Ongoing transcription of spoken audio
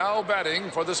Now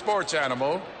batting for the sports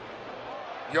animal,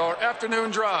 your afternoon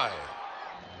drive.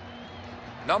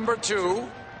 Number 2,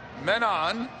 men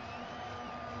on,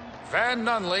 Van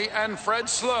Nunley and Fred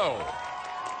Slow.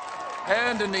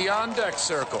 And in the on-deck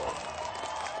circle,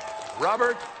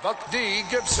 Robert Buck D.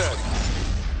 Gibson.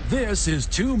 This is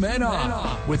Two Men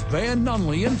On with Van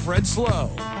Nunley and Fred Slow.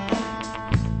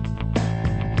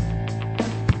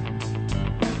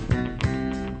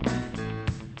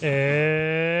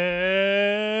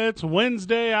 It's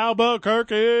Wednesday,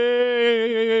 Albuquerque.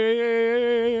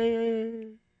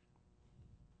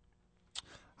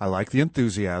 I like the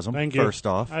enthusiasm. Thank you. First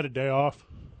off. I had a day off.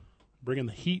 Bringing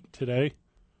the heat today. I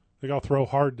think I'll throw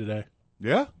hard today.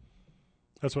 Yeah?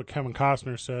 That's what Kevin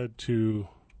Costner said to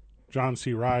John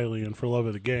C. Reilly in For Love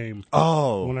of the Game.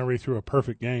 Oh. Whenever he threw a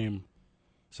perfect game.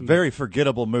 It's a very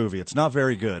forgettable movie. It's not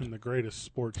very good. And the greatest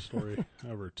sports story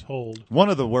ever told. One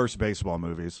of the worst baseball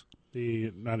movies. All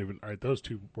right, those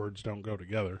two words don't go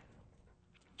together.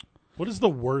 What is the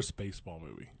worst baseball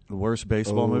movie? The worst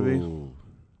baseball movie?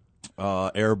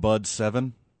 Air Bud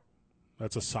 7.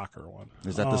 That's a soccer one.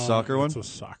 Is that the soccer one? It's a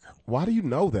soccer one. Why do you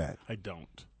know that? I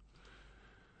don't.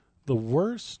 The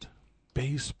worst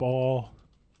baseball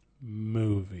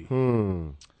movie.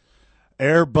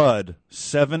 Air Bud,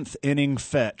 7th inning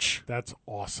fetch. That's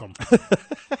awesome.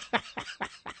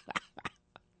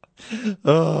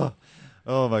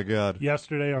 Oh, my God.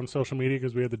 Yesterday on social media,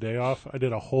 because we had the day off, I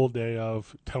did a whole day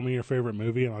of tell me your favorite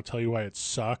movie, and I'll tell you why it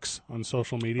sucks on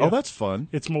social media. Oh, that's fun.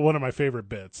 It's one of my favorite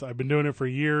bits. I've been doing it for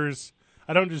years.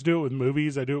 I don't just do it with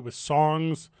movies. I do it with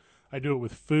songs. I do it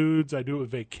with foods. I do it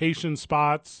with vacation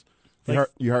spots.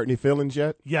 You hurt any feelings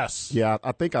yet? Yes. Yeah,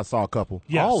 I think I saw a couple.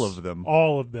 Yes. All of them.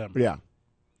 All of them. Yeah.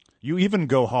 You even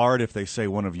go hard if they say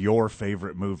one of your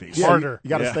favorite movies. Yeah, Harder.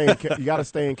 You got to you got to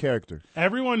stay in character.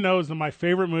 Everyone knows that my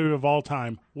favorite movie of all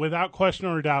time, without question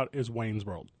or doubt, is Wayne's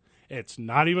World. It's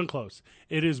not even close.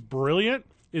 It is brilliant.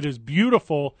 It is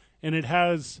beautiful, and it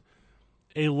has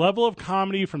a level of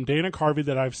comedy from Dana Carvey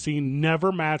that I've seen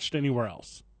never matched anywhere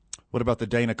else. What about the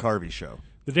Dana Carvey show?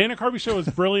 The Dana Carvey show is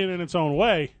brilliant in its own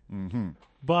way,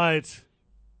 but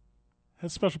has a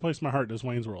special place in my heart, does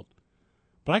Wayne's World.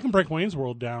 But I can break Wayne's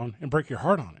World down and break your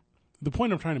heart on it. The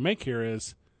point I'm trying to make here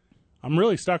is I'm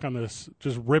really stuck on this,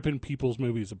 just ripping people's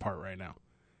movies apart right now.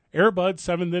 Air Bud,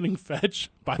 7th inning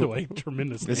fetch. By the way,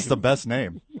 tremendous name. It's the best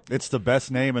name. It's the best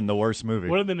name in the worst movie.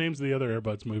 What are the names of the other Air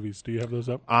Buds movies? Do you have those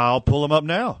up? I'll pull them up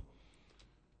now.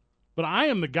 But I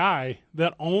am the guy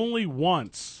that only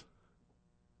wants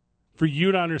for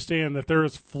you to understand that there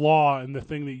is flaw in the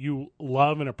thing that you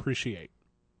love and appreciate.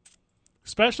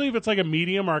 Especially if it's like a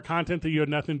medium or a content that you had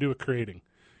nothing to do with creating.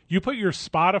 You put your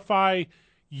Spotify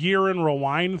year in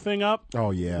rewind thing up.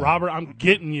 Oh, yeah. Robert, I'm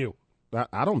getting you.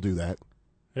 I don't do that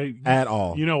Hey, at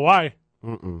all. You know why?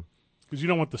 Mm-mm. Because you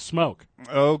don't want the smoke.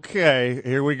 Okay,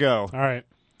 here we go. All right.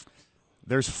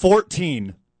 There's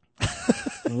 14.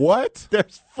 What?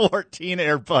 There's 14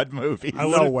 Air Bud movies.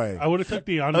 No way. I would have took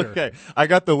the under. Okay, I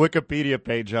got the Wikipedia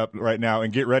page up right now,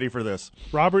 and get ready for this.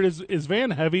 Robert, is Van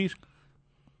heavy?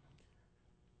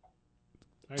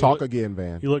 Talk again,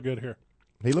 Van. You look good here.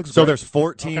 He looks So great. there's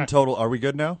 14 Okay. total. Are we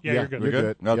good now? Yeah, you're good. We're You're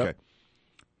good? good. Okay. Yep.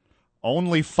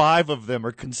 Only 5 of them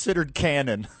are considered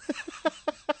canon.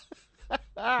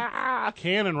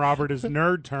 Canon, Robert, is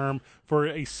nerd term for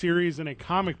a series in a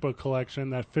comic book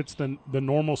collection that fits the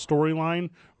normal storyline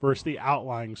versus the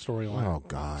outlying storyline. Oh,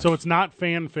 God. So it's not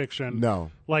fan fiction. No.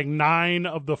 Like 9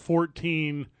 of the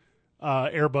 14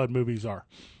 Air Bud movies are.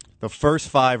 The first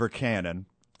 5 are canon,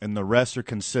 and the rest are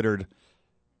considered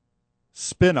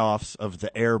spin-offs of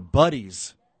the Air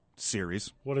Buddies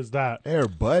series. What is that? Air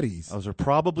Buddies. Those are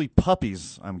probably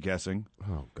puppies, I'm guessing.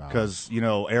 Oh, God. Because,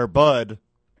 Air Bud,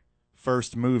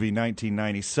 first movie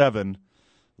 1997,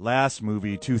 last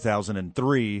movie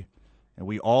 2003, and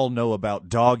we all know about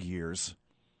dog years.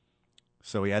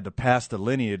 So he had to pass the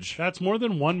lineage, That's more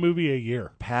than one movie a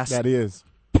year. pass That is.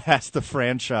 the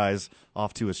franchise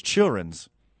off to his children's.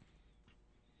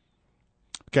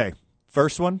 Okay,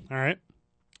 first one. All right.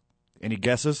 Any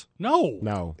guesses? No.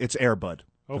 No. It's Air Bud.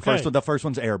 Okay. The first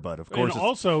one's Air Bud. Of course, And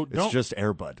also, it's just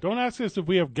Air Bud. don't ask us if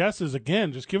we have guesses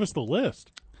again. Just give us the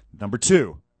list. Number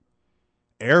 2,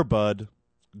 Air Bud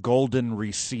Golden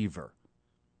Receiver.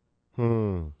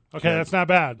 Okay, that's not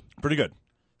bad. Pretty good.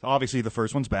 Obviously, the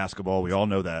first one's basketball. We all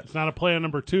know that. It's not a play on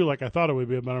number 2 like I thought it would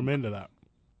be, but I'm into that.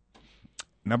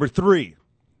 Number 3,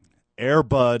 Air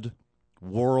Bud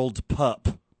World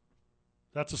Pup.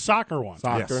 That's a soccer one.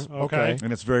 Soccer. Yes. Okay.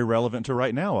 And it's very relevant to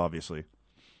right now, obviously.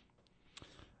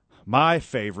 My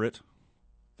favorite,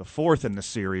 the 4th in the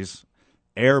series,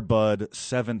 Air Bud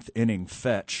 7th Inning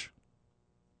Fetch.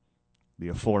 the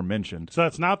aforementioned. So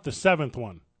that's not the 7th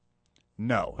one.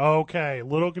 No. Okay, a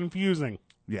little confusing.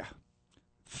 Yeah.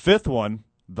 5th one,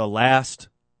 the last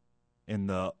in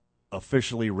the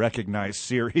officially recognized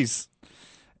series,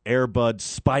 Air Bud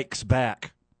Spikes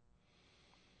Back.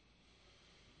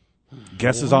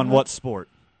 Guesses on what sport?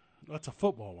 That's a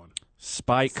football one.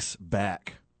 Spikes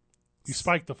Back. You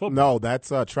spiked the football. No,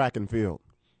 that's track and field.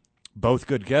 Both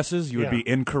good guesses. You would Yeah. be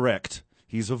incorrect.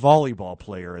 He's a volleyball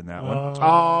player in that one.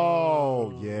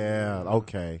 Oh, yeah.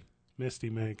 Okay. Misty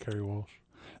May, Kerry Walsh.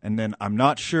 And then I'm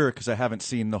not sure because I haven't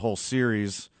seen the whole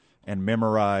series and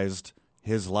memorized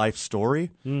his life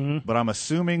story, but I'm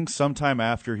assuming sometime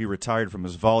after he retired from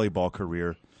his volleyball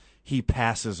career, he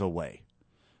passes away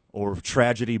or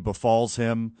tragedy befalls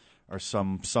him or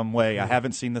some way. I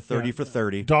haven't seen the 30 for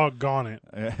 30. Doggone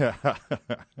it.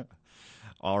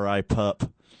 All right, pup.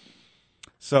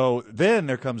 So then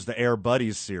there comes the Air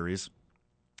Buddies series.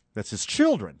 That's his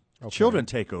children. Okay. Children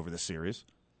take over the series.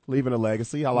 Leaving a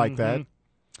legacy. I like that.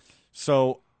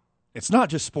 So it's not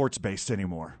just sports-based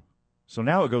anymore. So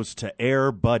now it goes to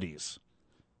Air Buddies,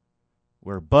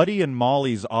 where Buddy and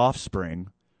Molly's offspring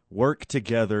work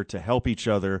together to help each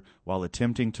other while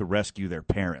attempting to rescue their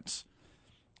parents.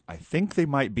 I think they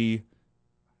might be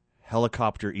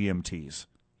helicopter EMTs.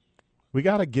 We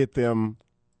got to get them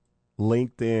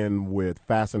linked in with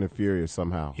Fast and the Furious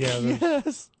somehow. Yeah,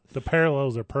 Yes. the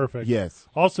parallels are perfect. Yes.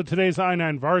 Also, today's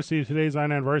I-9 varsity. Today's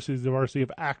I-9 varsity is the varsity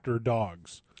of actor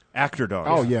dogs. Actor dogs.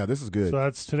 Oh, yeah, this is good. So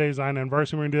that's today's I-9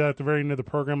 varsity. We're going to do that at the very end of the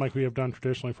program like we have done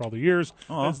traditionally for all the years.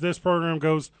 As this program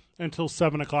goes until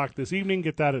 7 o'clock this evening.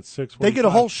 Get that at 6:45. They get a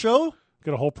whole show?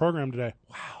 Get a whole program today.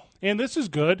 Wow. And this is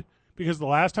good because the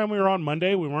last time we were on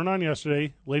Monday, we weren't on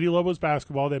yesterday. Lady Lobos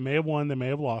basketball, they may have won, they may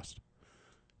have lost.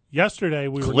 Yesterday,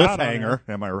 we were not on air. Cliffhanger,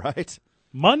 am I right?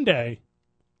 Monday,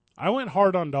 I went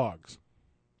hard on dogs.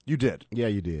 You did. Yeah,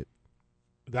 you did.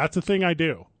 That's a thing I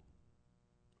do.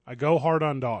 I go hard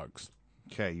on dogs.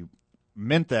 Okay, you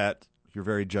meant that you're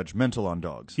very judgmental on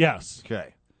dogs. Yes.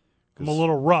 Okay. I'm a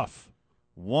little rough.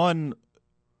 One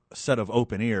set of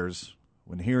open ears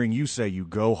when hearing you say you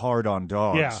go hard on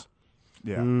dogs. Yeah.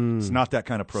 Yeah. It's not that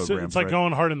kind of So program. it's like Fred.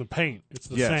 going hard in the paint. It's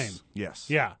the yes. same. Yes.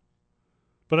 Yeah.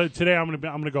 But today I'm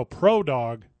gonna go pro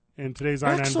dog in today's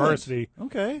I-9 Excellent. varsity,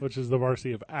 Okay. which is the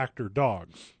varsity of actor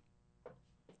dogs.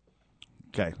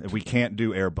 Okay. We can't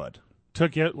do Airbud.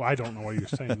 Well, I don't know why you're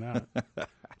saying that.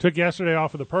 Took yesterday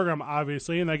off of the program,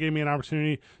 obviously, and that gave me an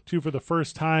opportunity to, for the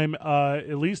first time,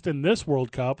 at least in this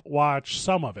World Cup, watch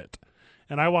some of it.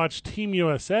 And I watched Team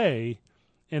USA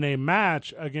in a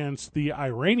match against the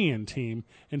Iranian team.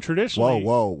 And traditionally,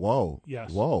 Whoa.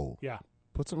 Yes. Whoa. Yeah.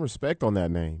 Put some respect on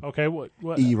that name. Okay. What?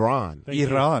 Iran. Thank you.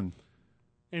 Iran.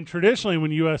 And traditionally,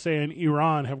 when USA and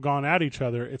Iran have gone at each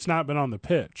other, it's not been on the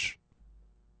pitch.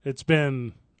 It's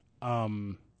been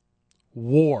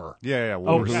war. Yeah.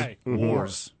 Wars. Okay.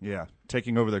 Wars. Yeah.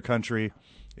 Taking over their country,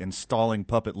 installing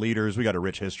puppet leaders. We got a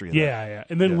rich history of that. Yeah.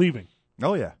 And then Yeah. leaving.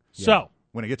 Oh, yeah. So,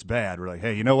 When it gets bad, we're like,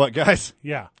 hey, you know what, guys?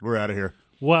 yeah. We're out of here.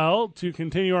 Well, to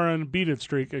continue our unbeaten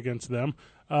streak against them,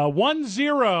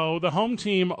 1-0, the home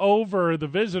team over the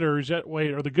visitors.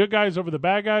 Wait, are the good guys over the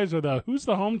bad guys? Or who's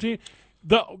the home team?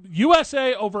 The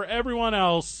USA over everyone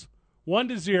else,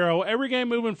 1-0. Every game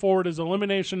moving forward is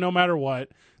elimination no matter what.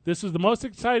 This is the most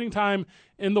exciting time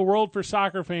in the world for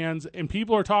soccer fans, and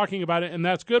people are talking about it, and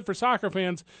that's good for soccer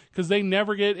fans because they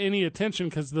never get any attention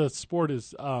because the sport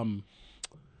is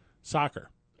soccer.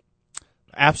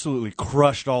 Absolutely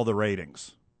crushed all the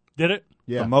ratings. Did it?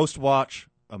 Yeah. The most watched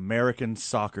American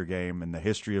soccer game in the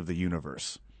history of the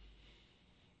universe.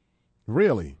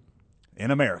 Really?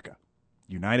 In America.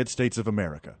 United States of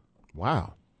America.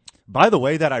 Wow. By the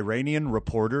way, that Iranian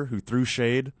reporter who threw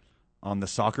shade on the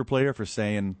soccer player for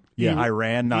saying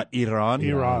Iran, not Iran.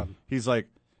 Iran. He's like,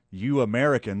 you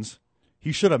Americans.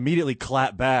 He should immediately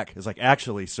clap back. It's like,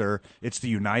 actually, sir, it's the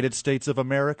United States of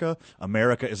America.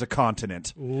 America is a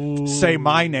continent. Ooh. Say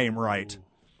my name right.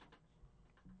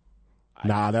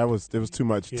 Nah, there was too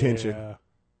much tension. Yeah.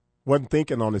 Wasn't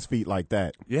thinking on his feet like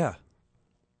that. Yeah.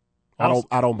 Also-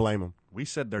 I don't blame him. We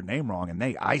said their name wrong, and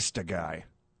they iced a guy.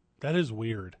 That is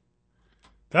weird.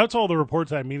 That's all the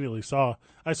reports I immediately saw.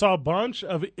 I saw a bunch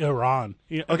of Iran.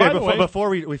 Yeah, Okay, by the way, before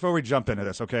we jump into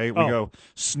this, okay, we go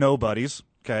snow buddies.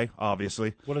 Okay,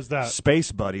 obviously. what is that?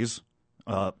 Space buddies,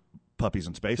 puppies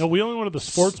in space. No, we only wanted the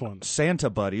sports ones. Santa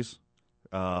buddies,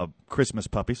 Christmas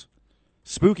puppies.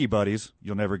 Spooky buddies,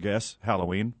 you'll never guess,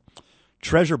 Halloween.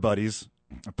 Treasure buddies,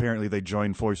 apparently they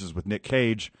joined forces with Nick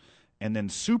Cage. And then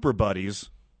super buddies,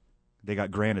 they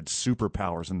got granted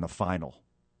superpowers in the final.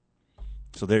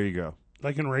 So there you go.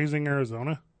 Like in Raising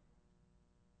Arizona?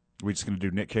 We just going to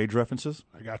do Nick Cage references?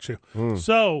 I got you.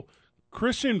 So,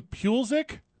 Christian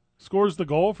Pulisic scores the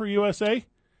goal for USA,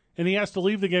 and he has to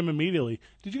leave the game immediately.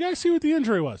 Did you guys see what the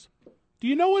injury was? Do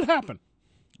you know what happened?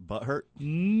 Butt hurt?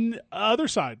 Other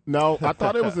side. No, I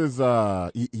thought it was his.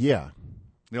 Yeah,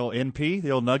 The old NP,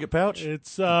 the old nugget pouch?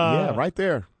 It's yeah, right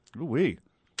there. Ooh-wee.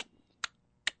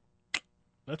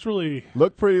 That's really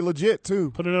Looked pretty legit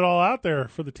too. putting it all out there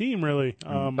for the team. Really.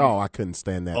 Oh, I couldn't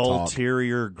stand that talk.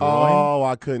 Ulterior groin? Oh,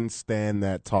 I couldn't stand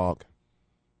that talk.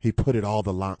 He put it all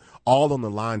on the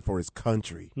line for his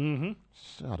country. Mm-hmm.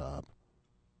 Shut up.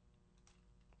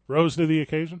 Rose to the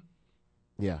occasion.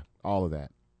 Yeah, all of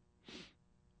that.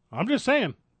 I'm just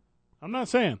saying. I'm not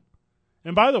saying.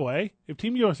 And by the way, if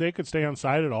Team USA could stay on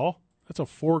side at all, that's a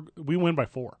 4. We win by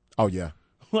 4. Oh yeah.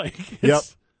 Like, Yep.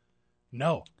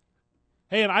 No.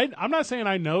 Hey, and I'm not saying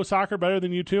I know soccer better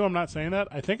than you two. I'm not saying that.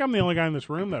 I think I'm the only guy in this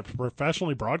room that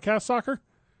professionally broadcasts soccer.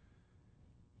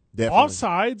 Definitely.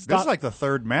 Offsides, This is like the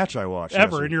third match I watched. ever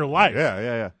yesterday. in your life.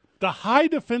 Yeah. The high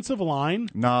defensive line,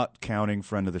 Not counting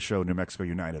friend of the show, New Mexico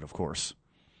United, of course.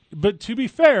 but to be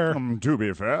fair, To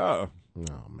be fair. Oh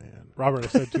man. Robert, I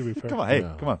said to be fair. Come on, hey,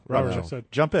 Yeah. come on. Robert, Robert, I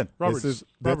said, jump in. Robert,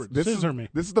 scissor me.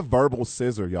 This is the verbal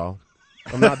scissor, y'all.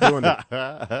 I'm not doing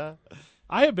it.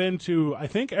 I have been to, I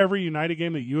think, every United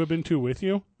game that you have been to with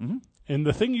you. Mm-hmm. And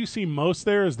the thing you see most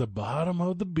there is the bottom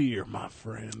of the beer, my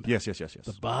friend. Yes.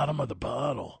 The bottom of the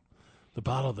bottle. The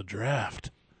bottle of the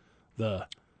draft. The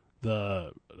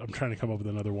I'm trying to come up with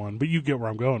another one, but you get where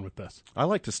I'm going with this. I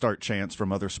like to start chants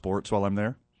from other sports while I'm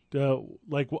there.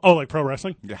 Like pro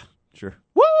wrestling? Yeah, sure.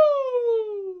 Woo!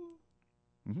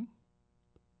 Mhm.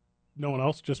 No one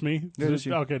else? Just me? Yeah, just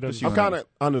you. Okay, Just does you. I'm kind of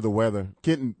under the weather.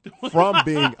 Getting from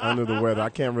being under the weather, I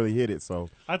can't really hit it. So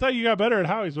I thought you got better at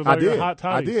Howie's with I all your did. hot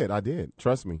toddies. I did.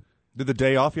 Trust me. Did the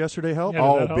day off yesterday help? Yeah. Did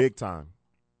that Oh, help? big time.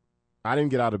 I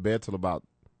didn't get out of bed till about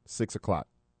 6 o'clock,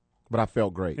 but I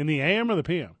felt great. In the AM or the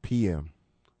PM? PM.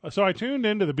 So I tuned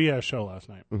into the BS show last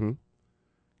night. Mm-hmm.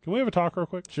 Can we have a talk real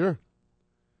quick? Sure.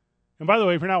 And by the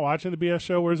way, if you're not watching the BS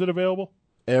show, where is it available?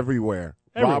 Everywhere.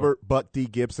 Everywhere.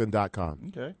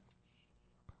 RobertBuckDGibson.com. Okay.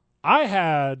 I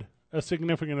had a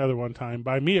significant other one time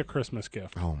buy me a Christmas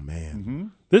gift. Oh man, Mm-hmm.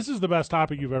 This is the best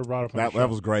topic you've ever brought up on the show. that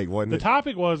was great, wasn't The it?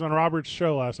 topic was on Robert's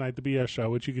show last night, the BS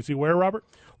show, which you can see where, Robert?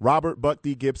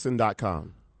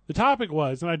 RobertBuckDGibson.com. The topic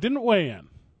was, and I didn't weigh in,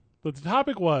 but the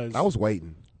topic was, I was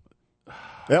waiting.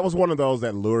 That was one of those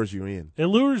that lures you in. it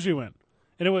lures you in.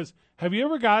 And it was, have you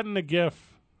ever gotten a gift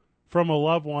from a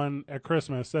loved one at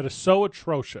Christmas that is so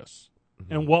atrocious?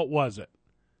 Mm-hmm. And what was it?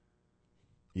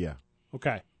 Yeah.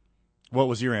 Okay. What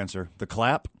was your answer? The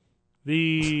clap?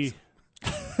 The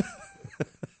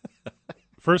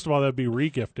first of all, that'd be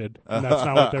regifted, and that's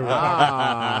not what they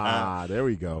were. There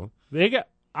we go.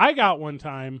 I got one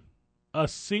time a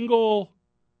single,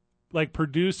 like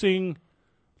producing,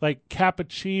 like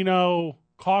cappuccino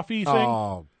coffee thing.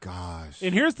 Oh gosh.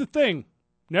 And here's the thing: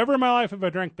 never in my life have I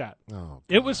drank that. Oh,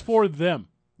 It was for them.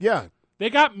 yeah. They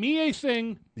got me a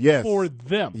thing Yes. for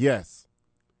them. Yes.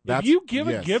 If you give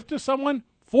a yes. gift to someone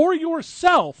for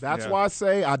yourself, That's Yeah. why I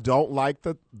say I don't like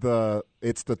the.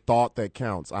 It's the thought that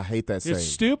counts. I hate that saying. it's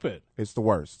stupid. It's the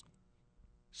worst.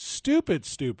 Stupid.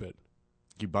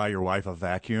 You buy your wife a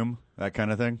vacuum, that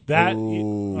kind of thing? That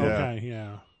Ooh. okay,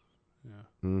 yeah.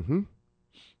 Mm-hmm.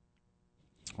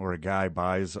 Or a guy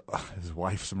buys his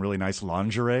wife some really nice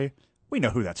lingerie. We know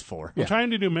who that's for. I'm trying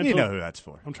to do mental. You know who that's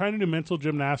for. I'm trying to do mental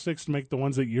gymnastics to make the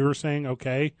ones that you're saying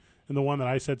okay and the one that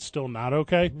I said still not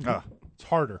okay. Ah. It's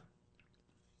harder.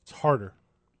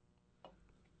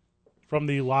 From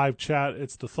the live chat,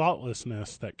 it's the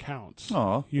thoughtlessness that counts.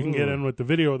 Aw. You can get in with the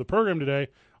video of the program today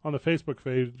on the Facebook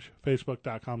page,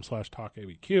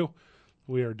 facebook.com/talkabq.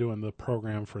 We are doing the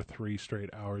program for 3 straight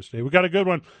hours today. We got a good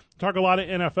one. Talk a lot of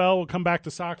NFL. We'll come back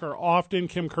to soccer often.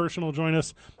 Kim Kirshen will join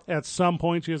us at some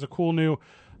point. She has a cool new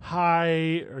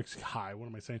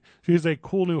she has a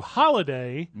cool new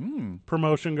holiday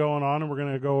promotion going on, and we're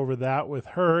going to go over that with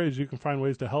her as you can find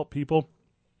ways to help people.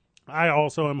 I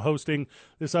also am hosting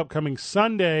this upcoming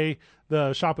Sunday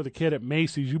the Shop with the Kid at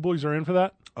Macy's. You boys are in for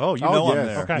that? Oh, you know I'm yes.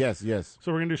 there. Okay. Yes.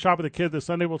 So we're going to do Shop with the Kid this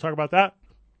Sunday. We'll talk about that.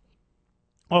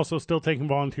 Also, still taking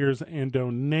volunteers and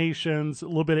donations. A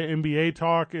little bit of NBA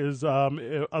talk is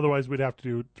otherwise we'd have to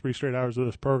do 3 straight hours of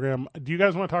this program. Do you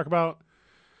guys want to talk about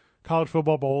college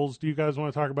football bowls? Do you guys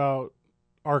want to talk about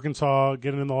Arkansas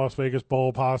getting in the Las Vegas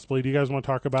Bowl possibly? Do you guys want to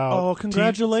talk about Oh,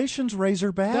 congratulations,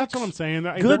 Razorbacks. That's what I'm saying.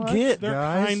 Good They're- get, They're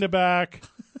guys. kind of back.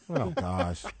 Oh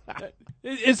gosh.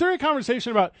 Is there a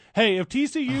conversation about, hey, if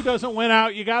TCU doesn't win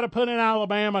out, you got to put in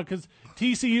Alabama because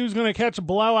TCU is going to catch a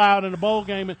blowout in a bowl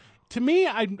game? To me,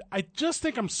 I just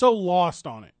think I'm so lost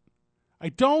on it. I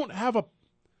don't have a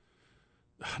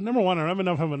number one. I don't have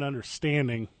enough of an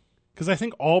understanding because I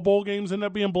think all bowl games end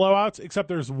up being blowouts, except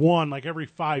there's one like every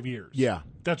 5 years. Yeah.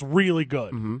 That's really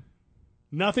good. Mm-hmm.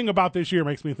 Nothing about this year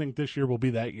makes me think this year will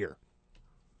be that year.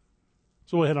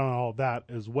 So we'll hit on all of that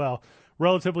as well.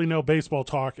 Relatively no baseball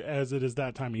talk as it is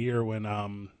that time of year when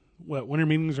winter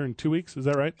meetings are in 2 weeks. Is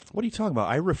that right? What are you talking about?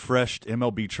 I refreshed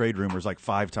MLB trade rumors like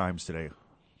 5 times today.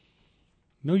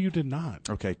 No, you did not.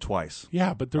 Okay, twice.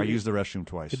 Yeah, but I used the restroom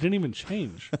twice. It didn't even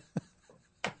change.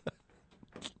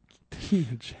 Didn't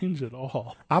even change at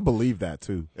all. I believe that,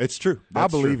 too. It's true. I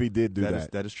That's believe true. he did do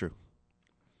that. That is true.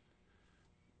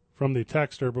 From the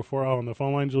texter before on the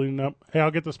phone lines leading up. Hey,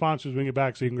 I'll get the sponsors when we get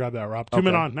back so you can grab that, Rob. 2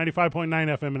 Men On, 95.9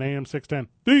 FM and AM 610.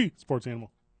 The Sports Animal.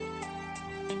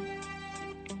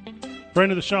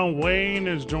 Friend of the show, Wayne,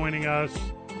 is joining us.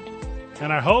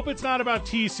 And I hope it's not about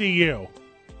TCU.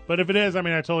 But if it is, I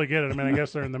mean, I totally get it. I mean, I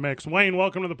guess they're in the mix. Wayne,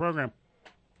 welcome to the program.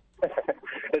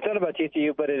 It's not about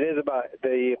TCU, but it is about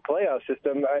the playoff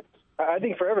system. I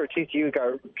think forever TCU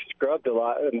got scrubbed a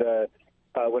lot in the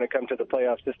when it comes to the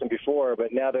playoff system before,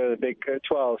 but now they're the Big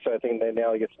 12, so I think they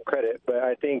now get some credit. But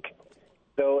I think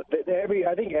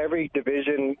every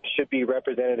division should be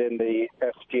represented in the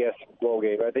FCS bowl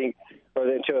game. I think, or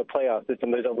into a playoff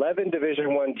system. There's 11 Division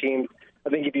I teams. I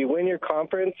think if you win your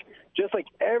conference, just like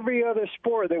every other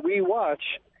sport that we watch,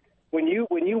 when you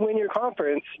win your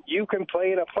conference, you can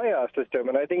play in a playoff system,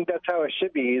 and I think that's how it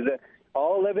should be. Is that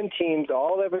all 11 teams,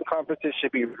 all 11 conferences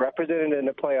should be represented in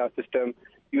the playoff system.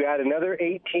 You add another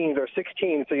 8 teams or 6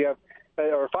 teams, so you have,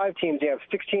 or 5 teams, you have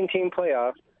 16-team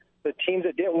playoff. The teams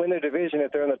that didn't win their division,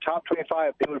 if they're in the top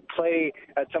 25, they would play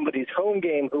at somebody's home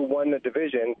game who won the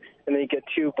division, and then you get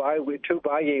two bye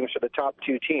games for the top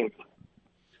 2 teams.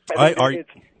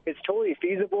 It's totally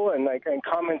feasible and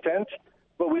common sense,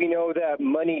 but we know that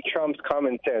money trumps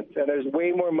common sense, and there's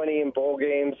way more money in bowl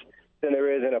games than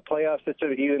there is in a playoff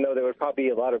system, even though there would probably be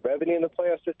a lot of revenue in the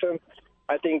playoff system.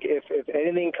 I think if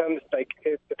anything comes,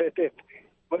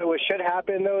 what should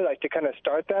happen, though, to kind of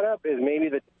start that up, is maybe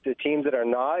the teams that are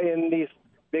not in these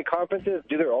big conferences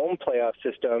do their own playoff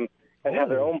system and have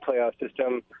their own playoff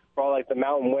system for all the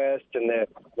Mountain West and the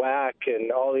WAC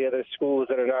and all the other schools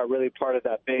that are not really part of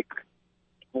that big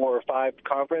 4 or 5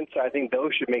 conference. I think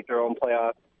those should make their own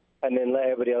playoff and then let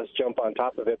everybody else jump on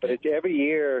top of it. But every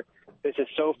year, this is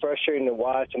so frustrating to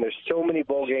watch, and there's so many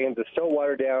bowl games. It's so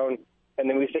watered down. And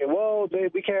then we say, well,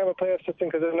 we can't have a playoff system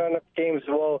because there's not enough games.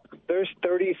 Well, there's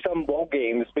 30-some bowl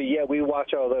games, but yeah, we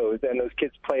watch all those, and those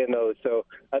kids play in those. So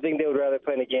I think they would rather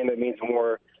play in a game that means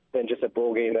more than just a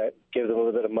bowl game that gives them a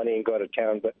little bit of money and go out of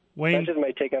town. But Wayne, that's just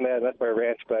my take on that, and that's my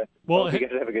rant. But I hope you guys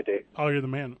have a good day. Oh, you're the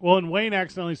man. Well, and Wayne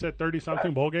accidentally said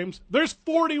 30-something bowl games. There's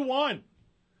 41.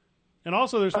 And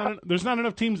also, there's not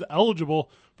enough teams eligible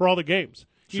for all the games.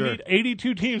 You need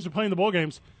 82 teams to play in the bowl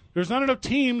games. There's not enough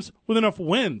teams with enough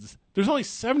wins. There's only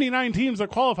 79 teams that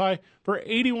qualify for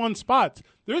 81 spots.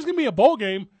 There's going to be a bowl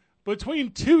game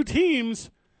between 2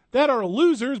 teams that are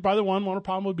losers. By the one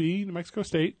problem would be New Mexico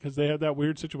State because they had that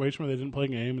weird situation where they didn't play a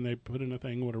game and they put in a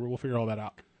thing, whatever. We'll figure all that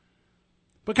out.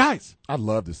 But, guys. I'd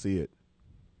love to see it.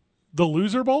 The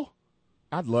loser bowl?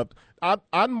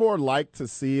 I'd more like to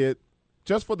see it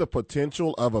just for the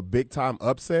potential of a big-time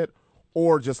upset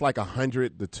or just like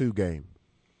 100-2 game.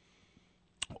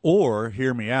 Or,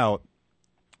 hear me out,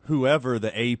 whoever the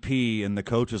AP and the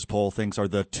coaches poll thinks are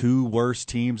the 2 worst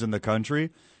teams in the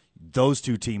country, those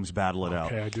 2 teams battle it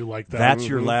out. Okay, I do like that. That's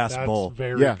your last bowl. That's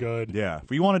very good. Yeah. If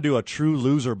we want to do a true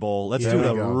loser bowl, let's do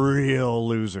the real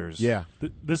losers. Yeah.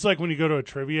 This is like when you go to a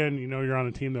trivia and you know you're on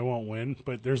a team that won't win,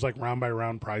 but there's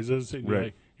round-by-round prizes. And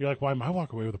you're like, why am I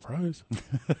walk away with a prize?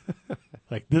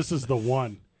 This is the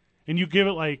one. And you give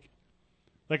it like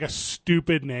a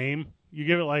stupid name. You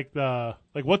give it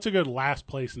what's a good last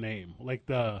place name?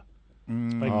 Oh,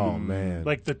 man.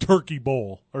 Like the Turkey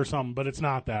Bowl or something, but it's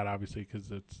not that, obviously, because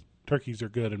turkeys are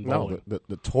good in bowling. No,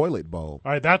 the Toilet Bowl.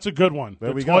 All right, that's a good one.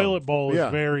 The Toilet Bowl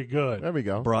is very good. There we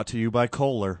go. Brought to you by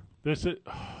Kohler. This is,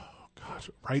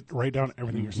 write down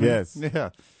everything you're saying. Yes. Yeah.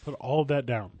 Put all of that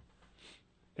down.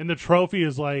 And the trophy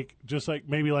is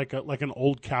maybe an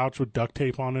old couch with duct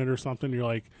tape on it or something. You're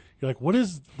like, what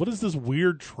is this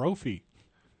weird trophy?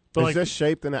 But it's just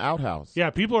shaped in an outhouse. Yeah,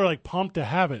 people are pumped to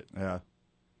have it. Yeah.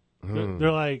 They're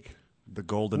like the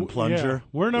golden plunger. Yeah,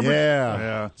 we're number.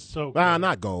 Yeah. So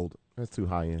not gold. That's too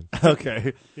high end.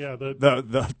 Okay. Yeah.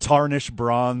 The tarnished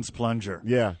bronze plunger.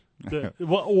 Yeah.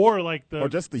 Or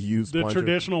just the used the plunger.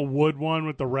 Traditional wood one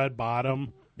with the red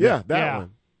bottom. Yeah, that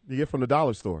one. You get from the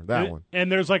dollar store. That one.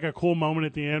 And there's a cool moment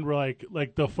at the end where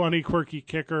like the funny quirky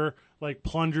kicker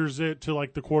plungers it to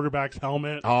the quarterback's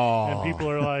helmet. Oh. And people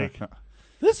are like.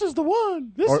 This is the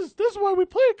one. This is why we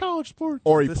play college sports.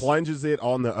 Or he plunges it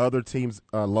on the other team's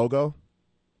logo.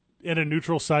 In a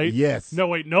neutral site? Yes. No,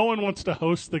 wait, no one wants to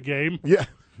host the game. Yeah.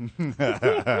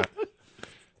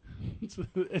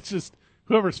 It's just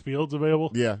whoever's field's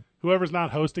available. Yeah. Whoever's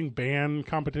not hosting band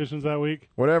competitions that week.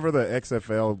 Whatever the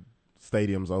XFL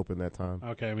stadium's open that time.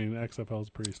 Okay, I mean, XFL is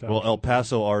pretty established. Well, El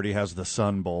Paso already has the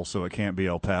Sun Bowl, so it can't be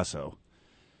El Paso.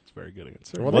 It's very good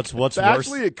against Well, What's worse?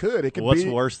 Actually, it could. It could What's be.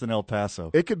 worse than El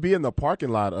Paso? It could be in the parking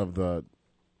lot of the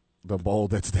bowl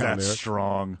that's down That's there.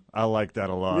 strong. I like that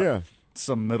a lot. Yeah.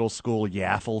 Some middle school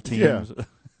yaffle teams.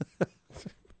 Yeah.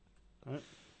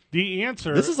 The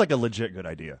answer. This is like a legit good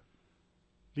idea.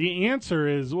 The answer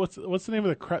is what's the name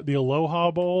of the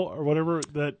Aloha Bowl or whatever,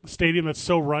 that stadium that's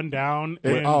so run down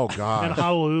Oh, God. in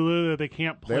Honolulu that they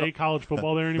can't They play don't- college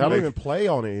football there They anymore. don't even play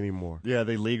on it anymore. Yeah,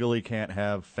 they legally can't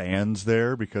have fans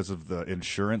there because of the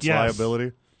insurance Yes.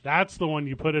 liability. That's the one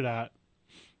you put it at.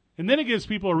 And then it gives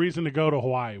people a reason to go to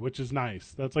Hawaii, which is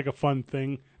nice. That's like a fun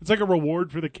thing. It's like a reward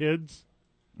for the kids.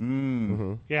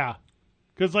 Mm-hmm. Yeah.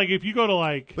 Because like if you go to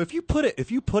like But if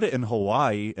you put it in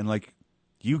Hawaii and like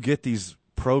you get these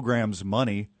programs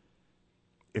money,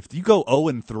 if you go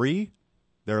 0-3,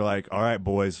 they're like, all right,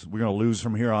 boys, we're gonna lose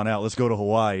from here on out. Let's go to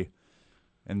Hawaii,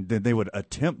 and then they would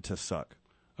attempt to suck.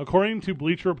 according to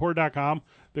BleacherReport.com,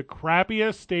 the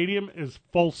crappiest stadium is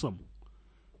Folsom.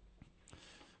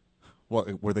 What,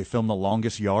 where they film The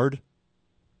Longest Yard?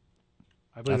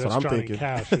 I believe That's that's, what I'm Johnny thinking.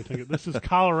 Cash. I think this is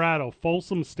Colorado,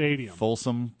 Folsom Stadium.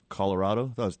 Folsom,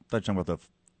 Colorado. That's talking about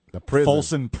The prison.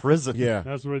 Folsom Prison. Yeah.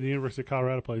 That's where the University of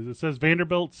Colorado plays. It says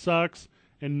Vanderbilt sucks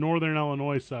and Northern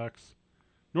Illinois sucks.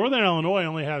 Northern Illinois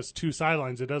only has 2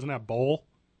 sidelines. It doesn't have bowl.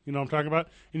 You know what I'm talking about?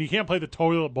 And you can't play the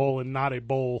toilet bowl and not a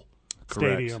bowl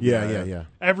Correct. stadium. Yeah.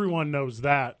 Everyone knows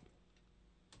that.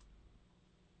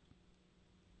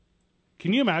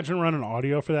 Can you imagine running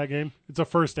audio for that game? It's a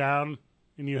first down,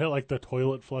 and you hit like the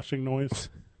toilet flushing noise.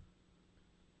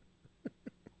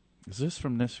 Is this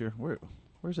from this year?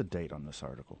 Where's a date on this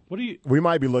article? What do you We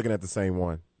might be looking at the same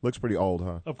one. Looks pretty old,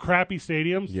 huh? of crappy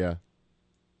stadiums? Yeah.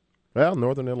 Well,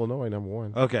 Northern Illinois, number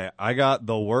 1. Okay, I got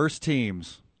the worst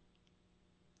teams.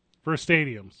 For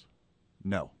stadiums.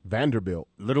 No, Vanderbilt.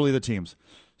 literally the teams.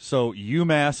 So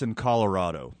UMass and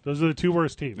Colorado. Those are the 2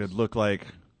 worst teams. It looked like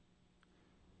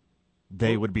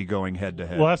they would be going head to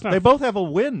head. Well, that's not- They both have a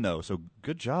win though, so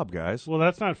good job, guys. Well,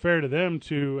 that's not fair to them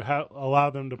to allow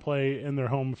them to play in their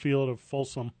home field of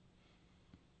Folsom.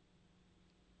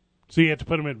 So you have to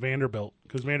put them at Vanderbilt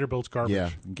because Vanderbilt's garbage. Yeah.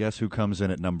 Guess who comes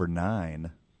in at number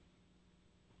 9?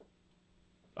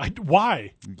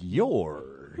 Why?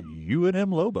 Your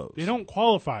UNM Lobos. They don't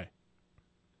qualify.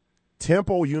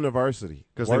 Temple University.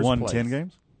 Because they Worst won place. 10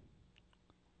 games?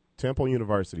 Temple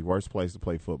University, worst place to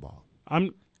play football.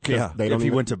 Yeah, they if don't you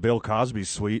even- went to Bill Cosby's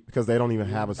suite. Because they don't even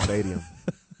have a stadium.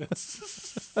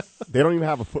 They don't even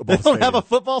have a football They don't stadium. have a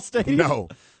football stadium? No.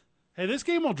 Hey, this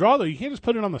game will draw though. You can't just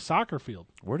put it on the soccer field.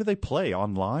 Where do they play?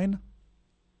 Online?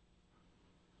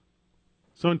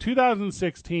 So in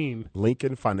 2016,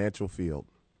 Lincoln Financial Field.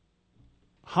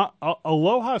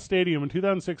 Aloha Stadium in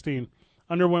 2016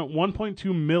 underwent 1.2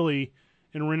 milli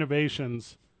in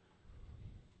renovations,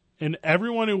 and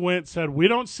everyone who went said, "We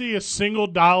don't see a single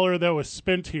dollar that was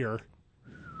spent here."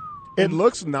 It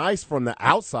looks nice from the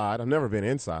outside. I've never been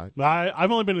inside. I've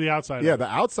only been to the outside. Yeah, the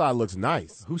outside looks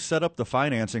nice. Who set up the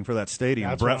financing for that stadium?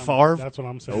 That's Brett what Favre? That's what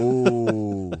I'm saying.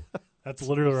 Ooh. That's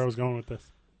literally where I was going with this.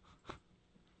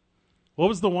 What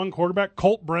was the one quarterback?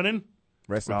 Colt Brennan.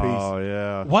 Rest in peace. Oh,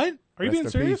 yeah. What? Are you Rest being in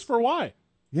serious? peace. For why?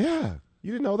 Yeah.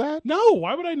 You didn't know that? No.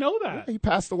 Why would I know that? He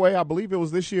passed away, I believe it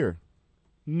was this year.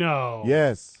 No.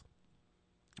 Yes.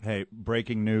 Hey,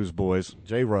 breaking news, boys.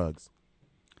 J. Ruggs.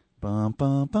 Bum,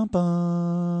 bum, bum,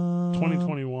 bum.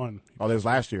 2021. Oh, that was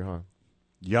last year, huh?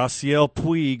 Yasiel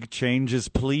Puig changes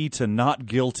plea to not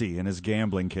guilty in his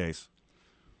gambling case.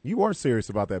 You were serious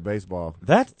about that baseball. Yeah,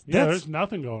 That's there's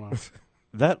nothing going on.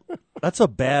 that's a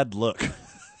bad look.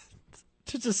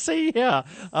 To just say, yeah,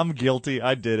 I'm guilty.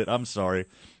 I did it. I'm sorry.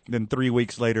 Then 3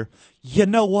 weeks later, you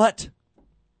know what?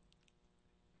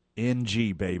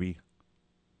 NG, baby.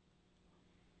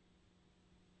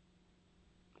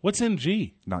 What's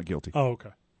NG? Not guilty. Oh, okay.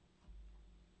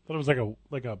 Thought it was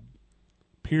like a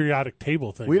periodic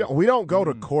table thing. We don't go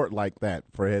to court like that,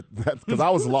 Fred. Because I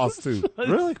was lost too.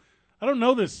 Really? I don't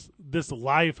know this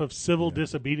life of civil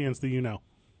disobedience that you know.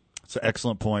 It's an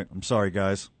excellent point. I'm sorry,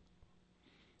 guys.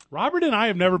 Robert and I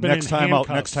have never been Next in time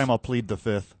handcuffs. I'll plead the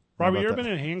fifth. How Robert, about you ever that?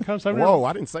 been in handcuffs? I've Whoa,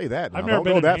 I didn't say that. I've Now, never don't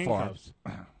been go in that far. handcuffs.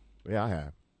 Yeah, I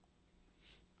have.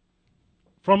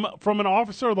 From an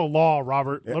officer of the law,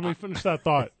 Robert. Let me finish that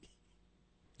thought.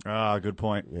 Good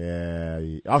point. Yeah,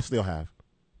 I'll still have.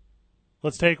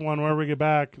 Let's take one whenever we get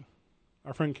back.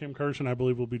 Our friend Kim Kirshen, I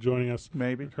believe, will be joining us.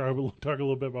 Maybe. Talk a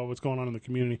little bit about what's going on in the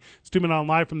community. It's 2 Men On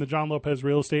live from the John Lopez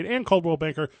Real Estate and Coldwell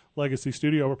Banker Legacy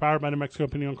Studio. We're powered by New Mexico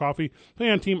Pinion Coffee. Play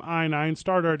on Team I-9.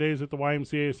 Start our days at the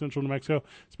YMCA of Central New Mexico.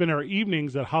 Spend our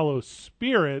evenings at Hollow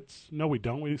Spirits. No, we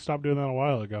don't. We stopped doing that a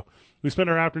while ago. We spend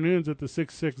our afternoons at the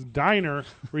 6-6 Diner,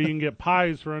 where you can get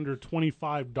pies for under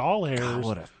 $25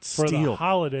 what a for the steal.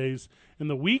 holidays.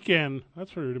 And the weekend, that's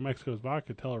for New Mexico's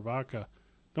vodka, Teller Vodka.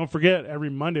 Don't forget, every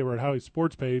Monday we're at Howie's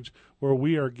Sports Page, where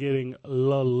we are getting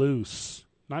La Loose.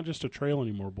 Not just a trail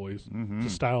anymore, boys. It's a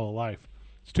style of life.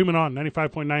 It's 2 Men On,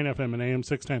 95.9 FM and AM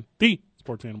 610, the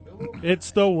Sports Animal.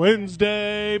 It's the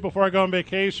Wednesday before I go on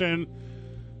vacation.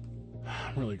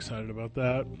 I'm really excited about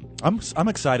that. I'm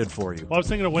excited for you. Well, I was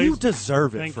thinking of ways. You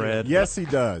deserve it, Thank you. Fred. Yes, he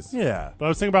does. Yeah. But I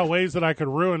was thinking about ways that I could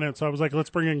ruin it, so I was like, let's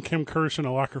bring in Kim Kirshen,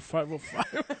 a Locker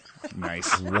 505.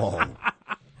 Nice. Whoa.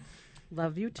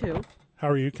 Love you too. How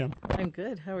are you, Kim? I'm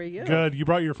good. How are you? Good. You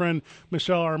brought your friend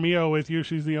Michelle Armillo with you.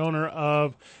 She's the owner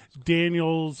of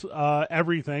Daniel's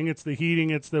Everything. It's the heating.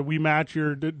 It's the we match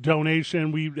your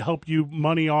donation. We help you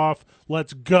money off.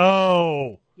 Let's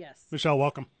go. Yes. Michelle,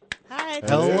 welcome. Hi.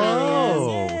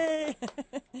 Hello. Yay.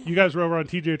 You guys were over on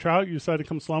TJ Trout. You decided to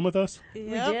come slum with us.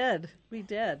 Yep. We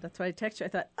did. That's why I texted you. I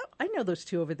thought, oh, I know those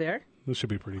two over there. This should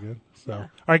be pretty good. So, all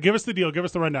right, give us the deal. Give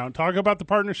us the rundown. Talk about the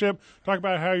partnership. Talk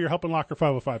about how you're helping Locker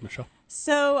 505, Michelle.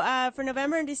 So for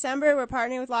November and December, we're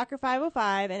partnering with Locker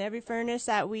 505, and every furnace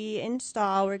that we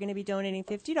install, we're going to be donating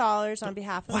 $50 on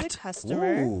behalf of the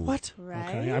customer. What?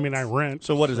 Right? Okay. I mean, I rent.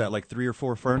 So what is that, like 3 or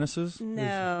 4 furnaces?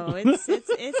 No,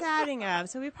 it's adding up.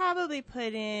 So we probably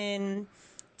put in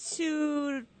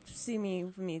let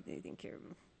me think here,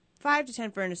 5 to 10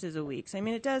 furnaces a week. So I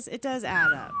mean, it does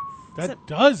add up. That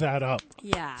does add up.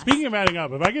 Yeah. Speaking of adding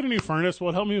up, if I get a new furnace, will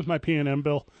it help me with my P&M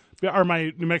bill or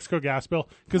my New Mexico gas bill?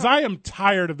 Because I am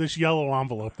tired of this yellow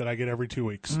envelope that I get every 2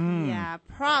 weeks. Yeah,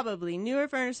 probably. Newer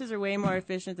furnaces are way more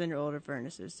efficient than your older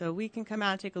furnaces. So we can come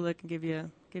out and take a look and give you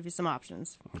some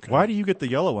options. Why do you get the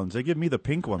yellow ones? They give me the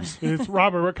pink ones. It's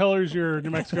Robert. What color is your New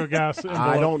Mexico gas envelope?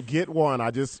 I don't get one.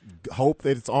 I just hope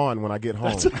that it's on when I get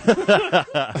home.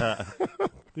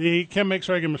 Kim, make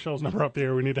sure I get Michelle's number up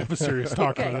there. We need to have a serious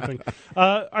talk on that thing.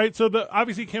 All right, so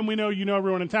obviously, Kim, we know you know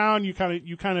everyone in town. You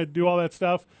kind of do all that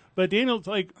stuff. But Daniel,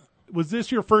 was this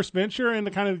your first venture in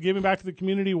the kind of giving back to the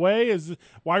community way?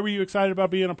 Why were you excited about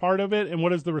being a part of it, and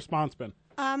what has the response been?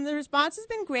 The response has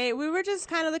been great. We were just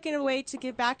kind of looking at a way to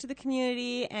give back to the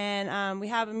community, and we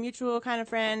have a mutual kind of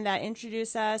friend that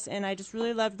introduced us, and I just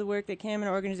really loved the work that Kim and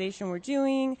her organization were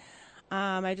doing.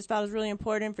 I just thought it was really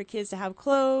important for kids to have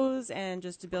clothes and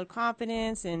just to build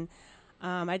confidence, and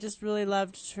I just really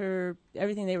loved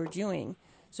everything they were doing.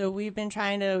 So we've been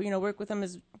trying to, work with them a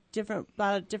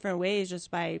lot of different ways, just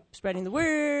by spreading the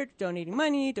word, donating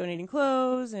money, donating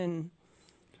clothes, and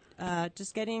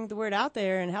just getting the word out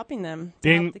there and helping them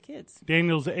help the kids.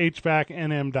 Daniel's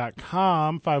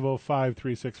HVACNM.com,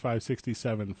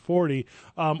 505-365-6740.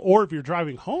 Or if you're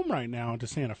driving home right now to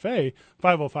Santa Fe,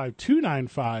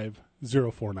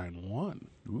 505-295-0491.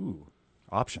 Ooh,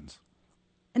 options.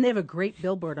 And they have a great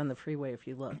billboard on the freeway if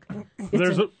you look.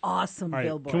 There's It's an awesome All right,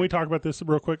 billboard. can we talk about this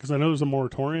real quick? Because I know there's a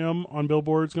moratorium on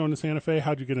billboards going to Santa Fe.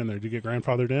 How'd you get in there? Did you get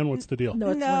grandfathered in? What's the deal?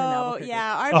 No, it's one in Albuquerque.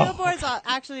 Yeah, our billboard's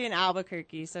actually in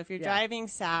Albuquerque. So if you're driving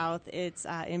south, it's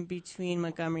in between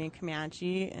Montgomery and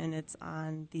Comanche, and it's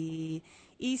on the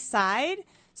east side.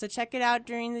 So check it out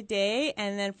during the day,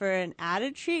 and then for an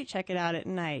added treat, check it out at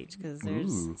night, because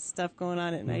there's stuff going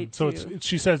on at night, So too.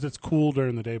 she says it's cool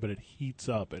during the day, but it heats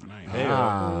up at night.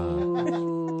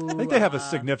 I think they have a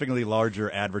significantly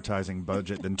larger advertising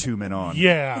budget than 2 Men On.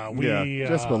 Yeah, we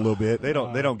Just a little bit. They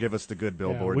don't give us the good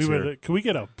billboards here. Can we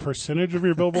get a percentage of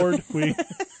your billboard? A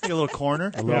little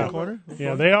corner. A little corner.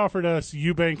 Yeah, they offered us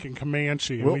Eubank and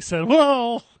Comanche, and we said,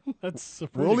 well, that's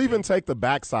We'll even take the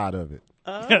backside of it.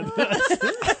 Are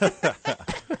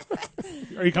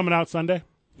you coming out Sunday?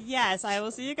 Yes, I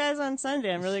will see you guys on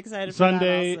Sunday. I'm really excited for that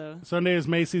also. Sunday is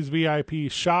Macy's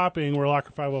VIP shopping, where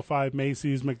Locker 505,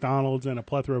 Macy's, McDonald's, and a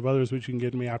plethora of others, which you can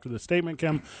get to me after the statement,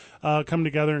 Kim, come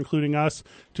together, including us,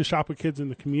 to shop with kids in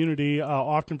the community,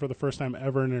 often for the first time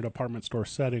ever in a department store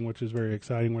setting, which is very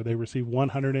exciting, where they receive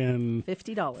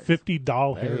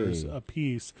 $150 a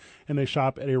piece, and they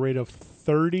shop at a rate of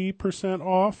 30%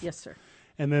 off. Yes, sir.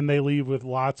 and then they leave with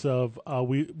lots of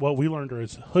what we learned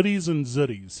is hoodies and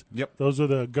zooties. Yep. Those are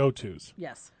the go-tos.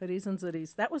 Yes, hoodies and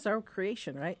zooties. That was our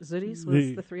creation, right? Zooties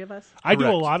was the three of us. I do a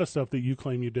Correct. lot of stuff that you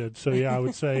claim you did, so yeah, I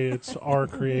would say it's our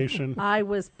creation. I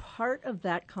was part of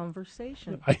that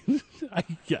conversation.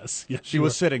 Yes, She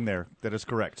was sitting there. That is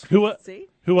correct. See?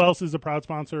 Who else is a proud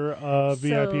sponsor of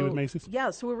VIP with Macy's? Yeah,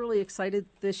 so we're really excited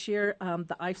this year.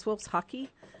 The Ice Wolves hockey,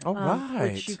 Oh,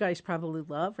 right. which you guys probably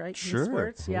love, right? Sure.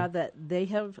 Sports. Yeah, that they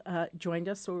have joined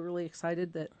us, so we're really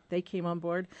excited that they came on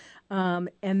board.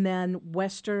 And then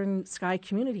Western Sky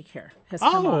Community Care has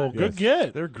come on. Oh, good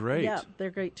get. They're great. Yeah,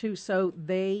 they're great too. So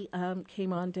they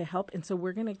came on to help, and so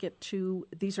we're going to get to.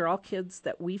 These are all kids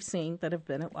that we've seen that have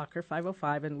been at Locker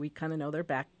 505, and we kind of know their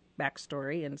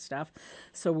backstory and stuff.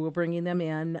 So we're bringing them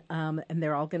in, and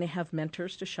they're all going to have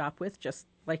mentors to shop with, just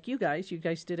like you guys. You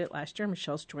guys did it last year.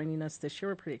 Michelle's joining us this year.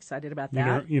 We're pretty excited about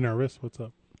that. You nervous? What's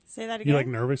up? Say that again. You like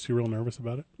nervous? You real nervous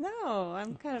about it? No,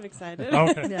 I'm kind of excited. Oh,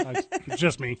 okay, It's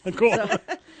just me. Cool.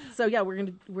 So yeah,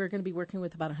 we're gonna be working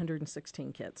with about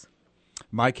 116 kids.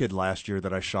 My kid last year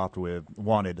that I shopped with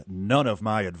wanted none of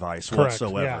my advice Correct,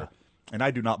 whatsoever. yeah. And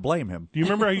I do not blame him. Do you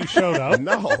remember how you showed up?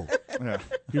 No. Yeah.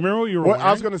 You remember what you were What, wearing?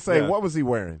 I was going to say, Yeah. what was he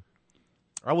wearing?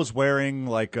 I was wearing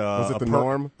like Was it the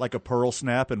norm? like a pearl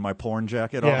snap in my porn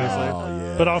jacket, Yeah. obviously. Oh,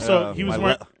 yeah. But also, Yeah, he was my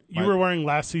wearing. le- You my- were wearing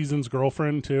last season's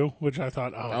girlfriend too, which I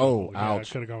thought, Oh, yeah, I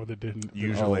ouch. could have gone with it. Didn't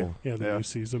Usually. Oh. Yeah, the Yeah. new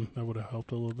season that would have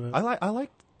helped a little bit. I like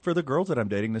for the girls that I'm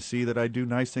dating to see that I do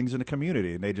nice things in the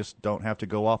community, and they just don't have to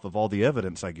go off of all the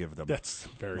evidence I give them. That's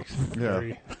very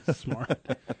smart.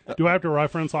 Do I have to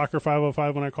reference Locker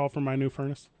 505 when I call for my new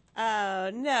furnace?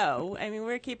 No. I mean,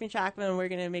 we're keeping track of it, and we're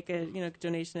going to make a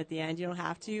donation at the end. You don't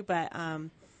have to, but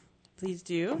please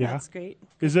do. Yeah. That's great.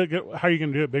 Is it good? How are you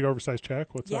going to do it? Big oversized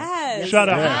check? What's Yes. up? Shut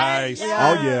up. Nice.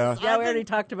 Yes. Oh, yeah. Yeah, we already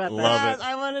talked about Love that. Yes, it.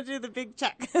 I want to do the big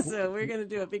check, so we're going to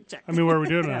do a big check. I mean, where are we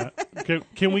doing that?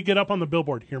 Can we get up on the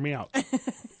billboard? Hear me out.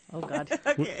 Oh God,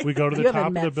 We go to the you top haven't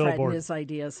of met the Fred and billboard. his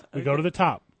ideas. We go to the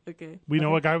top. Okay. We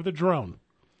know a guy with a drone.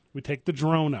 We take the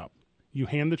drone up. You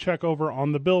hand the check over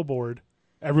on the billboard.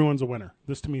 Everyone's a winner.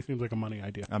 This to me seems like a money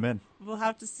idea. I'm in. We'll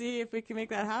have to see if we can make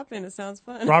that happen. It sounds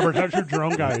fun. Robert, how's your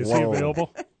drone guy? Is he Whoa.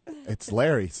 available? It's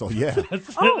Larry, so yeah.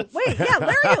 Oh wait, yeah,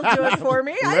 Larry will do it for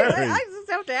me. Larry. I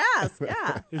just have to ask.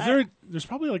 Yeah. Is there? There's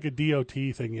probably like a DOT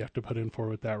thing you have to put in for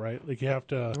with that, right? Like you have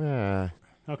to. Yeah.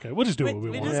 Okay, we'll just do we what we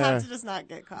want. just Yeah. have to just not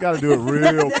get caught. Got to do it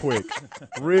real quick.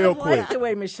 Real I quick. like the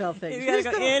way Michelle thinks. You got to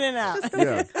go in and out.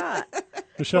 Yeah.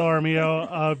 Michelle Armio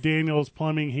of Daniels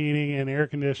Plumbing, Heating, and Air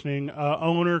Conditioning,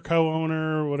 owner,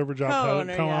 co-owner, whatever job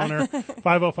Co-owner, co-owner,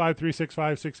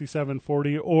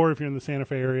 505-365-6740, or if you're in the Santa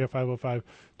Fe area,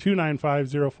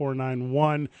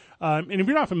 505-295-0491. And if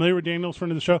you're not familiar with Daniels,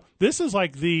 friend of the show, this is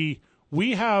like you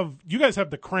guys have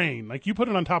the crane. Like you put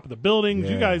it on top of the buildings.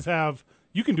 You Yeah. guys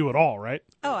you can do it all, right?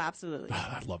 Oh, absolutely.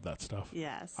 I love that stuff.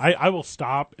 Yes. I will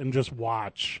stop and just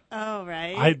watch. Oh,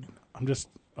 right. I'm just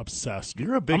obsessed.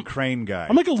 You're a big crane guy.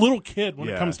 I'm like a little kid when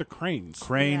it Yeah. comes to cranes.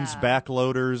 Cranes, Yeah.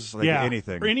 backloaders, like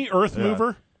anything. Or any earth Yeah.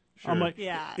 mover. Sure. I'm like,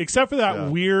 Yeah. except for that Yeah.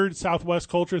 weird Southwest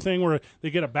culture thing where they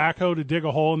get a backhoe to dig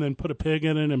a hole and then put a pig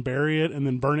in it and bury it and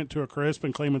then burn it to a crisp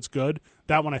and claim it's good.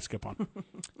 That one I skip on.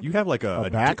 You have like A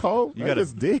backhoe? You I gotta-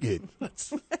 just dig it.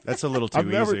 That's a little too I've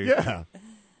never, easy. yeah.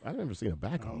 I've never seen a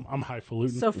backhoe. I'm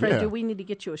highfalutin. So, Fred, Yeah. do we need to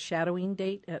get you a shadowing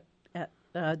date at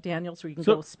Daniels where you can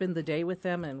So- go spend the day with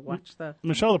them and watch the?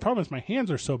 Michelle, the problem is my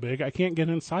hands are so big I can't get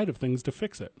inside of things to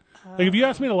fix it. Like if you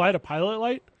ask me to light a pilot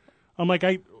light, I'm like,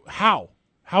 how?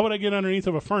 How would I get underneath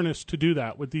of a furnace to do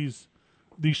that with these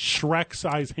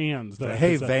Shrek-sized hands? That I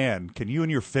Hey, possess? Van, can you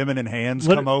and your feminine hands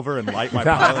Let come it- over and light my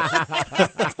pilot?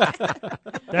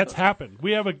 That's happened.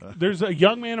 There's a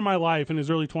young man in my life in his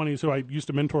early 20s who I used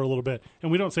to mentor a little bit,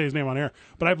 and we don't say his name on air,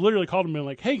 but I've literally called him and been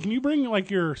like, hey, can you bring like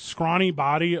your scrawny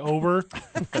body over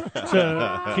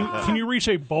can you reach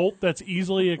a bolt that's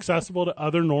easily accessible to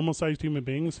other normal sized human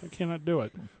beings? I cannot do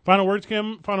it. Final words,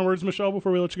 Kim? Final words, Michelle,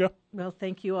 before we let you go? Well,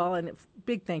 thank you all, and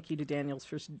big thank you to Daniels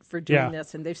for doing Yeah.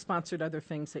 this. And they've sponsored other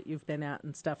things that you've been at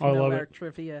and stuff. I love our it.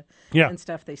 trivia Yeah. and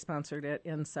stuff. They sponsored it,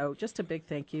 and so just a big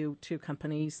thank you to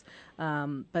companies,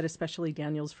 but especially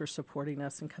Daniels for supporting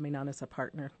us and coming on as a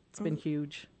partner. It's been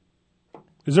huge.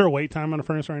 Is there a wait time on a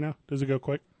furnace right now? Does it go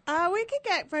quick? We could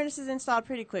get furnaces installed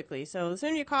pretty quickly. So the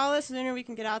sooner you call us, the sooner we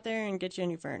can get out there and get you a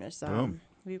new furnace. Boom.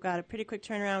 We've got a pretty quick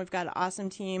turnaround. We've got an awesome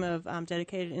team of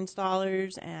dedicated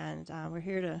installers, and we're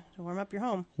here to warm up your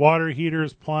home. Water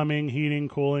heaters, plumbing, heating,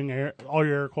 cooling, air, all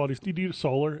your air qualities. Do you do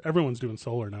solar? Everyone's doing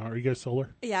solar now. Are you guys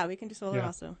solar? Yeah, we can do solar Yeah.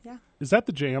 also. Yeah. Is that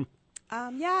the jam?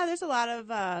 Yeah, there's a lot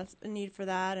of need for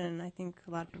that, and I think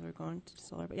a lot of people are going to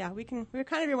solar. But yeah, we're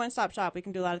kind of your one-stop shop. We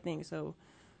can do a lot of things, so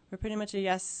we're pretty much a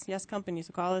yes company.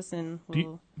 So call us, and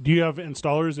we'll. Do you have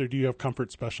installers or do you have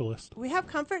comfort specialists? We have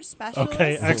comfort specialists.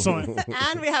 Okay, excellent.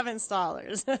 And we have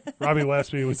installers. Robbie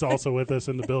Westby was also with us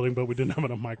in the building, but we didn't have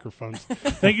enough microphones.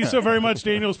 Thank you so very much,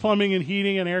 Daniels Plumbing and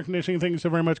Heating and Air Conditioning. Thank you so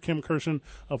very much, Kim Kirshen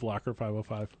of Locker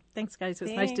 505. Thanks, guys. It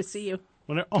was nice to Thanks. see you.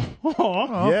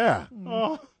 Yeah.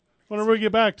 Whenever we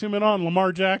get back, 2 men on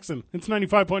Lamar Jackson. It's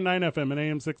 95.9 FM and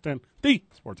AM 610, the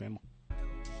Sports Animal.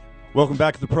 Welcome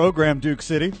back to the program, Duke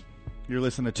City. You're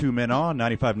listening to 2 Men On,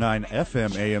 95.9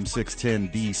 FM, AM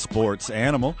 610, the Sports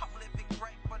Animal.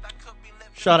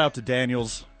 Shout out to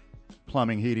Daniels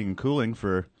Plumbing, Heating, and Cooling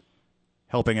for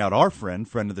helping out our friend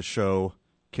of the show,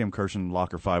 Kim Kirshen,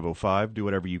 Locker 505. Do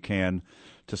whatever you can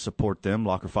to support them,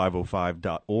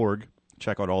 locker505.org.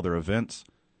 Check out all their events.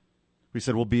 We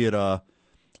said we'll be at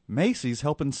Macy's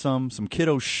helping some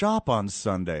kiddos shop on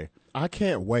Sunday. I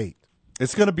can't wait.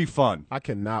 It's going to be fun. I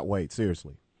cannot wait,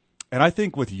 seriously. And I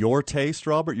think with your taste,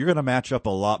 Robert, you're going to match up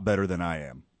a lot better than I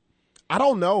am. I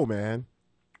don't know, man.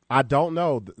 I don't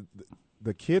know.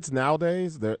 The kids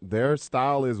nowadays, their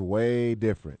style is way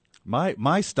different.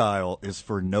 My style is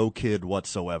for no kid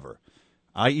whatsoever.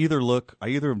 I either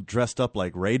am dressed up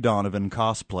like Ray Donovan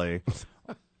cosplay,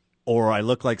 or I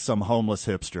look like some homeless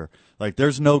hipster. Like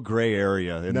there's no gray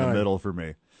area in the middle for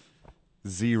me.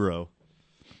 Zero.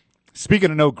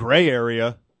 Speaking of no gray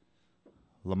area,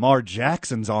 Lamar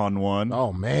Jackson's on one.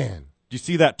 Oh, man. Did you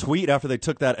see that tweet after they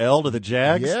took that L to the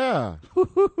Jags? Yeah.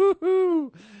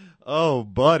 Oh,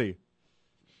 buddy.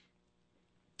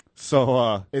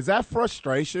 So, is that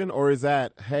frustration, or is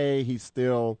that, hey, he's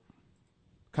still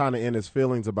kind of in his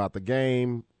feelings about the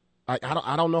game? I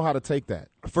don't know how to take that.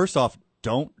 First off,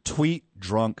 don't tweet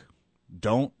drunk.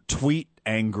 Don't tweet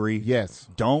angry. Yes.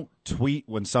 Don't tweet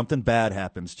when something bad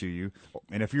happens to you.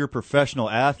 And if you're a professional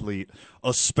athlete,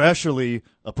 especially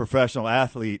a professional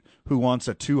athlete who wants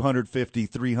a $250,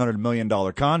 $300 million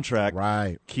contract,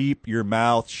 right, keep your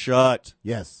mouth shut.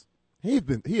 Yes. He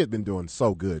has been doing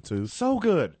so good, too. So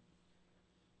good.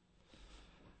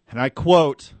 And I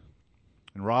quote,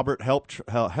 and Robert help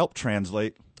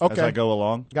translate as I go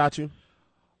along. Got you.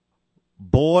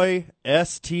 Boy,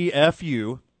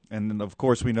 STFU. And then, of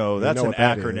course, we know that's an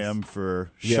acronym for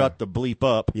shut the bleep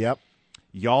up. Yep.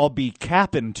 Y'all be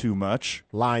capping too much.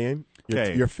 Lying.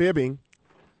 Okay. You're fibbing.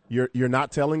 You're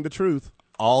not telling the truth.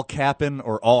 All capping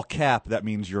or all cap, that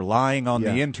means you're lying on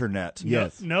the internet.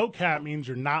 Yes. No cap means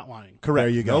you're not lying. Correct. There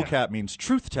you go. No cap means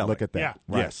truth telling. Look at that. Yeah.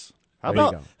 Right. Yes. How There you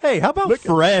about, go. hey, how about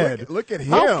Fred? Look at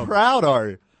him. How proud are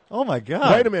you? Oh, my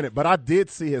God. Wait a minute. But I did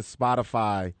see his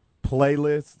Spotify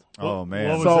playlist. Oh, man.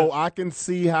 What was So it? I can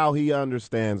see how he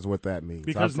understands what that means.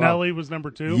 Because I saw- Nelly was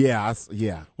number 2? Yeah.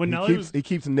 When he Nelly keeps, he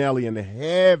keeps Nelly in the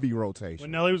heavy rotation.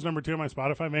 When Nelly was number 2 on my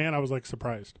Spotify, man, I was like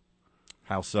surprised.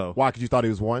 How so? Why? Because you thought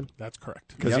he was one? That's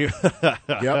correct. Because Yep.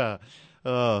 Yep.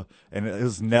 and it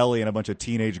was Nelly and a bunch of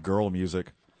teenage girl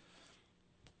music.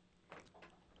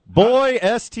 Boy,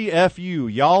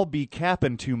 STFU, y'all be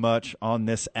capping too much on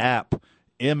this app.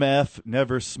 MF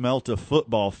never smelt a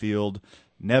football field,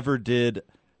 never did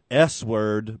S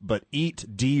word, but eat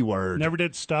D word. Never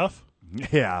did stuff.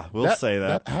 Yeah, we'll say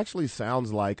that. That actually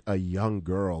sounds like a young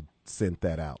girl sent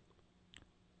that out.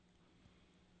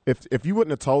 If you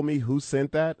wouldn't have told me who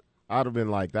sent that, I'd have been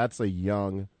like, that's a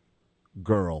young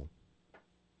girl.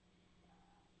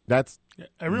 That's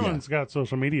Everyone's got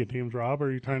social media teams, Rob.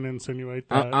 Are you trying to insinuate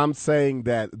that? I'm saying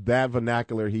that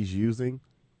vernacular he's using,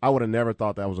 I would have never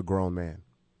thought that was a grown man.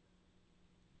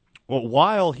 Well,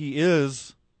 while he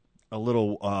is a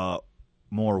little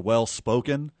more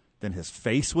well-spoken than his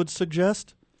face would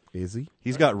suggest, Is he?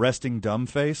 he's got resting dumb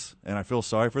face, and I feel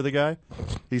sorry for the guy.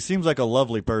 He seems like a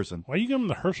lovely person. Why you give him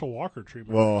the Herschel Walker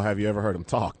treatment? Well, have you ever heard him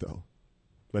talk, though?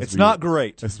 It's not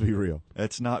great. Let's be real.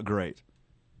 It's not great.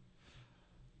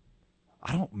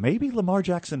 Maybe Lamar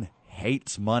Jackson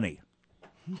hates money.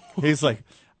 He's like,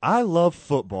 I love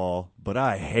football, but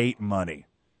I hate money.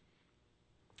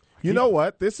 You know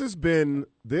what? This has been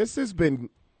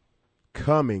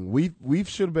coming. We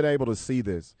should have been able to see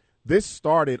this. This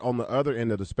started on the other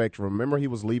end of the spectrum. Remember, he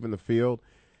was leaving the field,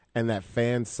 and that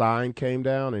fan sign came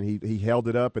down, and he held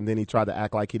it up, and then he tried to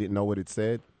act like he didn't know what it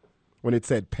said. When it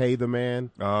said "pay the man"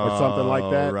 or something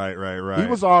like that. Right. He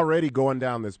was already going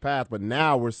down this path, but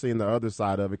now we're seeing the other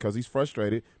side of it because he's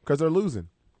frustrated because they're losing.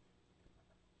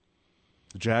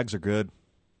 The Jags are good.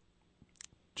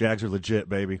 Jags are legit,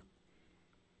 baby.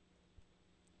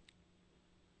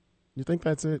 You think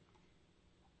that's it?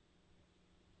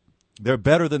 They're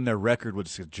better than their record would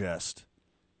suggest.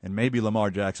 And maybe Lamar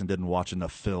Jackson didn't watch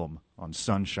enough film on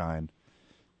Sunshine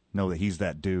know that he's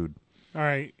that dude. All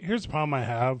right, here's the problem I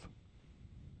have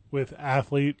with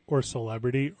athlete or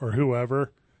celebrity or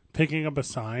whoever picking up a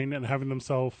sign and having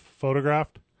themselves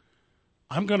photographed.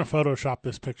 I'm going to Photoshop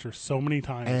this picture so many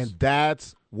times. And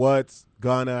that's what's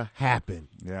going to happen.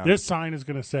 Yeah. This sign is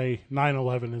going to say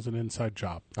 9/11 is an inside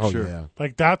job. Oh, Sure. yeah.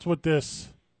 Like, that's what this...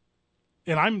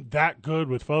 And I'm that good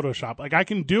with Photoshop. Like, I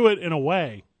can do it in a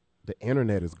way. The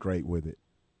internet is great with it.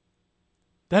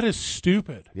 That is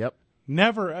stupid. Yep.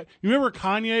 Never. You remember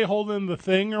Kanye holding the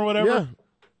thing or whatever? Yeah.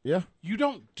 Yeah. You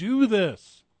don't do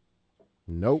this.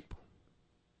 Nope.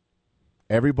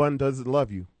 Everyone doesn't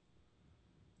love you.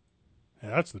 Yeah,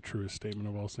 that's the truest statement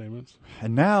of all statements.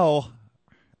 And now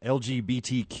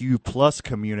LGBTQ plus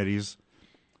communities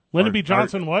Lyndon Are- B.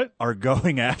 Johnson, what? are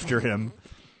going after him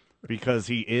because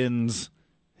he ends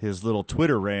his little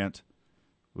Twitter rant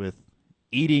with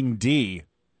eating D.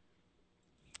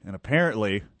 And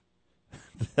apparently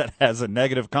that has a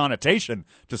negative connotation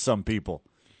to some people.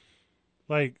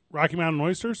 Like Rocky Mountain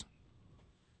oysters?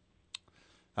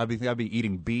 I'd be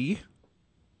eating B.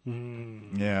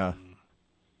 Yeah.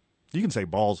 You can say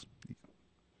balls.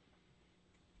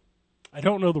 I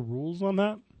don't know the rules on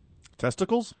that.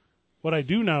 Testicles? What I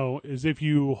do know is if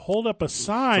you hold up a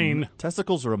sign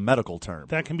Testicles are a medical term.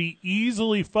 that can be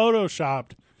easily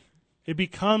photoshopped, it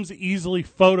becomes easily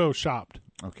photoshopped.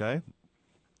 Okay.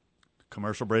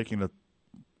 Commercial break. You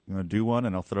gonna do one,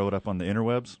 and I'll throw it up on the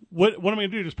interwebs. What am I going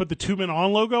to do? Just put the 2 Men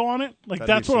On logo on it? Like, That'd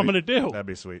that's be what I'm sweet. going to do. That'd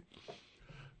be sweet.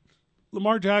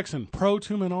 Lamar Jackson, pro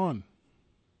 2 Men On.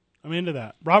 I'm into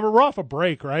that. Robert, we're off a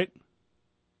break, right?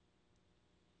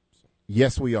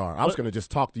 Yes, we are. I was going to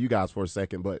just talk to you guys for a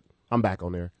second, but I'm back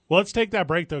on there. Well, let's take that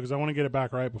break, though, because I want to get it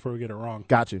back right before we get it wrong.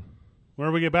 Got you.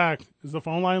 Whenever we get back, is the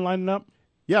phone line lining up?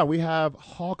 Yeah, we have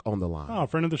Hawk on the line. Oh,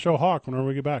 friend of the show, Hawk, whenever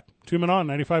we get back. 2 Men On,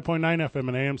 95.9 FM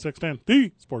and AM 610,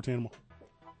 the sports animal.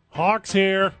 Hawk's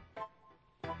here.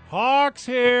 Hawk's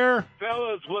here.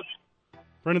 Fellas,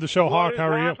 Friend of the show, Hawk, what is how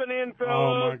are you? happening, fellas?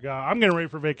 Oh, my God. I'm getting ready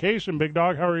for vacation, big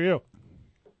dog. How are you?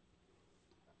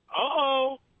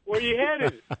 Uh-oh. Where you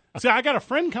headed? See, I got a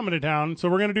friend coming to town, so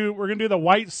we're gonna do the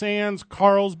White Sands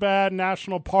Carlsbad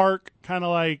National Park kind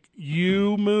of like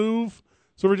you move.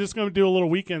 So we're just gonna do a little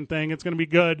weekend thing. It's gonna be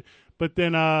good. But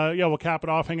then, we'll cap it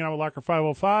off, hanging out with Locker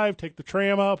 505, take the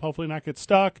tram up, hopefully not get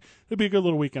stuck. It'll be a good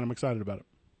little weekend. I'm excited about it.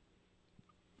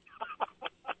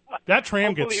 That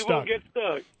tram Hopefully gets you stuck. won't get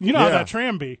stuck. You know how Yeah. that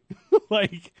tram be.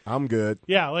 Like, I'm good.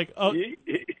 yeah, like, hey,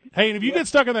 and if you get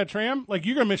stuck on that tram, like,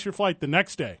 you're gonna miss your flight the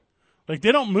next day. Like,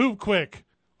 they don't move quick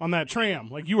on that tram.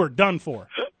 Like, you are done for.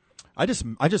 I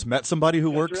just met somebody who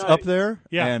works right. up there,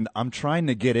 Yeah. and I'm trying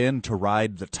to get in to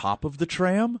ride the top of the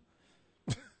tram.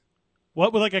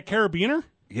 What, with like a carabiner?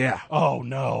 Yeah. Oh,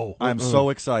 no. I'm so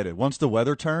excited. Once the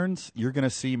weather turns, you're going to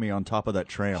see me on top of that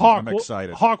tram. Hawk, I'm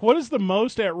excited. Hawk, what is the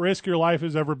most at risk your life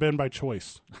has ever been by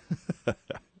choice?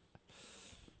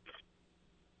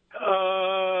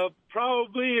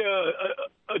 Probably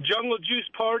a Jungle Juice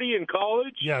party in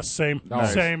college. Yes, same.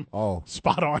 Nice. Same. Oh.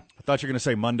 Spot on. I thought you were going to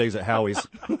say Mondays at Howie's.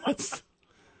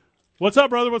 What's up,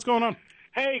 brother? What's going on?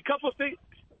 Hey, couple things.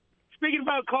 Speaking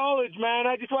about college, man,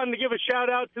 I just wanted to give a shout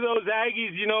out to those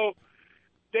Aggies. You know,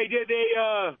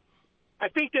 I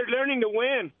think they're learning to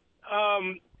win.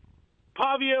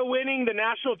 Pavia winning the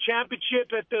national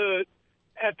championship at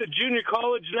the junior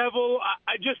college level.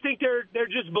 I just think they're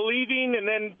just believing, and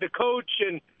then the coach,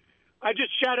 and I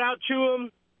just shout out to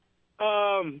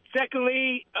them.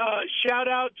 Secondly, shout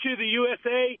out to the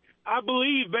USA. I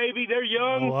believe, baby. They're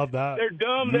young. I love that. They're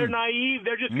dumb. They're naive.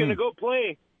 They're just going to go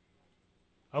play.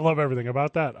 I love everything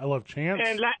about that. I love Chance.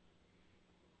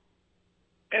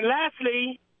 And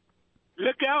lastly,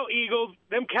 look out, Eagles.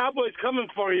 Them Cowboys coming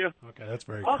for you. Okay, that's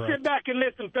very I'll correct. sit back and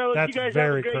listen, fellas. That's you guys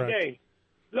very have a great correct. day.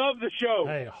 Love the show.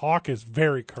 Hey, Hawk is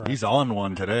very correct. He's on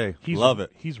one today. He's- Love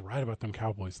it. He's right about them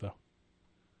Cowboys, though.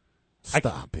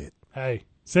 Stop it. Hey,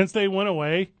 since they went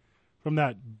away from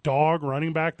that dog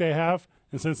running back they have,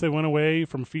 and since they went away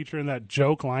from featuring that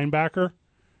joke linebacker,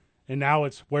 and now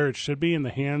it's where it should be in the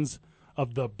hands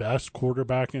of the best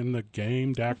quarterback in the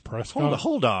game, Dak Prescott.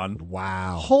 Hold on.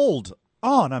 Wow. Hold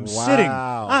on.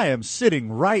 Wow. I am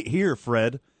sitting right here,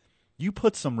 Fred. You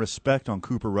put some respect on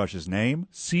Cooper Rush's name.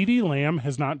 CeeDee Lamb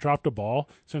has not dropped a ball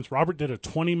since Robert did a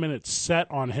 20-minute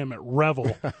set on him at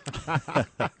Revel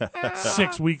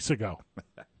 6 weeks ago.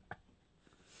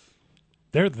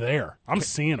 They're there. I'm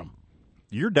seeing them.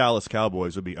 Your Dallas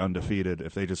Cowboys would be undefeated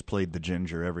if they just played the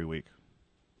ginger every week.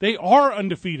 They are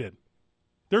undefeated.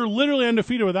 They're literally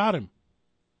undefeated without him.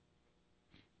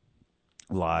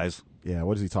 Lies. Yeah,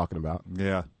 what is he talking about?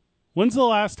 Yeah. When's the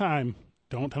last time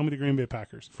Don't tell me the Green Bay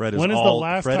Packers. Fred is when is all, the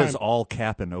last Fred time? is all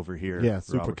capping over here. Yeah,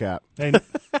 super Robert. cap. Hey,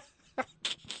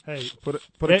 hey,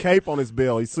 Put a cape on his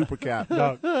bill. He's super cap.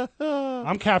 dog,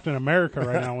 I'm Captain America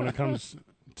right now when it comes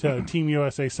to Team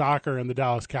USA Soccer and the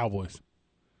Dallas Cowboys.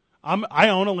 I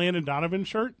own a Landon Donovan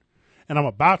shirt, and I'm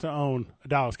about to own a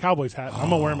Dallas Cowboys hat. And I'm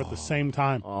gonna wear them at the same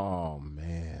time. Oh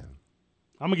man.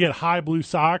 I'm gonna get high blue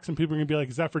socks, and people are gonna be like,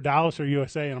 "Is that for Dallas or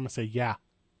USA?" And I'm gonna say, "Yeah,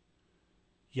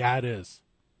 it is."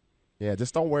 Yeah,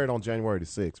 just don't wear it on January the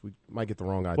 6th. We might get the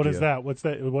wrong idea. What is that? What's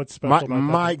that? What's special about that?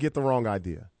 Might get the wrong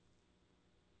idea.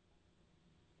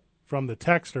 From the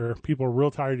texter, people are real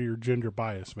tired of your gender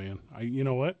bias, man. You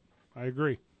know what? I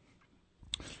agree.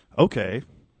 Okay,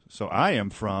 so I am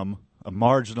from a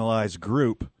marginalized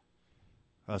group,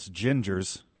 us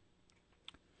gingers.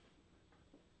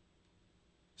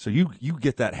 So you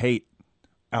get that hate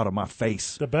out of my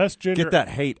face. The best gender, Get that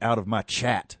hate out of my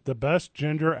chat. the best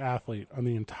gender athlete on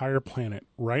the entire planet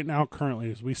right now,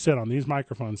 currently, as we sit on these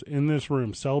microphones in this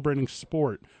room celebrating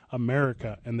sport,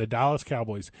 America, and the Dallas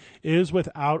Cowboys, is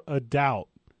without a doubt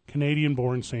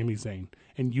Canadian-born Sami Zayn.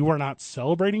 And you are not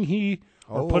celebrating he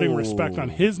or putting respect on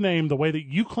his name the way that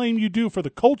you claim you do for the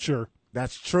culture.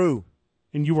 That's true.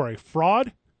 And you are a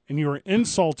fraud, and you are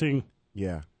insulting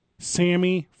Yeah.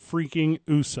 Sammy freaking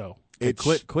Uso. Hey,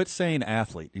 quit saying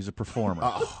athlete. He's a performer.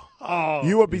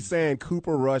 You would be saying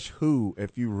Cooper Rush who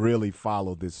if you really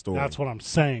followed this story. That's what I'm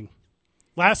saying.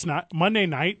 Last night, Monday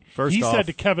night, First he off- said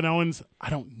to Kevin Owens, "I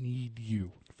don't need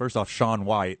you." First off, Shaun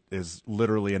White is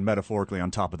literally and metaphorically on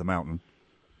top of the mountain.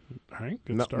 All right,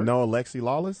 good no, start. no Alexi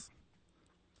Lawless?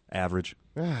 Average.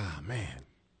 Ah, man.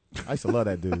 I used to love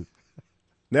that dude.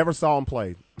 Never saw him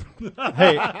play.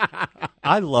 Hey,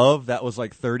 I love that was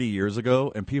like 30 years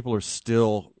ago, and people are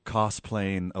still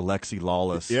cosplaying Alexi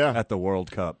Lawless at the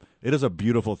World Cup. It is a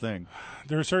beautiful thing.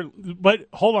 There's certain, but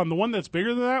hold on, the one that's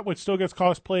bigger than that, which still gets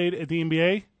cosplayed at the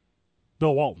NBA,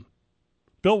 Bill Walton.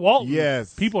 Bill Walton.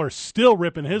 Yes. People are still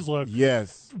ripping his look.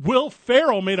 Yes. Will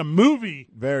Ferrell made a movie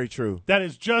Very true. that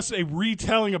is just a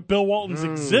retelling of Bill Walton's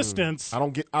existence. I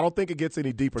don't think it gets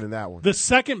any deeper than that one. The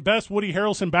second best Woody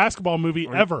Harrelson basketball movie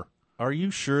ever. Are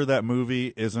you sure that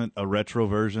movie isn't a retro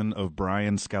version of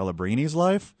Brian Scalabrini's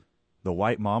life? The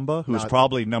White Mamba, who's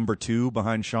probably number 2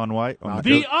 behind Shaun White.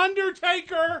 The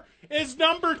Undertaker is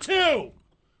number 2.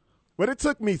 But it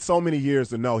took me so many years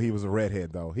to know he was a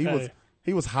redhead, though.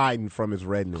 He was hiding from his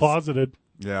redness. Closeted.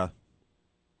 Yeah.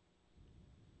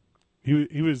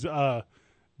 He was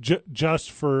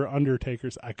just for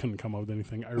Undertakers. I couldn't come up with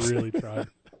anything. I really tried.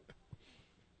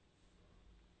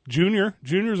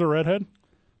 Junior's a redhead.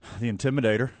 The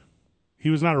Intimidator. He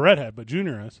was not a redhead, but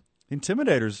Junior is. The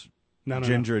Intimidator's No.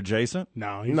 ginger adjacent.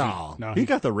 No. He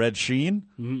got the red sheen.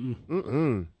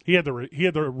 He had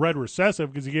the red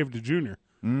recessive because he gave it to Junior.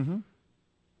 Mm-hmm.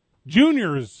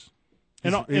 Junior's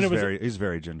He's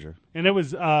very ginger. and it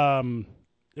was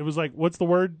like, what's the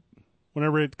word?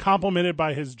 Whenever it complimented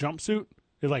by his jumpsuit,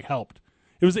 it like helped.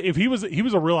 It was if he was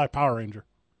a real life Power Ranger.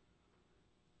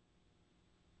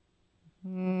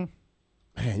 Man,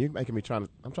 you're making me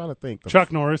I'm trying to think.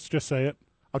 Chuck Norris, just say it.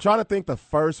 I'm trying to think the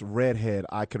first redhead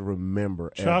I could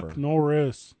remember Chuck ever.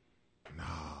 Norris.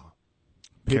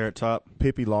 Carrot Top.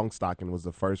 Pippi Longstocking was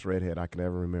the first redhead I could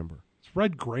ever remember. It's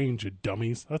Red Grange, you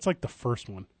dummies. That's like the first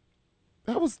one.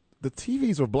 That was the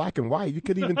TVs were black and white. You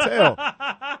couldn't even tell.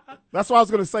 That's why I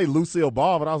was going to say Lucille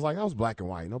Ball, but I was like, that was black and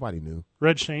white. Nobody knew.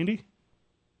 Red Shandy.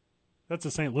 That's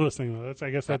a St. Louis thing, though. I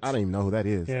guess that's. I don't even know who that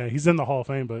is. Yeah, he's in the Hall of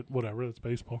Fame, but whatever. That's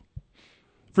baseball.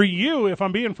 For you, if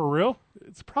I'm being for real,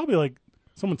 it's probably like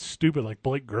someone stupid like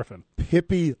Blake Griffin.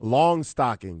 Pippi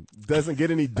Longstocking doesn't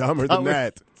get any dumber than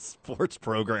that. Sports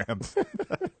programs.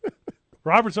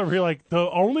 Robert's over here like, the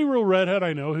only real redhead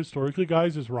I know historically,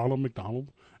 guys, is Ronald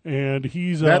McDonald. And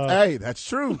he's hey, that's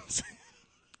true.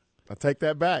 I take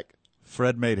that back.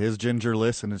 Fred made his ginger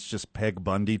list, and it's just Peg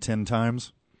Bundy 10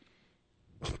 times.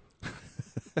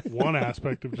 one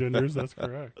aspect of genders. That's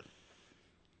correct.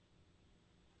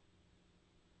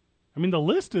 I mean, the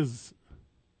list is.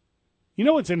 You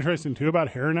know what's interesting too about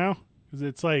hair now? Is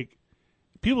it's like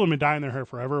people have been dyeing their hair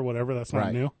forever, or whatever. That's not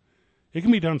Right. new. It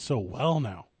can be done so well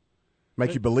now.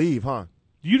 Make you believe, huh?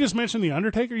 You just mentioned the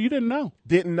Undertaker. You didn't know.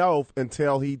 Didn't know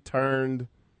until he turned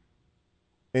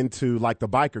into like the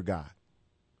biker guy.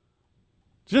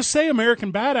 Just say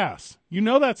American Badass. You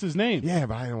know that's his name. Yeah,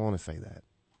 but I don't want to say that.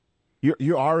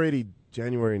 You're already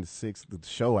January the 6th, the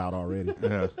show out already.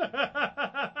 Yeah.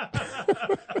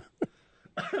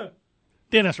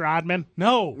 Dennis Rodman.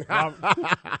 No.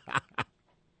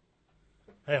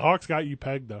 Hey, Hawks got you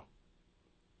pegged, though.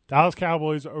 Dallas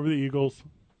Cowboys over the Eagles.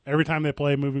 Every time they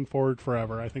play moving forward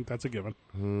forever. I think that's a given.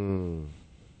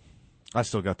 I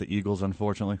still got the Eagles,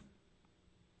 unfortunately.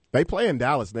 They play in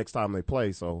Dallas next time they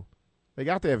play, so they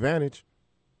got the advantage.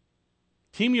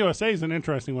 Team USA is an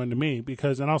interesting one to me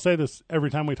because, and I'll say this every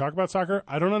time we talk about soccer,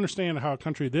 I don't understand how a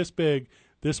country this big,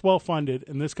 this well-funded,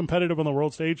 and this competitive on the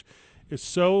world stage is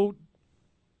so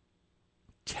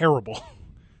terrible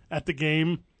at the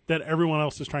game that everyone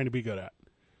else is trying to be good at.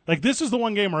 Like, this is the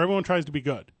one game where everyone tries to be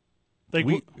good. Like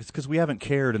It's because we haven't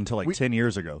cared until 10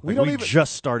 years ago. We We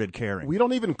just started caring. We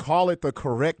don't even call it the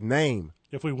correct name.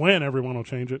 If we win, everyone will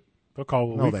change it. They'll call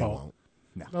it what we they call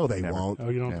won't. No, they never. won't. it. Oh,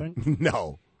 you don't think?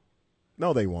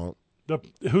 No, they won't.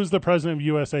 Who's the president of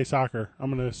USA Soccer?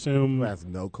 I'm going to assume. Who has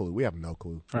no clue? We have no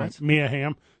clue. All right, Mia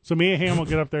Hamm. So Mia Hamm will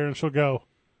get up there and she'll go,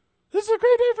 "This is a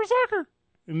great day for soccer."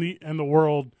 In the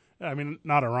world, I mean,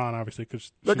 not Iran, obviously,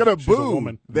 because They're gonna she's boo. a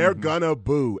woman. They're gonna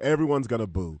boo. Everyone's gonna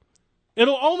boo.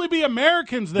 It'll only be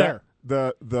Americans there.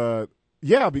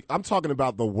 I'm talking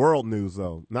about the world news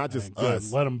though, not just Good.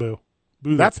 us. Let them boo.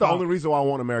 Boo. That's the top. only reason why I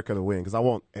want America to win, because I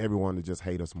want everyone to just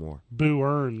hate us more. Boo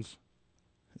earns.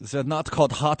 They're not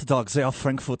called hot dogs. They are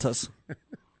Frankfurters.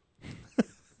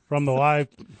 From the live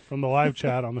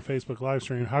chat on the Facebook live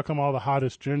stream, how come all the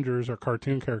hottest gingers are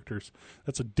cartoon characters?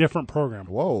 That's a different program.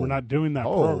 Whoa. We're not doing that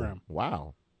program.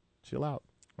 Wow. Chill out.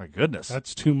 My goodness.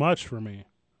 That's too much for me.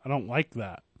 I don't like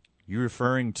that. You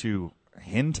referring to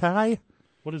hentai?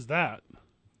 What is that?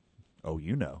 Oh,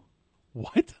 you know.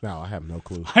 What? No, I have no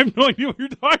clue. I have no idea what you're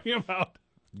talking about.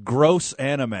 Gross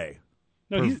anime.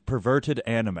 No, he's Perverted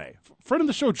anime. friend of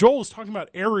the show, Joel, is talking about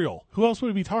Ariel. Who else would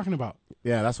he be talking about?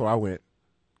 Yeah, that's where I went.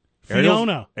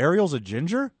 Fiona. Ariel's a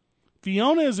ginger?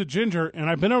 Fiona is a ginger, and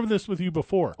I've been over this with you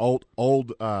before. Old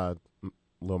Little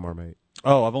Mermaid.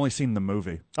 Oh, I've only seen the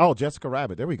movie. Oh, Jessica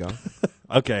Rabbit. There we go.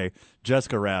 Okay,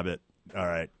 Jessica Rabbit. All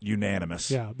right, unanimous.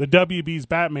 Yeah, the WB's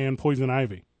Batman, Poison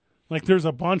Ivy. Like, there's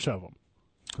a bunch of them.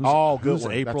 Good Who's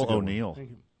one. April That's a good one. O'Neil?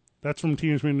 That's from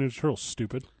Teenage Mutant Ninja Turtles,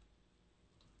 stupid.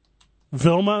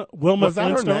 Wilma Was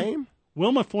that her Flintstone. name?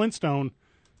 Wilma Flintstone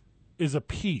is a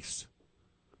piece.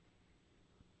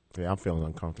 Yeah, I'm feeling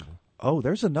uncomfortable. Oh,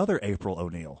 there's another April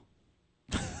O'Neil.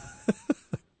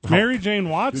 Mary Jane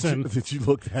Watson. Did you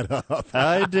look that up?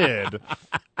 I did.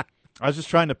 I was just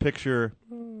trying to picture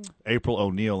April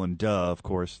O'Neil and of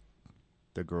course,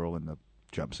 the girl in the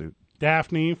jumpsuit.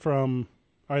 Daphne from...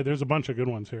 All right, there's a bunch of good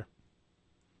ones here.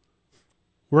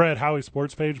 We're at Howie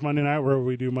Sports Page Monday night, where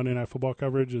we do Monday Night Football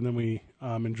coverage, and then we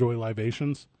enjoy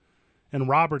libations. And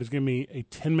Robert is giving me a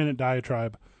 10-minute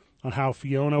diatribe on how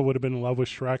Fiona would have been in love with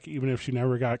Shrek even if she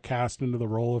never got cast into the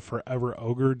role of Forever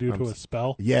Ogre due to a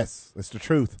spell. Yes, it's the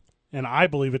truth. And I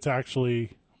believe it's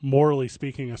actually, morally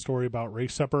speaking, a story about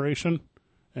race separation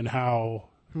and how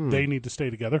they need to stay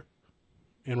together.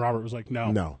 And Robert was like,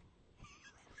 no.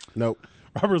 Nope.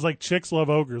 Robert was like, chicks love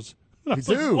ogres. I They was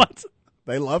like, do. what?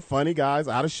 They love funny guys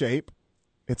out of shape.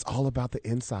 It's all about the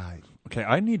inside. Okay,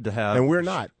 I need to have... And we're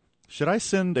not. Should I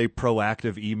send a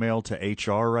proactive email to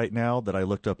HR right now that I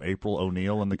looked up April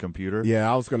O'Neil on the computer?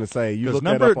 Yeah, I was going to say, you Because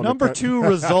looked that up on number the two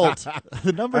result,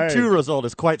 the number Hey. 2 result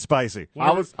is quite spicy.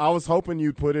 I was hoping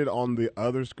you'd put it on the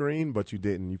other screen, but you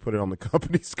didn't. You put it on the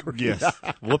company screen. Yes.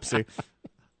 Whoopsie.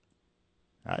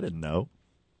 I didn't know.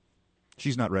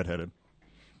 She's not redheaded.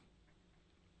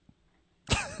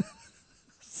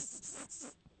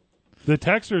 The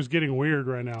texter is getting weird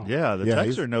right now. Yeah, the Yeah,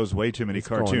 texter knows way too many He's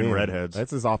going cartoon in. redheads.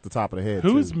 That's just off the top of the head.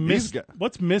 Who's too.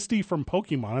 What's Misty from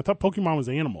Pokemon? I thought Pokemon was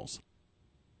animals.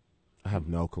 I have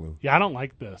no clue. Yeah, I don't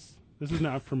like this. This is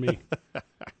not for me.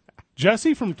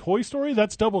 Jessie from Toy Story,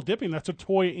 that's double dipping. That's a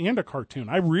toy and a cartoon.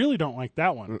 I really don't like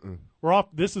that one. We're off.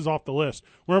 This is off the list.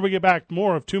 Whenever we get back,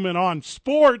 more of 2 Men on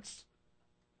Sports.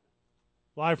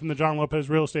 Live from the John Lopez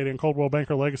Real Estate and Coldwell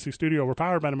Banker Legacy Studio. We're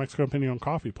powered by New Mexico Opinion on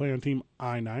Coffee. Play on Team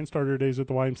I-9. Start our days at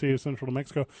the YMCA of Central New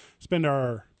Mexico. Spend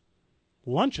our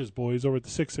lunches, boys, over at the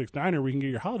 6-6 Diner. We can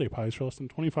get your holiday pies for less than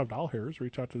 $25.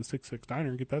 Reach out to the 6-6 Diner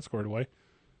and get that squared away.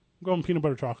 I'm going peanut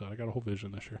butter chocolate. I got a whole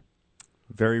vision this year.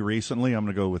 Very recently, I'm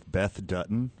going to go with Beth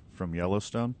Dutton from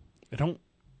Yellowstone.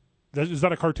 Is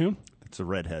that a cartoon? It's a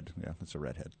redhead. Yeah, it's a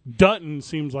redhead. Dutton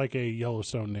seems like a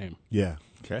Yellowstone name. Yeah.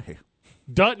 Okay.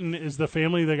 Dutton is the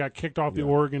family that got kicked off the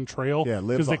Oregon Trail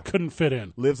because they couldn't fit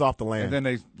in. Lives off the land. And then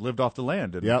they lived off the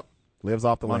land. Didn't Yep. Lives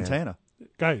off the land. Montana.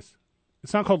 Guys,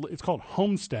 it's called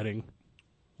homesteading.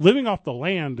 Living off the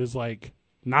land is like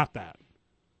not that.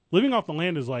 Living off the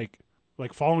land is like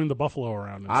following the buffalo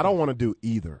around. I don't want to do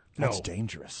either. That's No.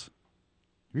 dangerous.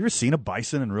 Have you ever seen a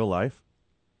bison in real life?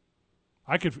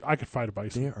 I could fight a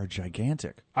bison. They are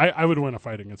gigantic. I would win a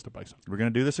fight against a bison. We're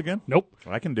going to do this again? Nope.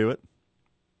 I can do it.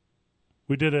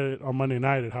 We did it on Monday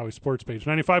night at Howie Sports Page.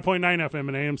 95.9 FM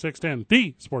and AM 610.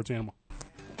 The Sports Animal.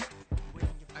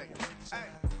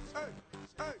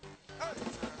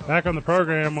 Back on the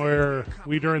program where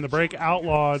we, during the break,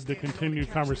 outlawed the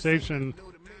continued conversation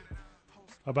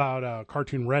about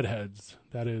cartoon redheads.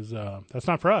 That is, that's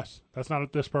not for us. That's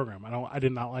not this program. I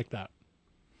did not like that.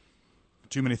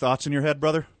 Too many thoughts in your head,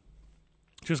 brother?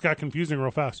 Just got confusing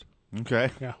real fast.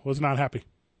 Okay. Yeah, was not happy.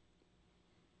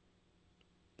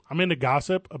 I'm into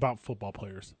gossip about football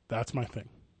players. That's my thing.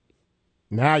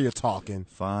 Now you're talking.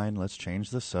 Fine, let's change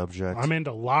the subject. I'm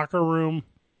into locker room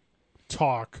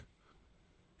talk.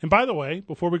 And by the way,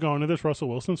 before we go into this Russell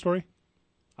Wilson story,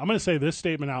 I'm going to say this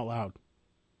statement out loud.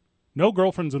 No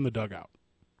girlfriends in the dugout.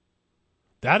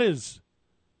 That is...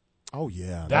 Oh,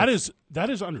 yeah. That is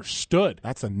understood.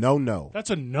 That's a no-no.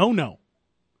 That's a no-no.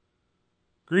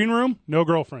 Green room, no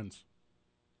girlfriends.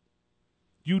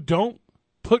 You don't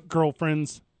put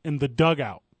girlfriends in the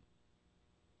dugout.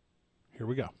 Here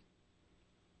we go.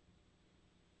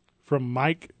 From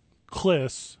Mike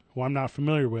Kliss, who I'm not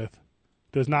familiar with,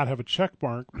 does not have a check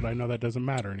mark, but I know that doesn't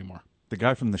matter anymore. The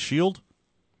guy from The Shield?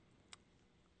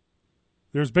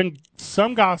 There's been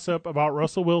some gossip about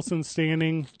Russell Wilson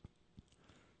standing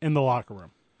in the locker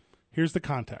room. Here's the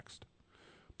context.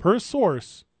 Per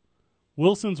source,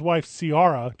 Wilson's wife,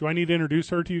 Ciara, do I need to introduce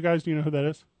her to you guys? Do you know who that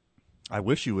is? I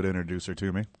wish you would introduce her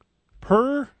to me.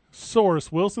 Per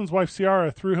source, Wilson's wife,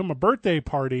 Ciara, threw him a birthday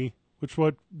party, which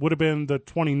would have been the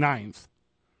 29th.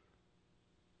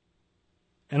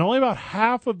 And only about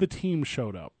half of the team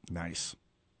showed up. Nice.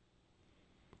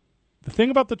 The thing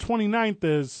about the 29th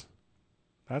is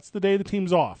that's the day the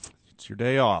team's off. It's your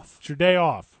day off. It's your day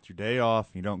off. It's your day off.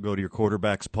 You don't go to your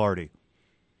quarterback's party.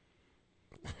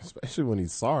 Especially when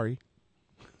he's sorry.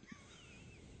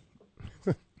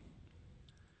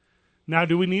 Now,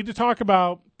 do we need to talk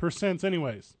about percents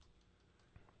anyways?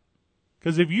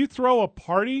 Because if you throw a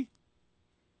party,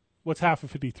 what's half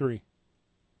of 53?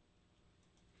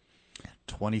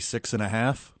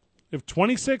 26.5. If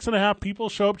 26.5 people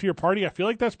show up to your party, I feel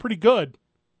like that's pretty good.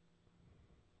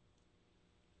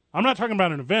 I'm not talking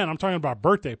about an event. I'm talking about a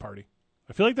birthday party.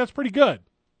 I feel like that's pretty good.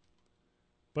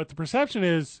 But the perception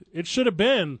is it should have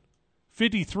been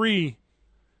 53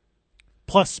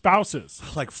 plus spouses.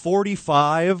 Like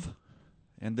 45,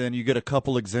 and then you get a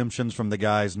couple exemptions from the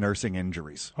guys nursing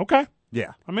injuries. Okay.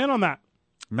 Yeah. I'm in on that.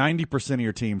 90% of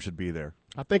your team should be there.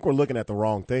 I think we're looking at the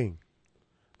wrong thing.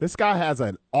 This guy has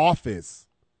an office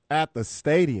at the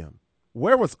stadium.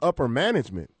 Where was upper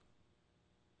management?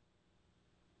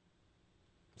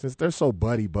 Since they're so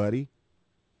buddy-buddy,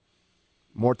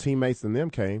 more teammates than them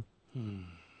came.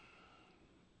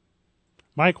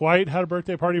 Mike White had a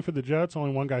birthday party for the Jets.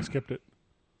 Only one guy skipped it.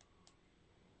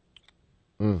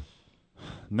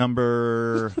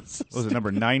 Number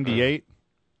 98?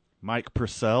 Mike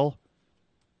Purcell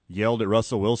yelled at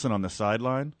Russell Wilson on the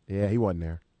sideline. Yeah, he wasn't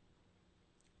there.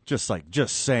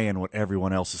 Just saying what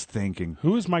everyone else is thinking.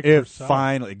 Who is Mike Purcell?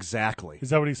 Finally, exactly.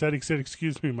 Is that what he said? He said,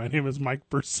 "Excuse me, my name is Mike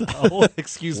Purcell."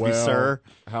 Excuse me, sir.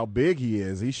 How big he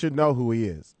is. He should know who he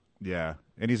is. Yeah,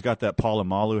 and he's got that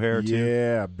Palomalu hair, too.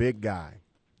 Yeah, big guy.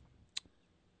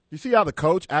 You see how the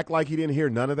coach act like he didn't hear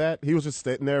none of that? He was just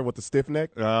sitting there with the stiff neck.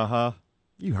 Uh-huh.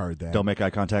 You heard that. Don't make eye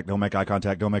contact. Don't make eye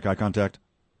contact. Don't make eye contact.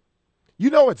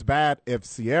 You know it's bad if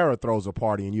Ciara throws a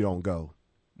party and you don't go.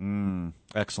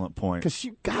 Excellent point. Because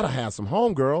you got to have some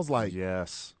homegirls. Like,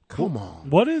 yes. Come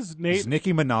on. What is Nate? Is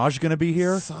Nicki Minaj going to be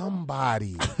here?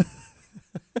 Somebody.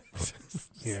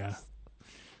 Yeah.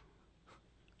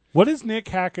 What is Nick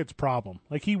Hackett's problem?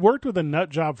 Like, he worked with a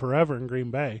nut job forever in Green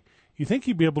Bay. You think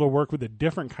he'd be able to work with a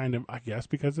different kind of, I guess,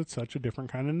 because it's such a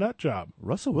different kind of nut job.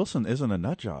 Russell Wilson isn't a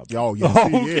nut job. Oh,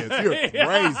 yes, he is. You're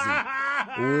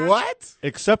crazy. What?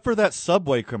 Except for that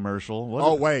Subway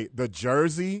commercial. Wait. The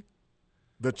jersey,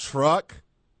 the truck,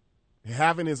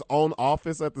 having his own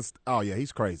office at the oh, yeah,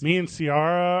 he's crazy. Me and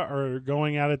Ciara are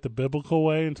going at it the biblical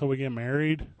way until we get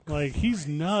married. Like, he's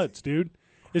nuts, dude.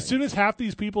 As soon as half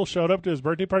these people showed up to his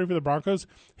birthday party for the Broncos,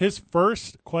 his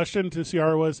first question to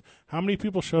Ciara was, how many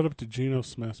people showed up to Geno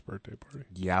Smith's birthday party?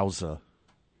 Yowza.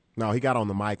 No, he got on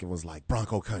the mic and was like,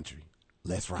 Bronco country,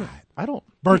 let's ride. I don't.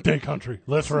 Birthday country,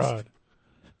 let's ride.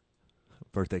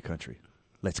 Birthday country,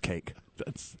 let's cake.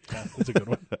 That's a good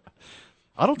one.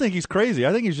 I don't think he's crazy.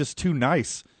 I think he's just too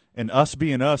nice. And us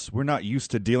being us, we're not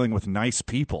used to dealing with nice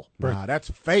people. Nah, that's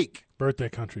fake. Birthday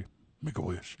country, make a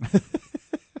wish.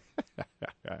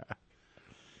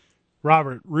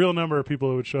 Robert, real number of people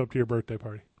who would show up to your birthday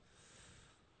party.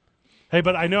 Hey,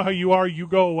 but I know how you are. You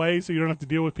go away, so you don't have to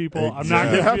deal with people.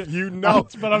 Exactly. I'm not going to. You know,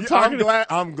 but I'm talking.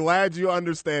 I'm glad you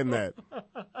understand that.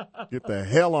 Get the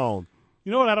hell on.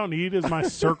 You know what I don't need is my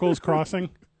circles crossing.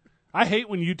 I hate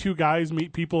when you two guys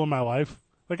meet people in my life.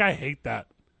 Like, I hate that.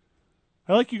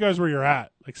 I like you guys where you're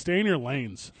at. Like, stay in your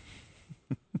lanes.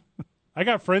 I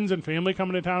got friends and family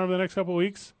coming to town over the next couple of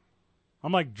weeks.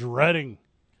 I'm like dreading.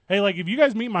 Hey, like if you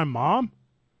guys meet my mom,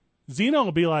 Zena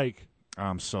will be like,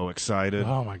 I'm so excited.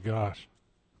 oh my gosh.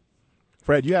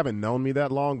 Fred, you haven't known me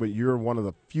that long, but you're one of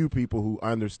the few people who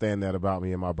understand that about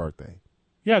me and my birthday.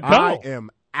 Yeah, go. I am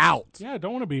out. Yeah, I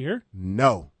don't want to be here.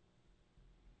 No.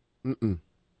 Mm-mm.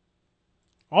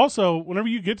 Also, whenever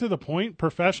you get to the point,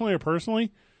 professionally or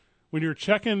personally, when you're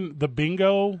checking the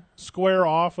bingo square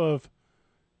off of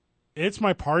it's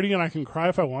my party and I can cry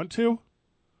if I want to,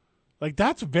 like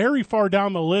that's very far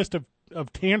down the list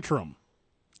of tantrum.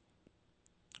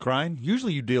 Crying?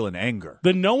 Usually you deal in anger.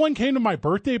 The no one came to my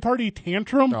birthday party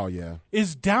tantrum Oh, yeah.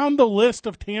 is down the list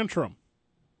of tantrum.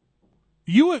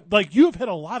 You have hit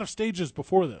a lot of stages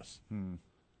before this.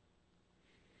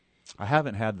 I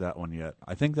haven't had that one yet.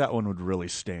 I think that one would really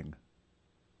sting.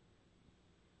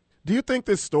 Do you think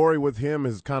this story with him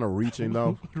is kind of reaching,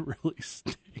 though? Would really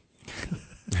sting.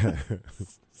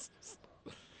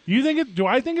 You think it? Do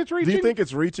I think it's reaching? Do you think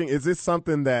it's reaching? Is this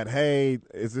something that, hey,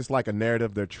 is this like a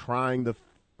narrative they're trying to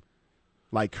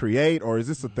like create, or is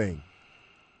this a thing?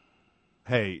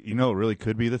 Hey, you know what really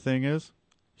could be the thing is?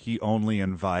 He only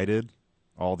invited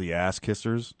all the ass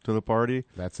kissers to the party.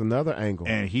 That's another angle.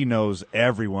 And he knows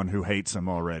everyone who hates him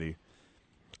already.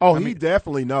 Oh, he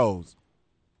definitely knows.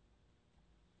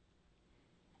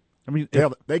 I mean,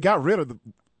 They got rid of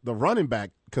the running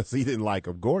back because he didn't like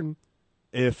him, Gordon.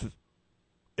 If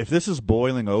this is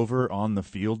boiling over on the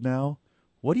field now,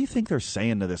 what do you think they're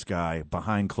saying to this guy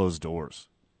behind closed doors?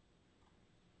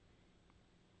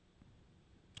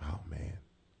 Oh, man.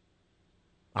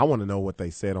 I want to know what they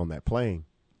said on that plane.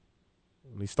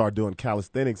 When he started doing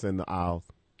calisthenics in the aisles.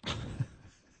 All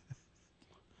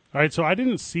right, so I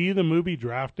didn't see the movie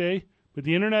Draft Day, but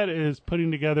the internet is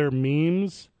putting together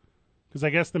memes because I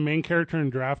guess the main character in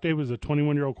Draft Day was a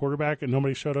 21-year-old quarterback and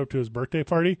nobody showed up to his birthday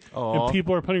party. Aww. And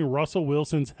people are putting Russell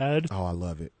Wilson's head. Oh, I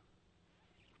love it.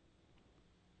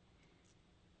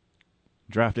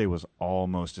 Draft Day was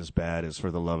almost as bad as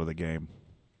For the Love of the Game.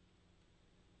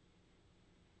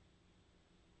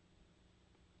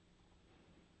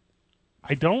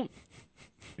 I don't.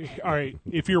 All right,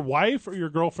 if your wife or your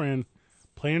girlfriend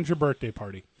plans your birthday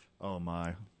party, Oh,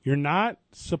 my. you're not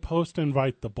supposed to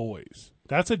invite the boys.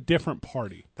 That's a different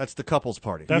party. That's the couple's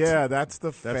party. That's the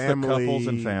the family. couples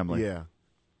and family. Yeah.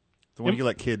 The one you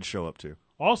let kids show up to.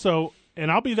 Also,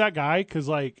 and I'll be that guy because,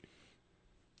 like,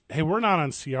 hey, we're not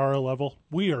on Ciara level.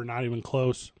 We are not even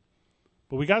close.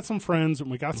 But we got some friends and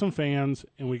we got some fans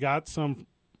and we got some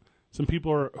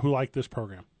people who like this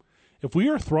program. If we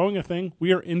are throwing a thing,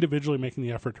 we are individually making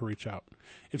the effort to reach out.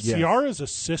 If Yes. Ciara's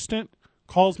assistant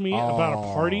calls me about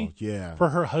a party yeah. for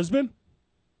her husband,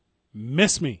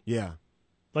 miss me. Yeah.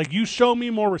 Like, you show me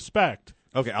more respect.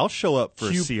 Okay, I'll show up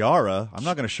for Ciara. I'm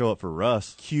not going to show up for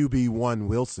Russ. QB1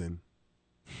 Wilson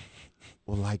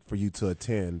would like for you to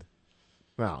attend.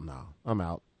 No, I'm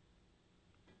out.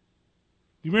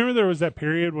 You remember there was that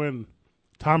period when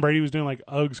Tom Brady was doing like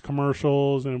Uggs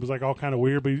commercials and it was like all kind of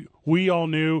weird, but we all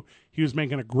knew he was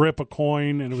making a grip a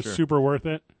coin and it was super worth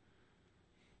it.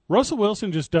 Russell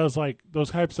Wilson just does like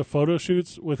those types of photo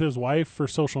shoots with his wife for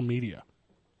social media.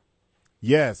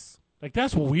 Yes. Like,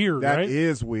 that's weird, That right?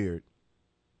 is weird.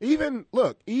 Even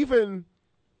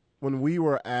when we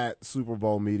were at Super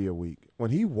Bowl Media Week, when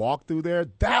he walked through there,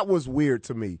 that was weird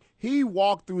to me. He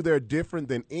walked through there different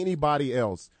than anybody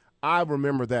else. I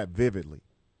remember that vividly.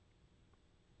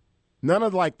 None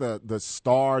of like the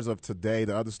stars of today,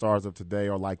 the other stars of today,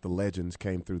 or like the legends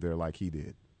came through there like he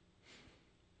did.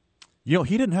 You know,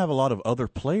 he didn't have a lot of other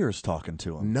players talking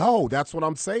to him. No, that's what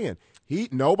I'm saying.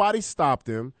 Nobody stopped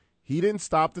him. He didn't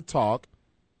stop to talk.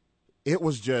 It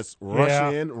was just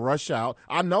rush in, rush out.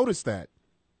 I noticed that.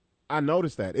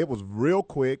 It was real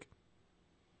quick.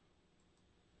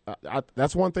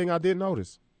 That's one thing I did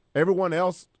notice. Everyone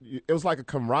else, it was like a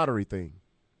camaraderie thing.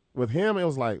 With him, it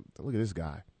was like, look at this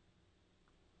guy.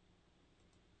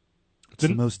 It's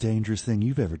the most dangerous thing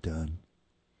you've ever done.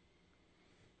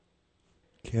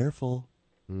 Careful.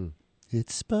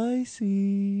 It's spicy.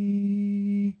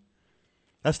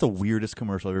 That's the weirdest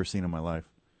commercial I've ever seen in my life.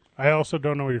 I also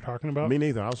don't know what you're talking about. Me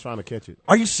neither. I was trying to catch it.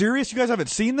 Are you serious? You guys haven't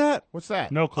seen that? What's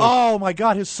that? No clue. Oh, my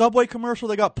God. His Subway commercial,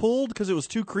 they got pulled because it was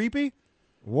too creepy?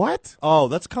 What? Oh,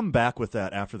 let's come back with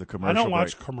that after the commercial I don't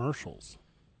watch break. commercials.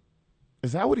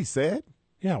 Is that what he said?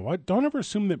 Yeah, what? Don't ever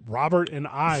assume that Robert and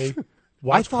I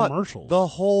watch I thought commercials. the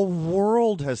whole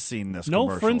world has seen this No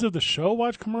commercial. friends of the show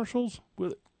watch commercials?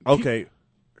 Okay.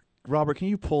 Robert, can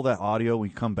you pull that audio when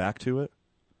we come back to it?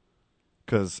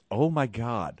 Because, oh, my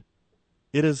God.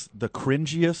 It is the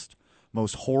cringiest,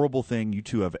 most horrible thing you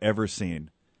two have ever seen.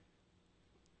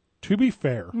 To be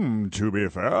fair, To be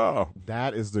fair.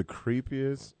 That is the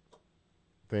creepiest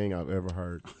thing I've ever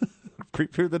heard.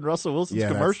 Creepier than Russell Wilson's Yeah,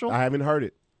 commercial? I haven't heard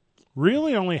it.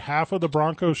 really only half of the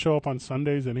Broncos show up on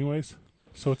Sundays anyways.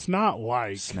 So it's not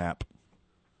like Snap.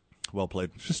 Well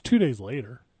played. it's just 2 days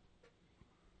later.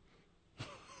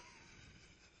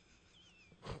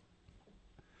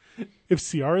 If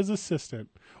Ciara's assistant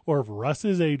or if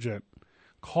Russ's agent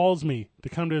calls me to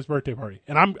come to his birthday party,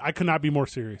 and I could not be more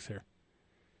serious here.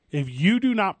 If you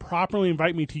do not properly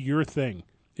invite me to your thing,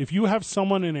 if you have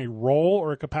someone in a role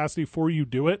or a capacity for you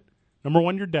do it, number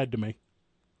one, you're dead to me.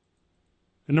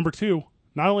 And number two,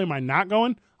 not only am I not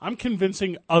going, I'm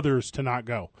convincing others to not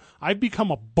go. I've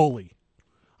become a bully.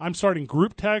 I'm starting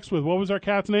group text with, what was our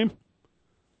cat's name?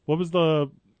 What was the...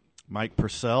 Mike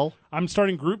Purcell. I'm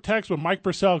starting group text with Mike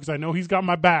Purcell because I know he's got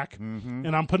my back,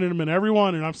 and I'm putting him in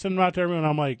everyone, and I'm sending them out to everyone.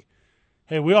 I'm like,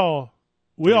 hey, we all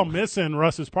missing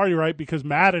Russ's party, right? Because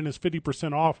Madden is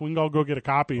 50% off. We can all go get a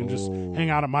copy and just hang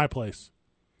out at my place.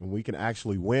 And we can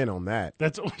actually win on that.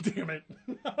 That's damn it.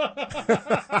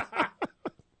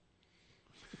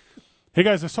 Hey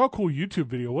guys, I saw a cool YouTube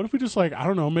video. What if we just make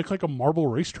like a marble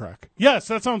racetrack? Yes,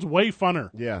 that sounds way funner.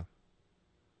 Yeah.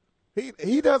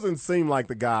 He doesn't seem like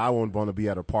the guy I would want to be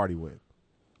at a party with.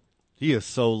 He is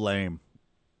so lame.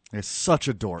 He's such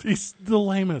a dork. He's the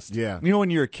lamest. Yeah. You know when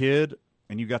you're a kid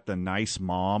and you got the nice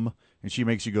mom and she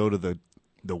makes you go to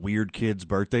the weird kid's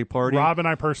birthday party? Rob and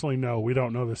I personally know we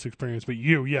don't know this experience, but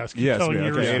you, yes, keep telling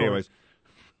your story. Anyways.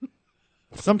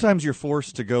 Sometimes you're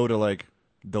forced to go to like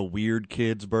the weird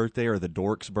kid's birthday or the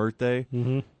dork's birthday.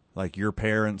 Mm-hmm. Like your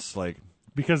parents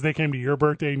Because they came to your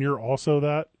birthday and you're also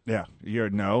that? Yeah,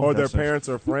 no. Or their parents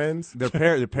are friends. Their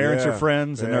parents are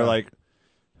friends, and they're Yeah. like,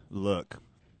 "Look,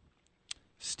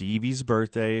 Stevie's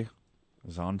birthday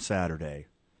is on Saturday.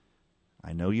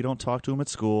 I know you don't talk to him at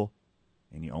school,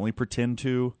 and you only pretend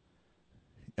to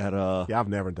at a Yeah, I've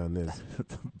never done this.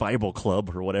 Bible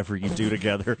club or whatever you do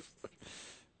together.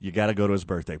 You got to go to his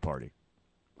birthday party."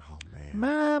 Oh, man.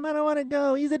 Mom, I don't want to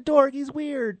go. He's a dork. He's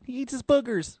weird. He eats his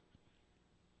boogers.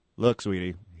 Look,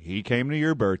 sweetie, he came to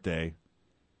your birthday.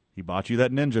 He bought you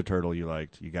that Ninja Turtle you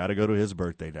liked. You got to go to his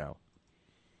birthday now.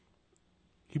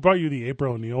 He brought you the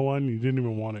April O'Neil one. You didn't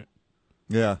even want it.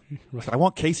 Yeah. I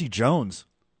want Casey Jones.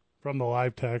 From the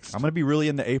live text. I'm going to be really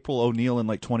into April O'Neil in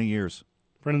like 20 years.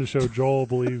 Friend of the show, Joel,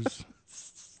 believes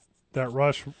that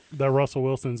Russell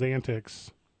Wilson's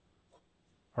antics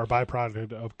are a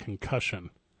byproduct of concussion.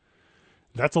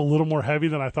 That's a little more heavy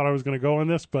than I thought I was going to go on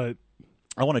this, but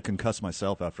I want to concuss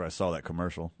myself after I saw that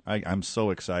commercial. I'm so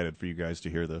excited for you guys to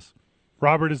hear this.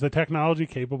 Robert, is the technology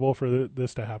capable for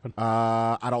this to happen?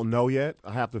 I don't know yet.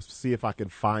 I have to see if I can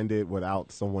find it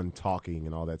without someone talking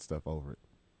and all that stuff over it.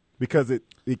 Because it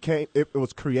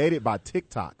was created by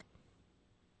TikTok.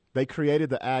 They created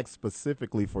the act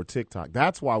specifically for TikTok.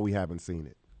 That's why we haven't seen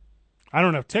it. I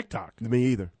don't have TikTok. Me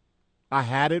either. I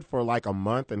had it for like a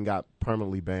month and got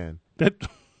permanently banned.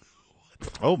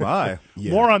 Oh, my.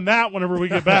 Yeah. More on that whenever we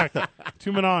get back.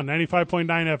 2 Men On, 95.9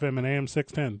 FM and AM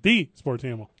 610, the Sports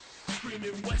Animal.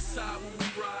 Screaming west side when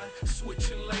we ride,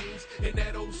 switching lanes in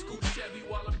that old school Chevy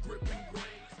while I'm gripping grains.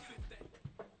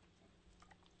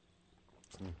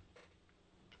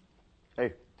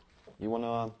 Hey, you want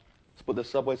to split this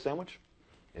Subway sandwich?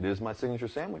 It is my signature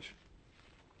sandwich.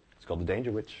 It's called the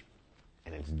Danger Witch,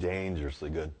 and it's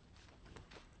dangerously good.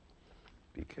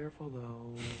 Be careful,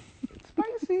 though. It's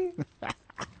spicy.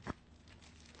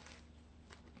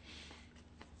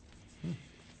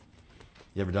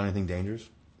 You ever done anything dangerous?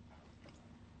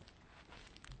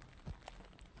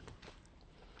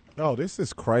 Oh, this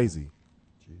is crazy.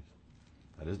 Jeez.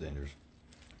 That is dangerous.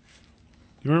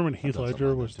 You remember when Heath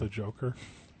Ledger was the Joker?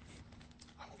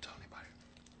 I won't tell anybody.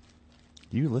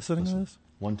 You listening to this?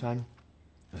 One time?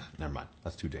 Never mind.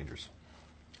 That's too dangerous.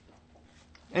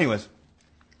 Anyways,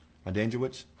 my Danger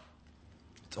Witch,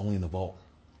 it's only in the vault.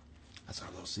 That's our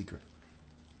little secret.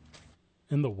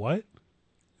 In the what?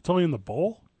 It's only in the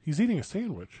bowl? He's eating a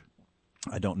sandwich.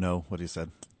 I don't know what he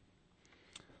said.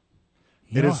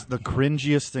 You It know- is the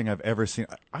cringiest thing I've ever seen.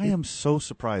 I am so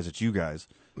surprised at you guys.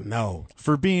 No.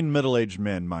 For being middle-aged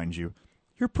men, mind you.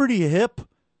 You're pretty hip.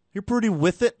 You're pretty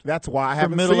with it. That's why I For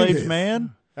haven't seen middle-aged this.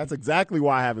 man. That's exactly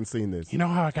why I haven't seen this. You know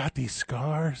how I got these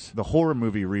scars? The horror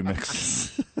movie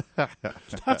remix.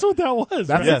 That's what that was.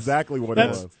 That's right? exactly what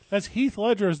That's, it was. that's Heath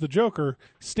Ledger as the Joker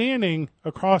standing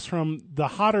across from the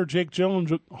hotter Jake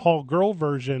Gyllenhaal girl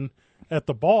version at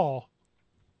the ball.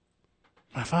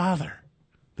 My father.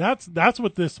 That's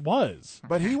what this was.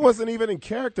 But he wasn't even in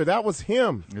character. That was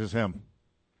him. It was him.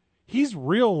 He's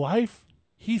real life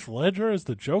Heath Ledger as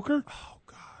the Joker? Oh,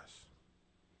 gosh.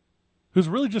 Who's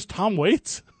really just Tom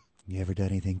Waits? You ever done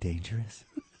anything dangerous?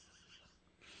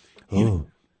 You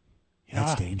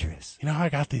That's know, dangerous. You know how I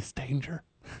got this danger?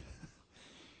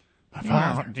 My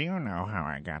Well, father. do you know how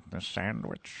I got the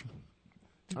sandwich?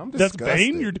 I'm That's disgusted.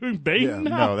 Bane? You're doing Bane Yeah.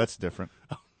 now? No, that's different.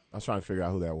 I was trying to figure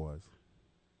out who that was.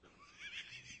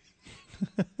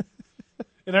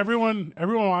 And everyone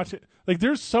watch it. Like,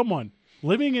 there's someone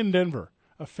living in Denver,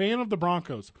 a fan of the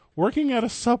Broncos, working at a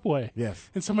Subway. Yes.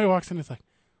 And somebody walks in and is like,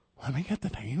 let me get the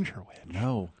danger witch.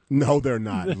 No. No, they're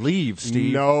not. Leave,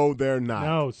 Steve. No, they're not.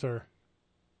 No, sir.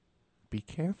 Be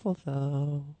careful,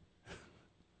 though.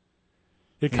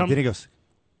 It And comes. then he goes,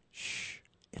 shh,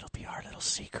 it'll be our little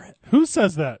secret. Who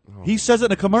says that? He says it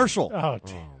in a commercial. Oh,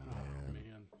 damn.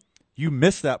 You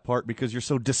missed that part because you're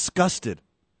so disgusted.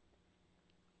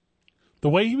 The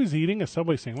way he was eating a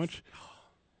Subway sandwich,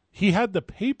 he had the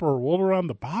paper rolled around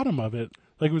the bottom of it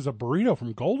like it was a burrito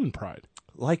from Golden Pride.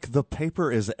 Like the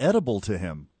paper is edible to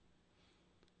him.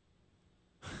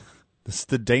 Does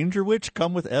the Danger Witch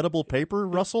come with edible paper,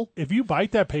 Russell? If you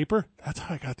bite that paper, that's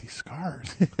how I got these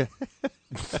scars.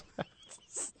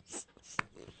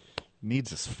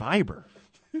 Needs his fiber.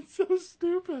 It's so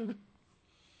stupid.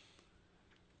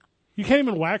 You can't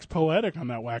even wax poetic on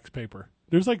that wax paper.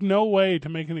 There's like no way to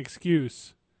make an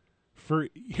excuse for.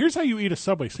 Here's how you eat a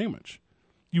Subway sandwich.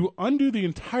 You undo the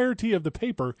entirety of the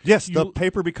paper. Yes, the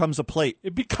paper becomes a plate.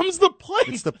 It becomes the plate.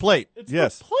 It's the plate. It's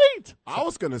yes. the plate. I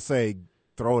was going to say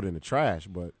throw it in the trash,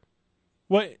 but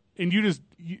What? And you just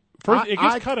first it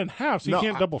gets cut in half, so you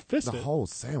can't double fist the it. whole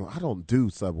sandwich. I don't do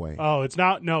Subway. Oh, it's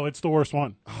not. No, it's the worst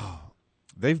one.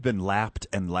 They've been lapped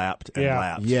and lapped and Yeah.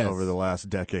 lapped Yes. over the last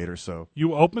decade or so.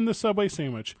 You open the Subway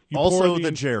sandwich. You Also, pour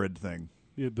the Jared thing.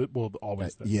 Yeah, well,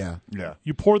 always. That. Yeah. Yeah.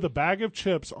 You pour the bag of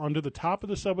chips onto the top of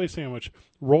the Subway sandwich,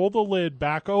 roll the lid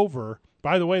back over.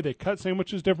 By the way, they cut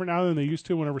sandwiches different now than they used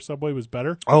to whenever Subway was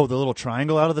better. Oh, the little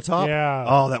triangle out of the top? Yeah.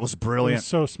 Oh, that was It brilliant. was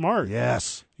so smart.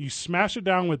 Yes. You smash it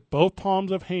down with both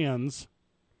palms of hands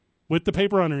with the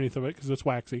paper underneath of it because it's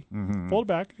waxy. Mm-hmm. Fold it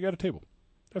back. You got a table.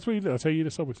 That's what you do. That's how you eat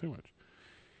a Subway sandwich.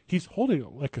 He's holding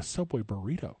it like a Subway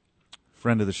burrito.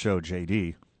 Friend of the show,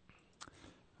 JD,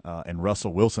 and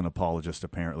Russell Wilson apologist,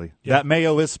 apparently. Yeah. That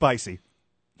mayo is spicy.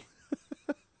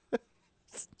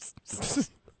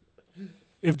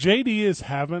 If JD is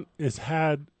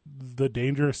had the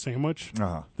dangerous sandwich,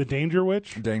 the Danger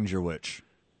Witch, Danger Witch.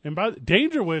 and by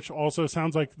Danger Witch also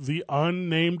sounds like the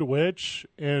unnamed witch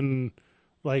and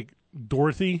like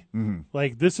Dorothy. Mhm.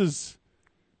 Like this is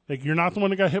like you're not the one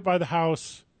that got hit by the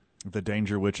house. The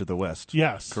Danger Witch of the West.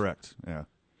 Yes, Correct. Yeah.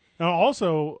 Now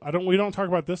also, we don't talk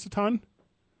about this a ton,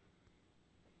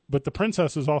 but the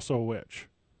princess is also a witch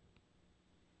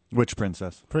Which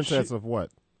princess? Princess of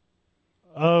what?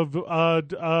 of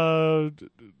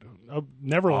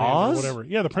Neverland Oz? or whatever.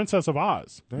 Yeah, the Princess of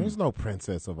Oz. There is no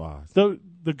Princess of Oz. The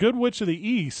Good Witch of the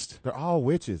East. They're all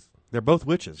witches. They're both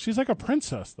witches. She's like a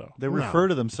princess, though. They refer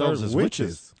to themselves they're as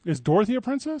witches. Is Dorothy a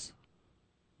princess?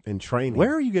 In training.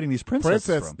 Where are you getting these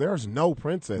princesses from? There's no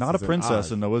princess. Not a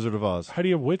princess in The Wizard of Oz. How do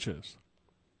you have witches?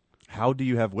 How do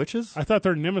you have witches? I thought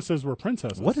their nemesis were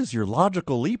princesses. What is your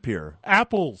logical leap here?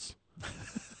 Apples.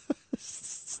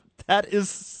 That is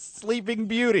Sleeping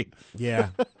Beauty. Yeah.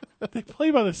 They play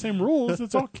by the same rules.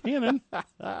 It's all canon.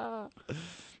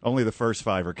 Only the first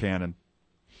 5 are canon.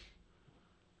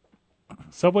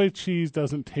 Subway cheese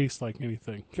doesn't taste like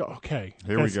anything. Okay.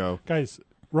 Here we Guys- go. Guys,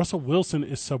 Russell Wilson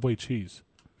is Subway cheese.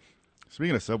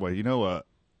 Speaking of Subway, you know,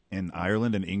 in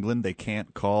Ireland and England, they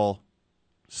can't call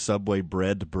Subway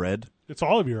bread bread. It's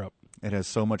all of Europe. It has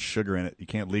so much sugar in it, you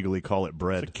can't legally call it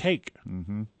bread. It's a cake.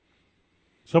 Mm-hmm.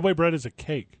 Subway bread is a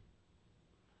cake.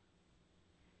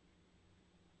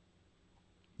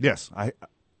 Yes,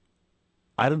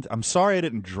 I'm sorry I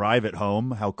didn't drive it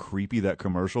home how creepy that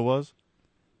commercial was.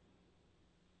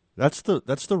 That's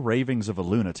the ravings of a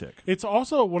lunatic. It's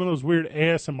also one of those weird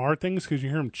ASMR things because you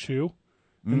hear them chew.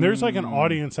 And there's like an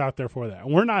audience out there for that.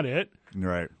 And we're not it.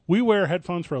 Right. We wear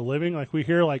headphones for a living. Like we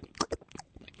hear like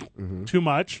too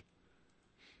much.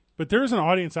 But there's an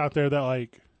audience out there that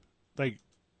like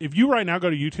if you right now go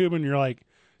to YouTube and you're like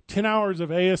 10 hours of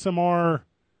ASMR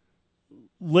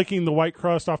licking the white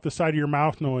crust off the side of your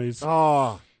mouth noise.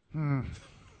 Oh. I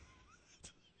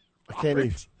can't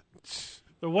even.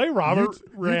 The way Robert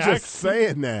reacts. You're just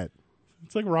saying that.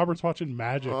 It's like Robert's watching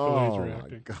magic the way he's Oh,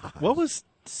 reacting. my God. What was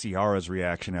Ciara's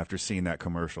reaction after seeing that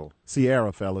commercial?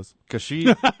 Sierra, fellas. Because she...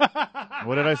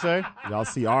 What did I say? Y'all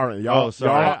Ciara. Y'all, Oh,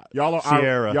 sorry. y'all are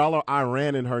Sierra. Y'all are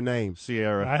Iran in her name.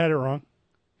 Sierra. I had it wrong.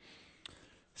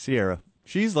 Sierra.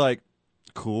 She's like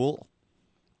cool.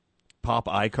 Pop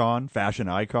icon, fashion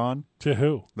icon. To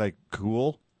who? Like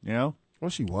cool, you know?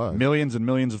 Well, she was. Millions and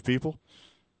millions of people.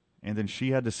 And then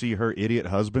she had to see her idiot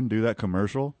husband do that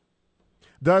commercial.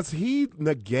 Does he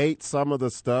negate some of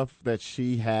the stuff that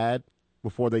she had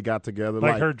before they got together?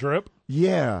 Like her drip?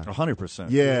 Yeah. 100%.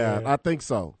 Yeah, I think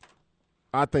so.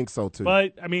 I think so, too.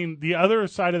 But, I mean, the other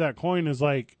side of that coin is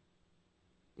like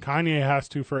Kanye has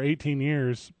to, for 18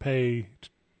 years, pay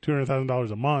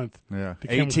 $200,000 a month. Yeah. to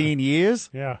Kim 18 years?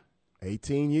 Yeah.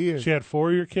 18 years. She had 4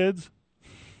 of your kids?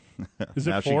 Is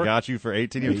Now it 4? she got you for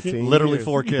 18 years. 18 Literally years.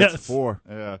 4 kids. Yes. 4.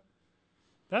 Yeah.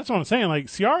 That's what I'm saying. Like,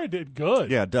 Ciara did good.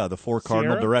 Yeah, duh. The 4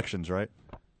 cardinal Sierra? directions, right?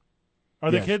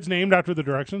 Are the Yes. kids named after the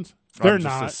directions? They're I'm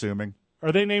just not. assuming.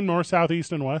 Are they named north, south,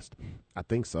 east, and west? I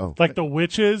think so. Like the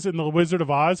witches in the Wizard of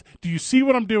Oz? Do you see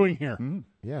what I'm doing here?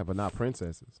 Yeah, but not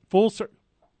princesses. Full circle.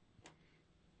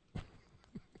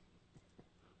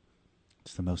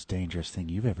 It's the most dangerous thing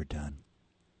you've ever done.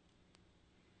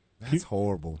 That's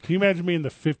horrible. Can you imagine being the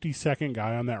 52nd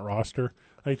guy on that roster?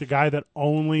 Like the guy that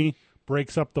only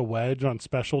breaks up the wedge on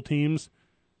special teams,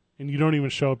 and you don't even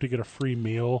show up to get a free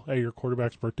meal at your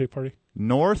quarterback's birthday party?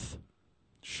 North,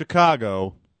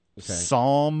 Chicago, Okay.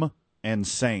 Psalm, and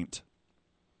Saint.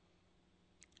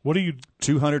 What are you?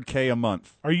 $200K a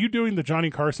month. Are you doing the Johnny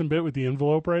Carson bit with the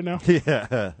envelope right now?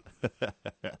 Yeah.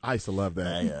 I used to love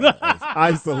that. I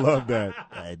used to love that.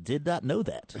 I did not know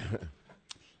that.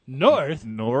 North,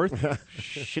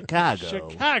 Chicago,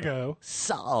 Chicago,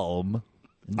 Psalm,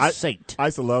 and Saint. I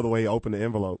used to love the way he opened the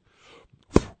envelope.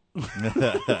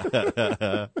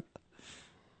 I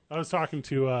was talking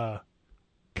to a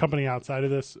company outside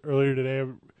of this earlier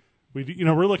today. We're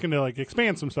looking to like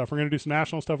expand some stuff. We're going to do some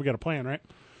national stuff. We got a plan, right?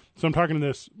 So I'm talking to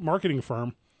this marketing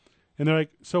firm, and they're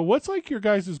like, "So what's like your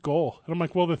guys' goal?" And I'm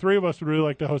like, "Well, the 3 of us would really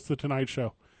like to host the Tonight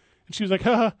Show." And she was like,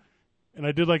 "Haha," and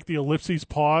I did like the ellipses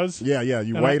pause. Yeah.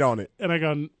 You wait on it. And I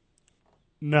go,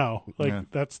 "No,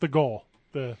 that's the goal."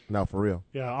 No, for real.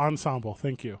 Yeah, ensemble.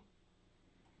 Thank you.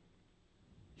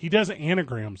 He does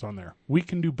anagrams on there. We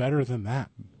can do better than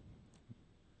that.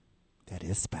 That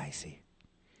is spicy.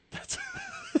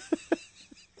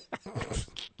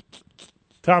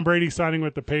 Tom Brady signing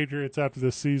with the Patriots after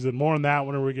this season. More on that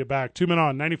whenever we get back. 2 Men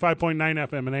On, 95.9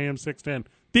 FM and AM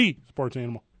 610. The Sports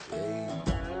Animal.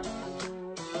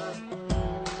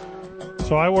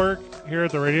 So I work here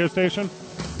at the radio station.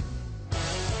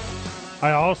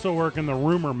 I also work in the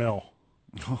rumor mill.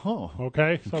 Oh.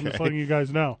 Okay? So I'm just letting you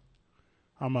guys know.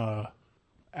 I'm a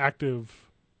active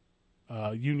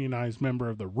unionized member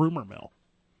of the rumor mill.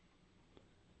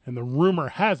 And the rumor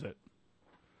has it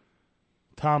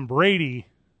Tom Brady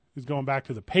is going back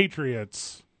to the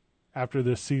Patriots after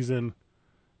this season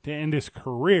to end his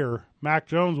career. Mac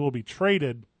Jones will be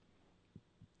traded.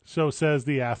 So says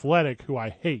The Athletic, who I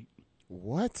hate.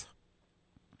 What?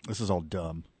 This is all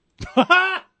dumb.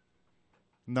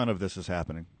 None of this is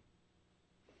happening.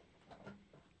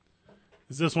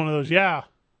 Is this one of those, yeah,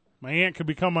 my aunt could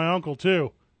become my uncle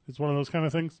too? It's one of those kind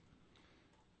of things.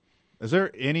 Is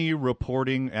there any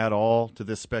reporting at all to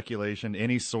this speculation?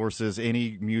 Any sources,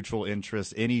 any mutual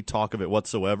interest, any talk of it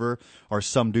whatsoever? Or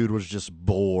some dude was just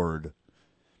bored?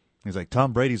 He's like,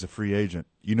 Tom Brady's a free agent.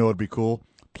 You know what'd be cool?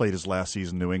 Played his last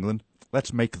season in New England.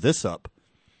 Let's make this up.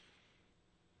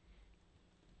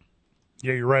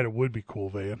 Yeah, you're right. It would be cool,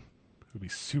 Van. It would be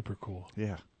super cool.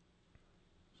 Yeah.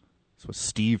 That's what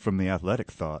Steve from The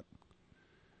Athletic thought.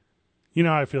 You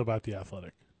know how I feel about The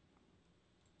Athletic.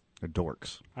 They're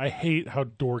dorks. I hate how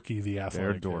dorky The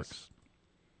Athletic They're dorks. is.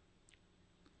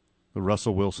 The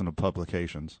Russell Wilson of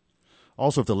publications.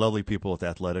 Also, if the lovely people at The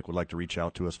Athletic would like to reach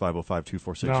out to us,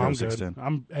 505-246-0610. No,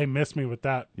 I'm good. Hey, miss me with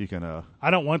that. You can,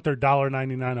 I don't want their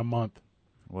 $1.99 a month.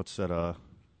 What's that,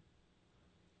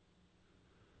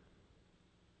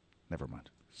 Never mind.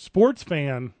 Sports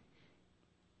fan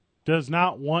does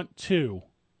not want to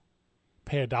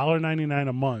pay $1.99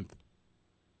 a month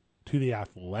to The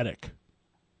Athletic.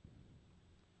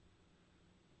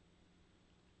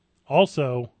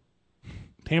 Also,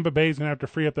 Tampa Bay is going to have to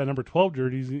free up that number 12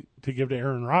 jersey to give to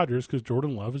Aaron Rodgers because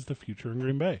Jordan Love is the future in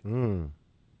Green Bay.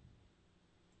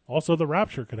 Also, the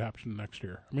Rapture could happen next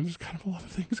year. I mean, there's kind of a lot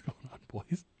of things going on,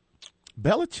 boys.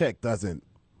 Belichick doesn't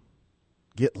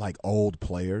get like old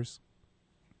players.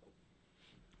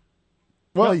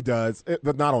 Well, he does,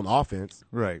 but not on offense.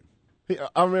 Right.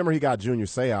 I remember he got Junior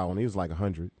Seau when he was like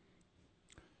 100.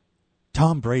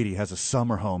 Tom Brady has a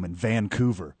summer home in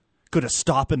Vancouver. Could a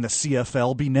stop in the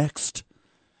CFL be next?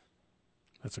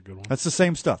 That's a good one. That's the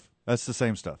same stuff.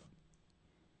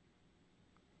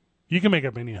 You can make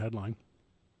up any headline.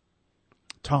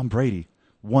 Tom Brady,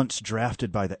 once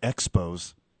drafted by the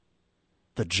Expos.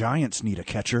 The Giants need a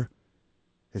catcher.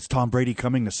 Is Tom Brady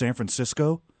coming to San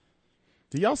Francisco?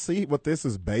 Do y'all see what this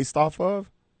is based off of?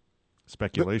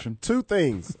 Speculation. Two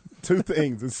things.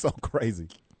 It's so crazy.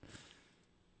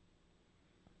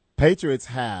 Patriots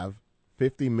have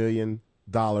 $50 million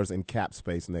in cap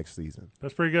space next season.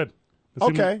 That's pretty good.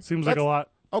 Seems like a lot.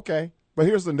 Okay. But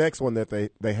here's the next one that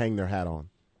they hang their hat on.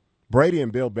 Brady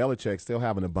and Bill Belichick still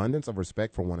have an abundance of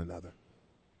respect for one another.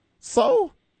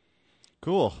 So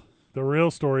cool. The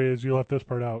real story is you left this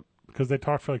part out because they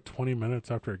talked for like 20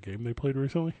 minutes after a game they played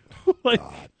recently.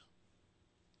 God.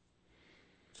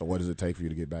 So what does it take for you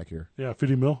to get back here? Yeah,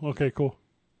 50 mil. Okay, cool.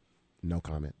 No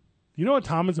comment. You know what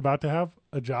Tom is about to have?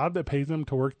 A job that pays him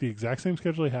to work the exact same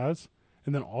schedule he has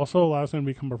and then also allows him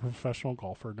to become a professional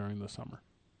golfer during the summer.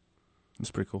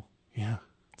 That's pretty cool. Yeah.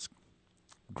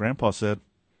 Grandpa said.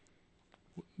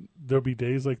 There'll be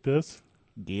days like this.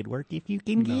 Get work if you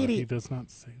can get it. He does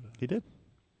not say that. He did.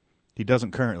 He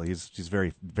doesn't currently. He's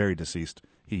very, very deceased.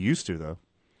 He used to, though.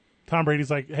 Tom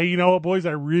Brady's like, hey, you know what, boys?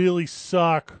 I really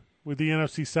suck with the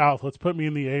NFC South. Let's put me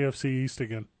in the AFC East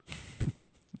again.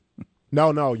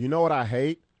 No. You know what I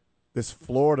hate? This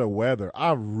Florida weather.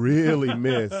 I really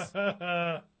miss.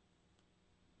 I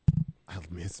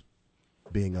miss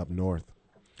being up north.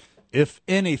 If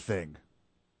anything,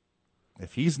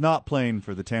 if he's not playing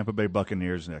for the Tampa Bay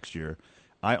Buccaneers next year,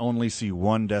 I only see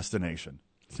one destination.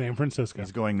 San Francisco.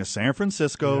 He's going to San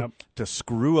Francisco to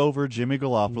screw over Jimmy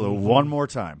Garoppolo one more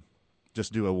time.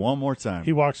 Just do it one more time.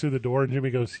 He walks through the door and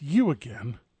Jimmy goes, you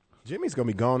again. Jimmy's going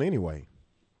to be gone anyway.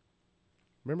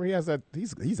 Remember, he has that.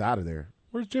 He's out of there.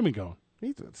 Where's Jimmy going?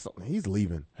 He's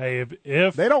leaving. Hey,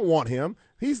 if they don't want him,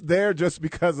 he's there just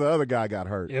because the other guy got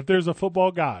hurt. If there's a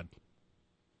football god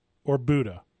or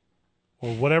Buddha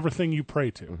or whatever thing you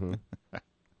pray to,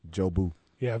 Joe Boo.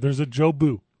 Yeah, if there's a Joe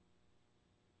Boo,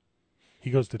 he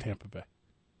goes to Tampa Bay.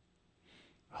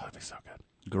 Oh, that'd be so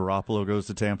good. Garoppolo goes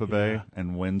to Tampa Bay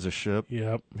and wins a ship.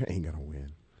 Yep. They ain't going to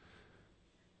win.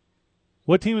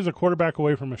 What team is a quarterback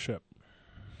away from a ship?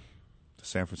 The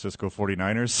San Francisco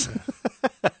 49ers.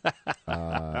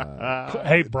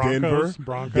 Hey, Broncos.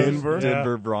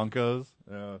 Denver Broncos.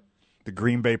 The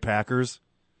Green Bay Packers.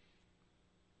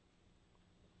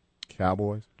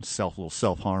 Cowboys. Little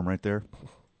self-harm right there.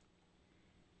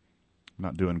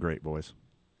 Not doing great, boys.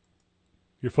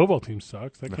 Your football team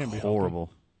sucks. That can't be horrible.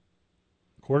 Helping.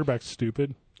 Quarterback's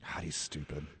stupid. God, he's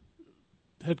stupid.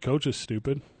 Head coach is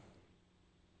stupid.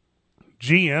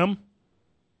 GM,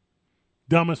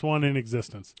 dumbest one in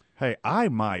existence. Hey, I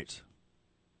might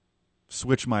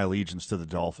switch my allegiance to the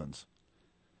Dolphins.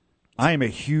 I am a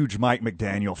huge Mike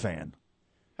McDaniel fan.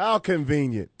 How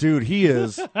convenient. Dude, he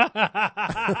is.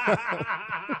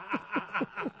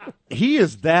 He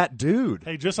is that dude.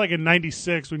 Hey, just like in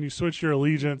 96 when you switched your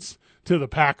allegiance to the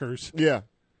Packers. Yeah.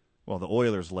 Well, the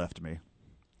Oilers left me.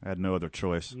 I had no other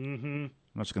choice. Mm-hmm.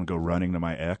 I'm just going to go running to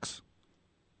my ex.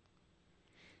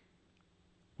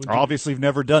 Obviously, you've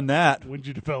never done that. When'd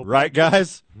you develop Right,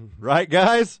 guys? Right,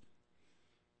 guys?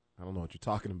 I don't know what you're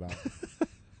talking about.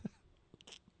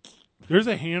 There's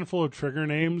a handful of trigger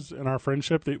names in our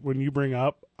friendship that when you bring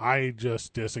up, I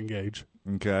just disengage.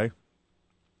 Okay.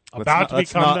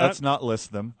 Let's not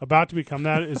list them. About to become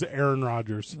that is Aaron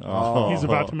Rodgers. Oh. He's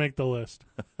about to make the list.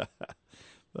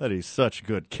 But he's such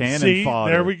good cannon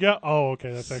fodder. There we go. Oh,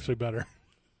 okay. That's actually better.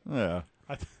 Yeah.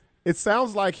 It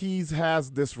sounds like he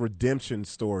has this redemption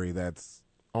story that's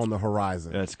on the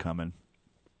horizon. That's coming.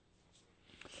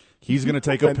 He's going to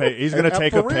take a pay. He's going to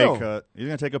take a pay cut. He's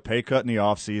going to take a pay cut in the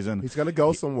offseason. He's going to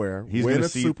go somewhere, win a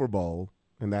Super Bowl,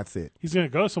 and that's it. He's going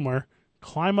to go somewhere,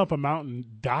 climb up a mountain,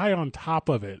 die on top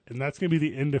of it, and that's going to be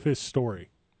the end of his story.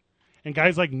 And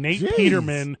guys like Nate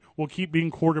Peterman will keep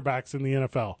being quarterbacks in the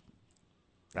NFL.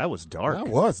 That was dark. That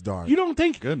was dark. You don't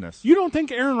think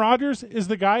Aaron Rodgers is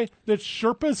the guy that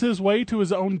Sherpas his way to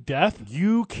his own death?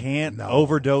 You can't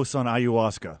overdose on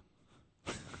ayahuasca.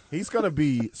 He's going to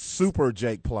be super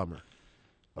Jake Plummer.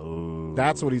 Oh.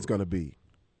 That's what he's going to be.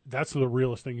 That's the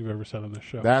realest thing you've ever said on this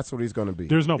show. That's what he's going to be.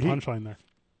 There's no punchline there.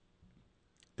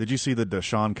 Did you see the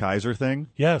Deshaun Kaiser thing?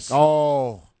 Yes.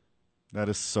 Oh. That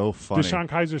is so funny. Deshaun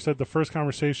Kaiser said the first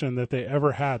conversation that they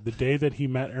ever had, the day that he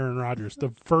met Aaron Rodgers,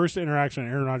 the first interaction,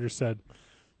 Aaron Rodgers said,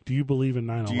 do you believe in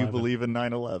 9/11? Do you believe in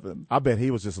 9/11? I bet he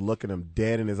was just looking him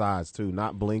dead in his eyes, too,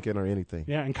 not blinking or anything.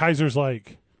 Yeah, and Kaiser's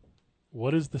like,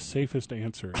 what is the safest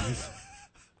answer?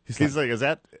 He's like, is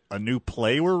that a new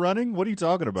play we're running? What are you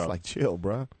talking about? It's like, chill,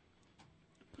 bro.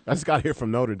 I just got here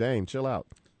from Notre Dame. Chill out.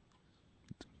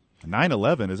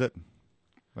 9/11, is it?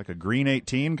 Like a green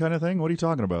 18 kind of thing? What are you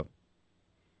talking about?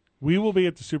 We will be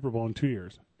at the Super Bowl in 2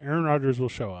 years. Aaron Rodgers will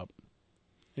show up.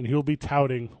 and he'll be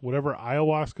touting whatever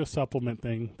ayahuasca supplement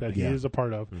thing that he is a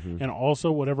part of, and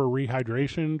also whatever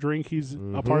rehydration drink he's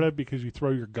a part of, because you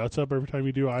throw your guts up every time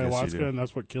you do ayahuasca, do. and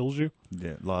that's what kills you.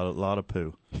 Yeah, a lot of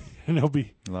poo. And he'll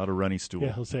be a lot of runny stool.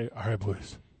 Yeah, he'll say, "All right,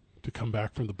 boys, to come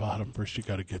back from the bottom, first you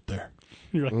got to get there."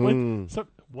 And you're like, "What?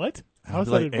 What? How's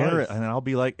that advice?" Aaron, and I'll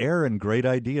be like, "Aaron, great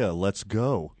idea. Let's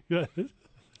go." Yeah.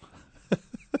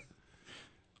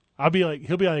 He'll be like,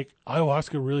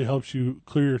 ayahuasca really helps you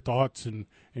clear your thoughts and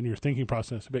your thinking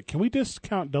process a bit. Can we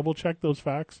discount, double check those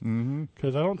facts?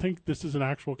 Because I don't think this is an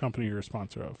actual company you're a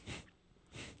sponsor of.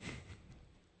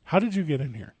 How did you get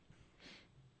in here?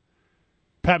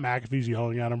 Pat McAfee's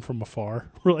yelling at him from afar.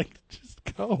 We're like, just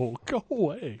go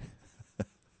away.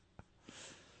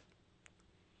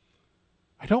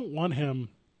 I don't want him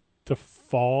to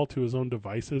fall to his own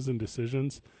devices and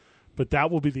decisions, but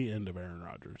that will be the end of Aaron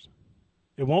Rodgers.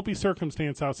 It won't be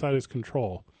circumstance outside his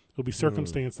control. It'll be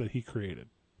circumstance that he created.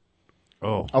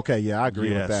 Oh. Okay, yeah, I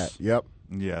agree with that. Yep.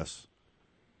 Yes.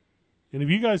 And if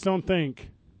you guys don't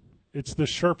think it's the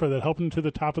Sherpa that helped him to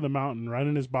the top of the mountain,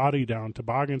 running his body down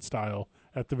toboggan style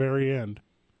at the very end,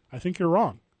 I think you're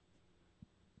wrong.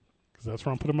 Because that's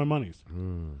where I'm putting my monies.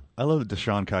 I love that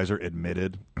Deshaun Kaiser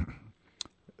admitted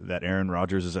that Aaron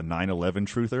Rodgers is a 9/11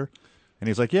 truther. And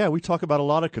he's like, yeah, we talk about a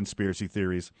lot of conspiracy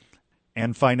theories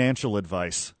and financial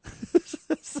advice.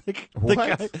 It's like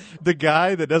the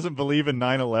guy that doesn't believe in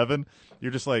 9/11,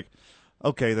 you're just like,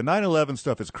 okay, the 9/11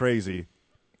 stuff is crazy,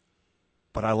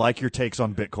 but I like your takes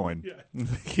on Bitcoin.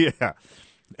 Yeah.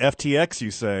 FTX,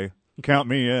 you say. Count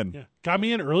me in. Yeah. Got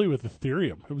me in early with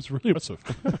Ethereum. It was really impressive.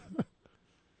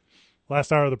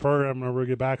 Last hour of the program, whenever we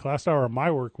get back. Last hour of my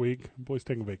work week. Boys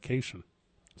taking vacation.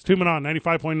 It's 2 Men On,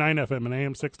 95.9 FM and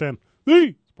AM 610.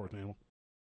 The Sports Animal.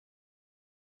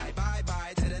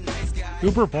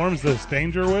 Who performs this?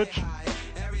 Danger Witch?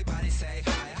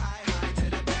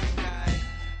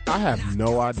 I have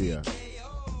no idea.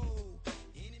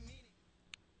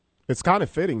 It's kind of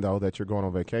fitting, though, that you're going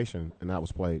on vacation and that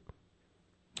was played.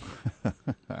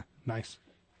 Nice.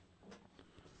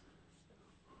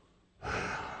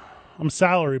 I'm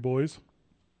salary, boys.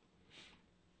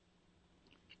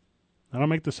 I don't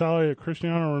make the salary that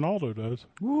Cristiano Ronaldo does.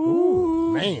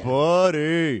 Ooh, man.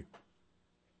 Buddy.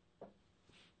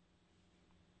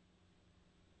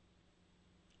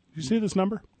 You see this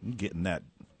number? You're getting that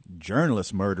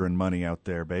journalist murdering money out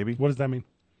there, baby. What does that mean?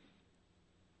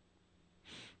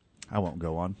 I won't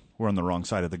go on. We're on the wrong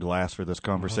side of the glass for this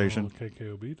conversation. Oh,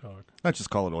 KKOB talk. Let's just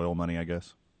call it oil money, I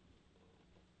guess.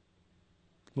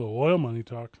 A little oil money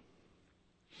talk.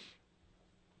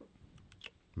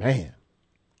 Man.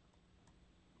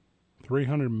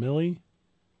 300 milli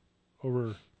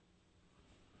over.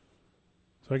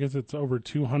 So I guess it's over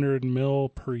 200 mil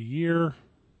per year.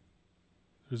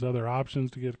 There's other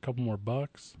options to get a couple more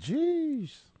bucks.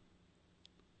 Jeez.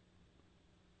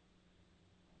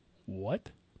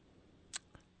 What?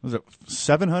 Was it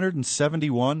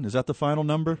 771? Is that the final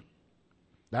number?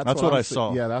 That's what I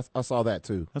saw. Yeah, I saw that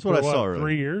too. That's what I saw earlier.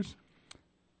 3 years?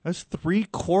 That's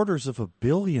 $750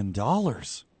 million.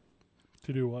 To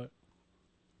do what?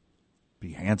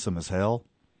 Be handsome as hell.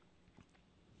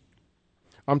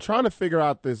 I'm trying to figure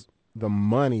out the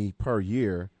money per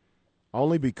year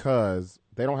only because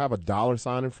they don't have a dollar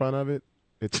sign in front of it.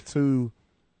 It's two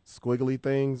squiggly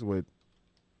things with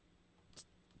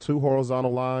two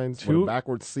horizontal lines with a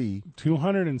backward C.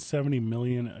 270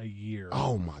 million a year.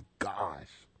 Oh my gosh.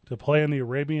 To play in the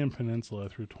Arabian Peninsula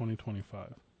through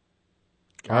 2025.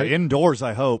 Indoors,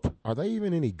 I hope. Are they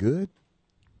even any good?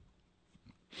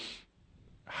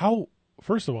 How?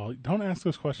 First of all, don't ask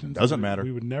those questions. Doesn't matter.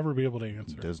 We would never be able to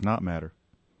answer. Does not matter.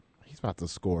 He's about to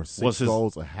score 6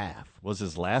 goals a half. Was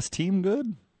his last team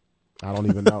good? I don't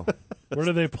even know. Where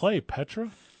do they play?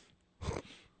 Petra?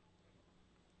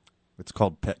 It's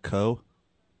called Petco.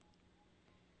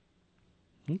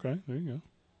 Okay, there you go.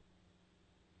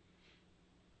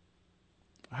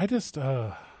 I just,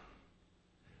 I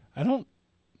don't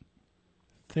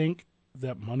think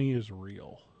that money is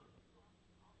real.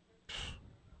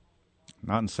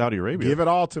 Not in Saudi Arabia. Give it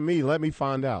all to me. Let me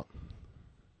find out.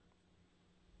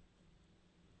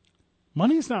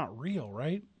 Money's not real,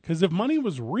 right? Because if money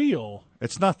was real...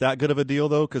 It's not that good of a deal,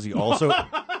 though, because he also...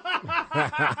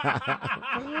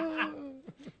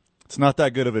 It's not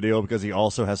that good of a deal because he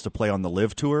also has to play on the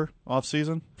Live Tour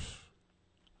off-season.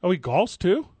 Oh, he golfs,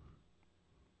 too?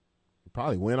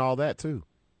 Probably win all that, too.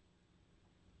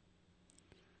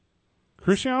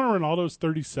 Cristiano Ronaldo's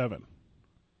 37.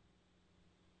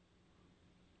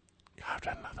 God, I've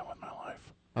done nothing with my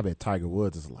life. I bet Tiger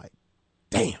Woods is like,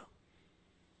 damn.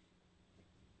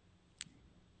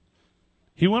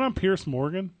 He went on Piers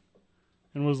Morgan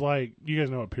and was like, you guys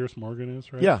know what Pierce Morgan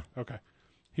is, right? Yeah. Okay.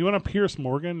 He went on Pierce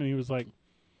Morgan and he was like,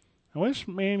 I wish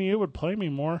Man U would play me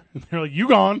more. And they're like, you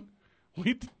gone.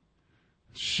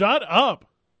 Shut up.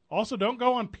 Also, don't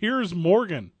go on Piers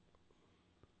Morgan.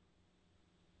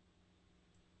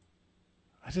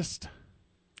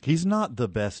 He's not the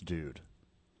best dude.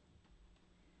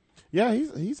 Yeah,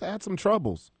 he's had some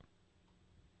troubles.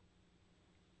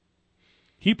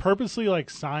 He purposely like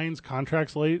signs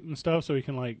contracts late and stuff so he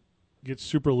can like get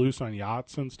super loose on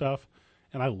yachts and stuff.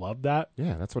 And I love that.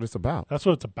 Yeah, that's what it's about. That's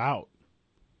what it's about.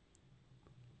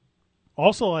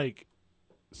 Also, like,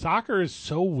 soccer is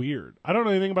so weird. I don't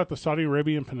know anything about the Saudi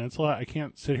Arabian Peninsula. I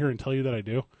can't sit here and tell you that I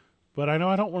do. But I know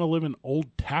I don't want to live in Old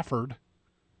Trafford.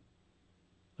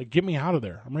 Like, get me out of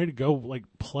there. I'm ready to go, like,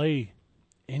 play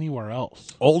anywhere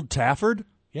else. Old Trafford?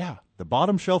 Yeah. The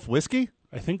bottom shelf whiskey?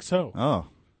 I think so. Oh.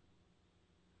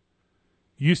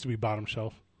 Used to be bottom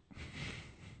shelf.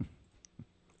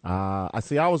 I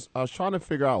see. I was trying to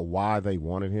figure out why they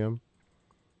wanted him.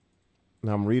 And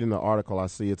I'm reading the article. I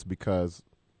see it's because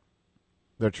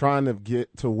they're trying to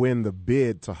get to win the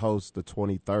bid to host the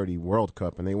 2030 World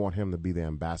Cup, and they want him to be the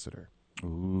ambassador.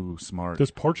 Ooh, smart. Does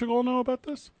Portugal know about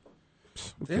this?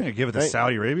 They're going to give it to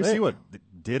Saudi Arabia. See what it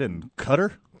did in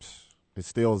Qatar? It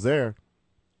still's there.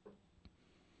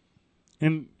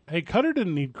 And, hey, Qatar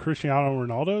didn't need Cristiano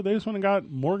Ronaldo. They just went and got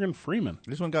Morgan Freeman.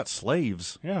 They just went and got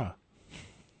slaves. Yeah.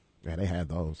 Yeah, they had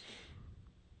those.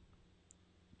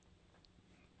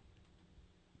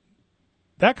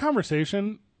 That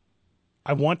conversation,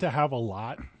 I want to have a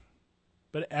lot,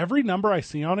 but every number I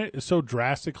see on it is so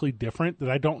drastically different that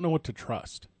I don't know what to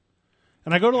trust.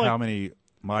 And I go to like how many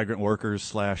migrant workers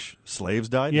 / slaves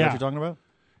died? Yeah. Is that what you're talking about?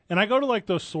 And I go to like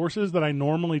those sources that I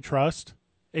normally trust,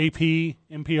 AP,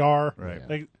 NPR. Right.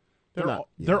 Like They're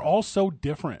they're all so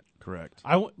different. Correct.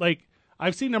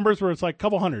 I've seen numbers where it's like a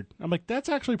couple hundred. I'm like, that's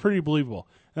actually pretty believable.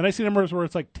 And I see numbers where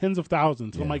it's like tens of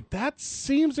thousands. I'm like, that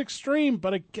seems extreme,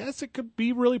 but I guess it could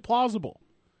be really plausible.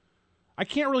 I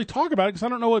can't really talk about it because I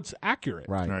don't know what's accurate.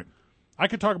 Right. I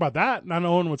could talk about that, not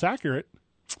knowing what's accurate.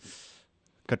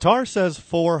 Qatar says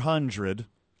 400.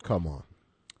 Come on.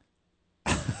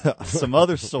 Some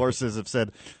other sources have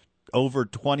said over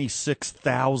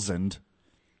 26,000.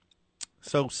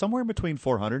 So somewhere between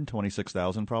 400 and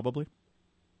 26,000 probably.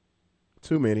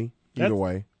 Too many. Either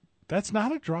way. That's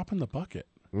not a drop in the bucket.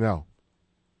 No.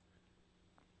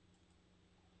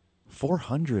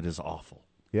 400 is awful.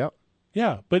 Yep.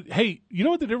 Yeah, but hey, you know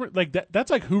what the difference? Like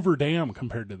that's like Hoover Dam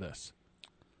compared to this.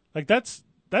 Like that's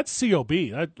COB.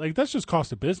 That's just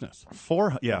cost of business.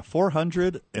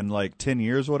 400 in like 10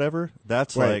 years, whatever.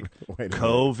 That's Wait a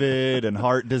COVID and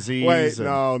heart disease. Wait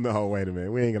a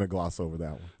minute. We ain't gonna gloss over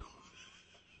that one.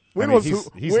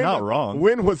 He's not wrong.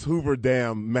 When was Hoover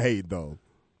Dam made, though?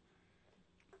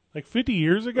 Like 50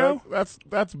 years ago?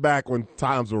 That's back when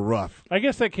times were rough. I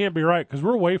guess that can't be right because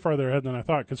we're way farther ahead than I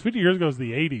thought. Because 50 years ago is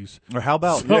the 80s. Or how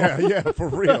about yeah, for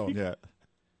real. Yeah.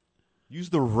 Use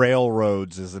the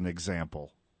railroads as an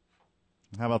example.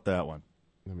 How about that one?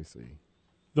 Let me see.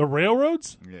 The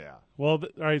railroads? Yeah. Well, all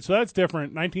right, so that's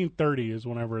different. 1930 is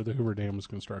whenever the Hoover Dam was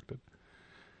constructed.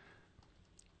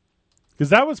 Because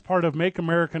that was part of Make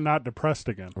America Not Depressed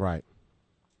Again. Right.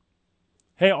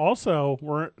 Hey, also,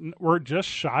 we're just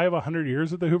shy of 100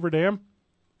 years at the Hoover Dam.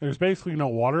 There's basically no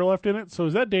water left in it. So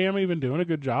is that dam even doing a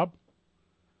good job?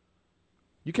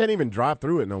 You can't even drive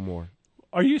through it no more.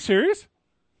 Are you serious?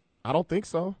 I don't think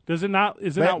so. Does it not?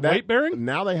 Is it not weight bearing?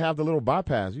 Now they have the little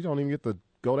bypass. You don't even get to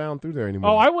go down through there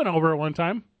anymore. Oh, I went over it one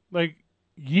time, like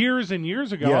years and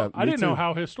years ago. Yeah, I didn't know too.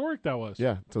 how historic that was.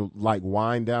 Yeah, to like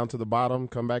wind down to the bottom,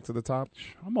 come back to the top.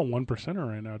 I'm a 1%er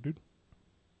right now, dude.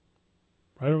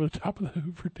 Right over the top of the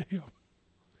Hoover Dam.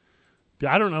 Dude,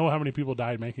 I don't know how many people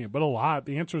died making it, but a lot.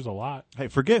 The answer is a lot. Hey,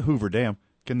 forget Hoover Dam.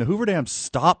 Can the Hoover Dam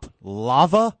stop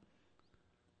lava?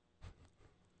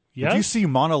 Yes. Did you see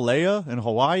Mauna Lea in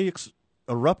Hawaii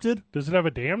erupted? Does it have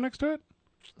a dam next to it?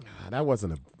 That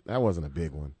wasn't a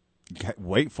big one.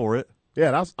 Wait for it.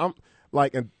 Yeah, I'm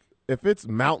like, and if it's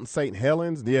Mountain St.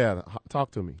 Helens, yeah,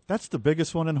 talk to me. That's the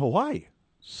biggest one in Hawaii.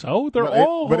 So they're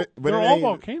all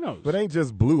volcanoes. But it ain't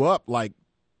just blew up like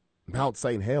Mount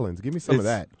St. Helens. Give me some of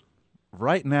that.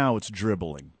 Right now, it's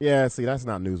dribbling. Yeah, see, that's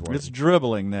not newsworthy. It's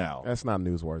dribbling now. That's not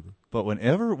newsworthy. But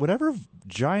whatever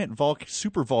giant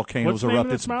super volcanoes erupt,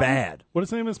 it's bad. What is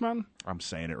the name of this mountain? I'm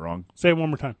saying it wrong. Say it one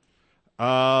more time.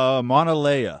 Mauna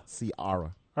Lea. Ciara.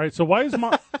 All right, so why is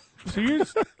so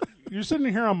you're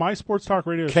sitting here on my sports talk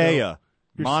radio show.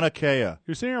 Mauna Kea.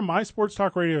 You're sitting here on my sports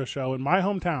talk radio show in my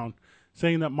hometown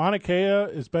saying that Mauna Kea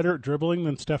is better at dribbling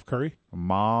than Steph Curry?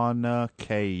 Mauna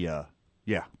Kea.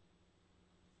 Yeah.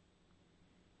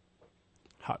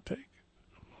 Hot take.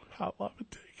 Hot lava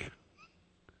take.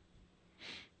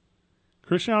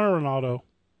 Cristiano Ronaldo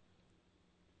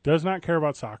does not care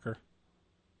about soccer.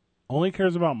 Only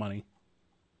cares about money.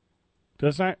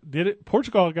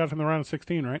 Portugal got from the round of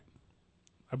 16, right?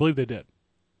 I believe they did.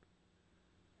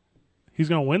 He's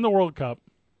going to win the World Cup.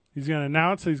 He's going to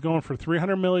announce that he's going for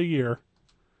 $300 million a year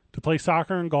to play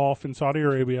soccer and golf in Saudi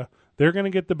Arabia. They're going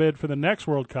to get the bid for the next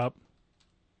World Cup.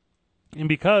 And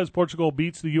because Portugal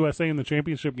beats the USA in the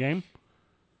championship game,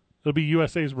 it'll be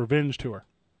USA's revenge tour.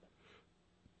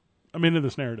 I'm into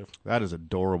this narrative. That is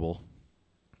adorable.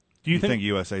 Do you think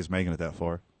USA's making it that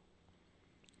far?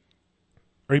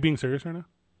 Are you being serious right now?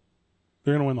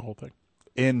 They're going to win the whole thing.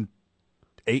 In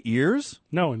 8 years?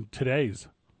 No, in today's.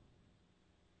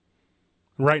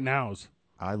 Right now's.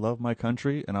 I love my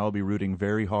country, and I'll be rooting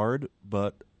very hard,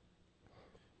 but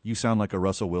you sound like a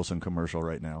Russell Wilson commercial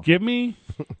right now. Give me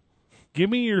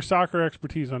your soccer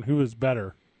expertise on who is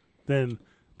better than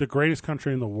the greatest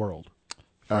country in the world.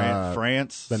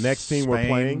 France. The next team Spain, we're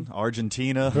playing.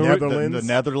 Argentina. Netherlands. The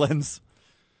Netherlands.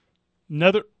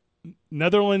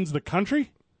 Netherlands, the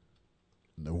country?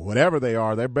 Whatever they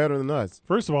are, they're better than us.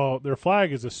 First of all, their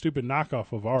flag is a stupid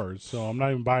knockoff of ours, so I'm not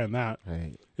even buying that.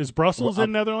 Hey. Is Brussels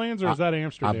in Netherlands, or is that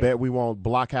Amsterdam? I bet we won't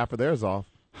block half of theirs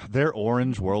off. Their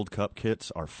orange World Cup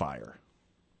kits are fire.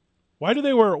 Why do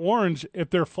they wear orange if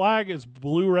their flag is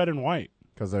blue, red, and white?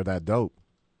 Because they're that dope.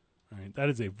 All right, that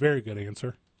is a very good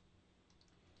answer.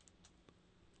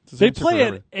 They play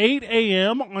at 8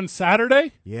 a.m. on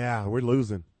Saturday? Yeah, we're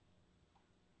losing.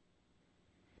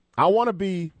 I want to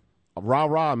be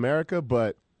rah-rah America,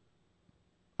 but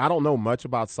I don't know much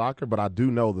about soccer, but I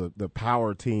do know the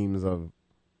power teams of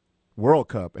World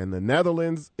Cup, and the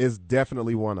Netherlands is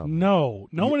definitely one of them. No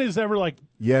one is ever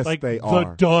yes, like they the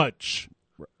are. Dutch.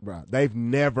 Right. They've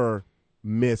never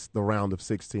missed the round of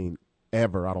 16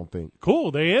 ever, I don't think.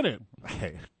 Cool, they in it.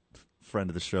 Hey, friend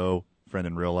of the show, friend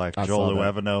in real life, I Joel saw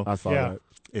that. Uevano. I saw that.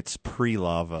 It's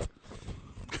pre-lava.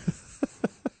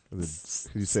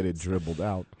 You said it dribbled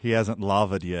out. He hasn't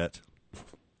lava'd yet.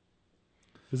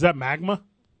 Is that magma?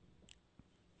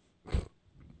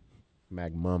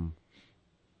 Magnum.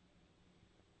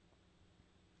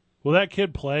 Will that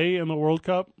kid play in the World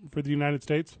Cup for the United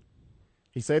States?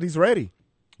 He said he's ready.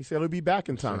 He said he'll be back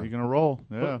in time. So he's going to roll.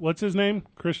 Yeah. What's his name?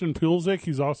 Christian Pulisic.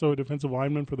 He's also a defensive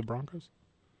lineman for the Broncos.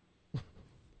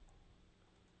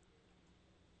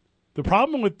 The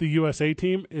problem with the USA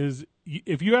team is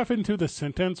if you have into the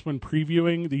sentence when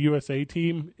previewing the USA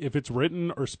team, if it's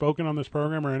written or spoken on this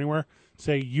program or anywhere,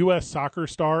 say U.S. soccer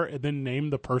star and then name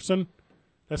the person,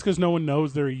 that's because no one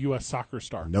knows they're a U.S. soccer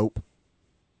star. Nope.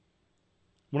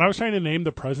 When I was trying to name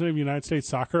the president of United States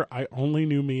Soccer, I only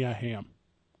knew Mia Hamm.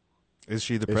 Is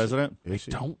she the president? I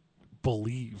don't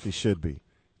believe. She should be.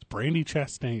 It's Brandy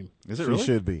Chastain. Is it She really?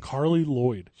 should be. Carly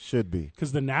Lloyd. Should be.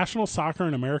 Because the national soccer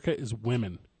in America is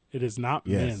women. It is not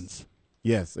men's.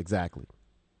 Yes, exactly.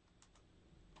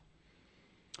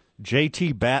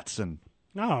 JT Batson.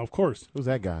 No, of course. Who's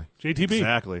that guy? JTB.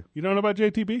 Exactly. You don't know about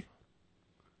JTB?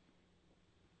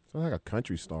 Sounds like a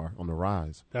country star on the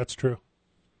rise. That's true.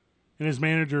 And his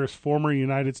manager is former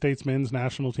United States men's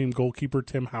national team goalkeeper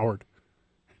Tim Howard.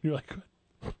 You're like,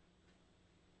 I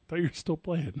thought you were still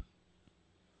playing.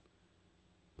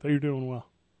 Thought you were doing well.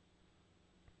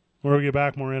 When we get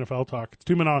back, more NFL talk. It's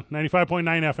 2 Men On, 95.9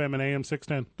 FM and AM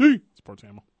 610. The Sports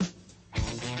Animal.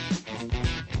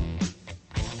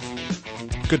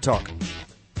 Good talk.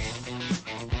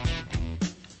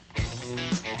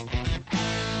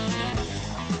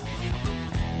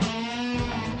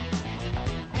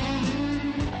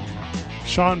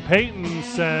 Sean Payton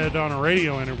said on a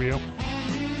radio interview,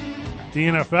 the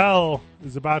NFL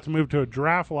is about to move to a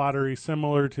draft lottery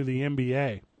similar to the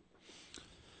NBA.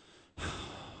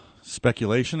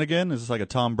 Speculation again? Is this like a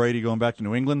Tom Brady going back to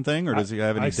New England thing, or does he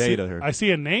have any data here? I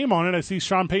see a name on it. I see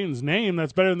Sean Payton's name.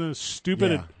 That's better than the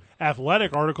stupid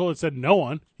Athletic article that said no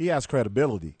one. He has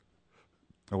credibility.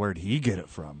 Or where'd he get it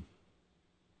from?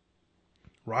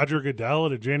 Roger Goodell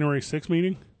at a January 6th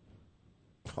meeting?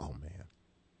 Oh, man.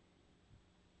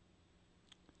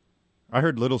 I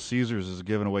heard Little Caesars is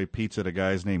giving away pizza to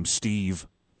guys named Steve.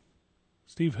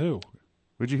 Steve who?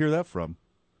 Where'd you hear that from?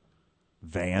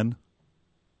 Van.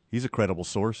 He's a credible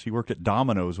source. He worked at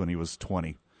Domino's when he was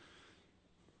 20.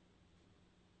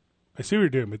 I see what you're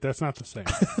doing, but that's not the same.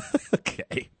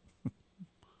 Okay.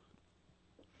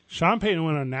 Sean Payton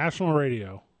went on national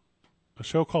radio, a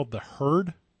show called The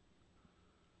Herd,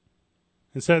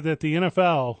 and said that the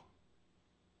NFL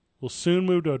will soon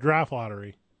move to a draft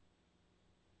lottery.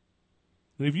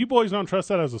 And if you boys don't trust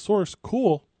that as a source,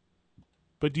 cool.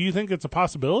 But do you think it's a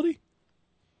possibility?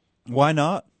 Why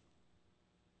not?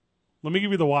 Let me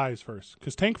give you the whys first,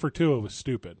 because Tank for Tua was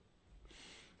stupid.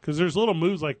 Because there's little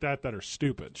moves like that are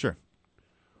stupid. Sure.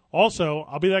 Also,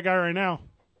 I'll be that guy right now.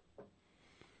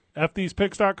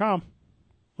 FThesePicks.com.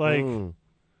 Like,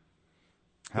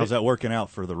 how's that working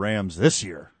out for the Rams this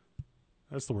year?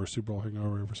 That's the worst Super Bowl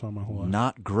hangover I ever saw in my whole life.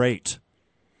 Not great.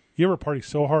 You ever party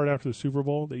so hard after the Super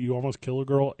Bowl that you almost kill a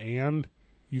girl and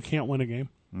you can't win a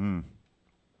game?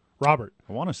 Robert.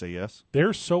 I want to say yes.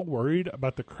 They're so worried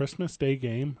about the Christmas Day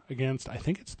game against, I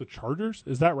think it's the Chargers.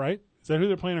 Is that right? Is that who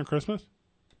they're playing on Christmas?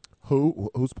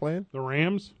 Who's playing? The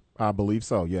Rams. I believe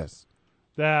so, yes.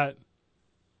 That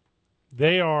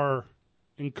they are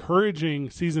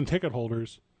encouraging season ticket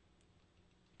holders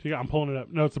to, I'm pulling it up.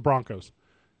 No, it's the Broncos.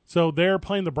 So they're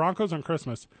playing the Broncos on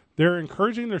Christmas. They're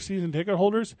encouraging their season ticket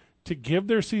holders to give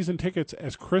their season tickets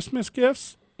as Christmas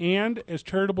gifts and as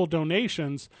charitable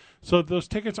donations so that those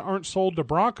tickets aren't sold to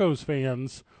Broncos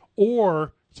fans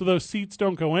or so those seats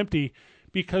don't go empty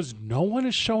because no one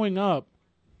is showing up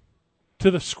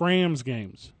to the Scrams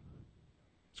games.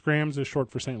 Scrams is short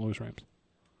for St. Louis Rams.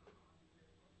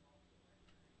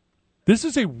 This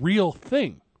is a real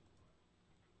thing.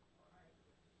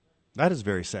 That is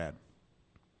very sad.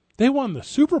 They won the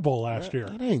Super Bowl last year.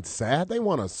 That ain't sad. They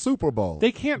won a Super Bowl.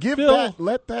 They can't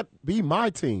let that be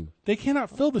my team. They cannot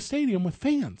fill the stadium with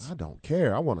fans. I don't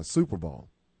care. I won a Super Bowl.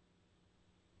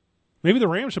 Maybe the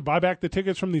Rams should buy back the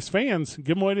tickets from these fans and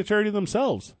give them away to charity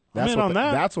themselves. I'm in on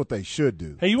that. That's what they should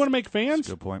do. Hey, you want to make fans?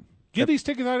 Good point. Give these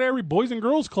tickets out to every Boys and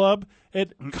Girls Club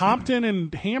at Compton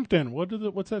and Hampton.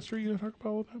 What's that street you talk about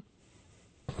all the time?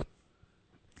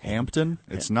 Hampton?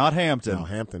 It's not Hampton. No,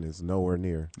 Hampton is nowhere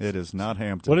near. It is not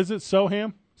Hampton. What is it?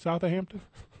 Soham? South of Hampton?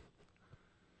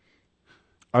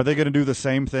 Are they going to do the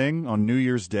same thing on New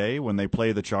Year's Day when they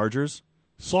play the Chargers?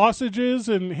 Sausages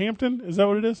in Hampton? Is that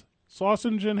what it is?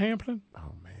 Sausage in Hampton?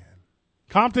 Oh, man.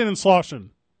 Compton and Slauson.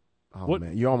 Oh,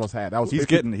 man. You almost had. That was he's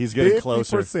getting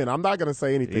closer. 50%. I'm not going to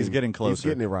say anything. He's getting closer. He's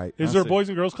getting it right. Is there a Boys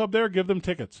and Girls Club there? Give them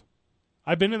tickets.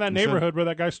 I've been in that neighborhood where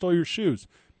that guy stole your shoes.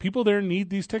 People there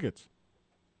need these tickets.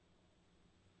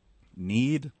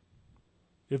 Need?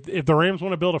 If the Rams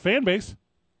want to build a fan base,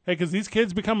 hey, because these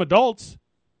kids become adults.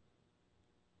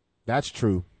 That's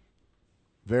true.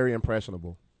 Very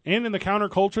impressionable. And in the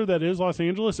counterculture that is Los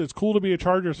Angeles, it's cool to be a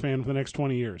Chargers fan for the next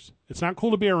 20 years. It's not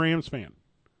cool to be a Rams fan.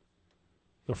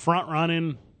 The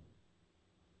front-running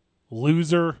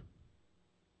loser.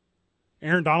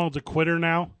 Aaron Donald's a quitter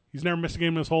now. He's never missed a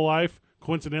game in his whole life.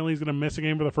 Coincidentally, he's going to miss a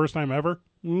game for the first time ever.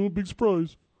 Oh, big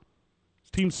surprise.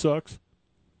 His team sucks.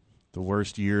 The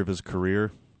worst year of his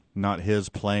career. Not his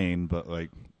playing, but like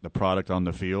the product on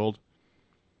the field.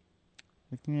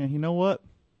 Like, yeah, you know what?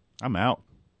 I'm out.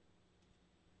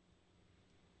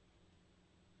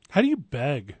 How do you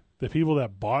beg the people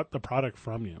that bought the product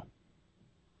from you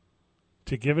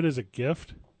to give it as a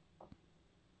gift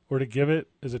or to give it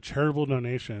as a charitable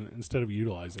donation instead of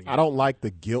utilizing it? I don't like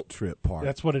the guilt trip part.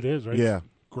 That's what it is, right? Yeah. It's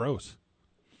gross.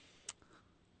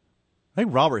 I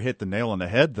think Robert hit the nail on the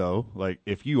head, though. Like,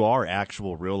 if you are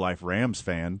actual real-life Rams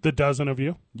fan. The dozen of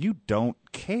you. You don't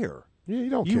care. Yeah, you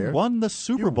don't care. You won the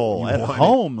Super Bowl at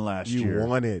home last year. You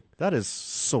won it. That is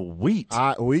sweet.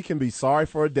 We can be sorry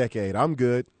for a decade. I'm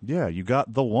good. Yeah, you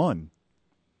got the one.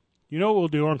 You know what we'll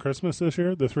do on Christmas this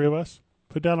year, the three of us?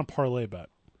 Put down a parlay bet.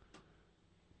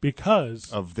 Because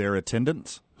of their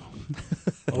attendance?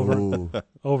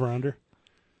 Over under.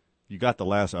 You got the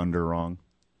last under wrong.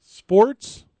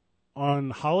 Sports on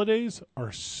holidays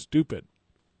are stupid.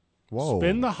 Whoa.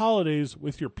 Spend the holidays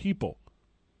with your people.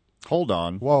 Hold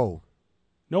on. Whoa.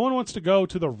 No one wants to go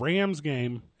to the Rams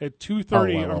game at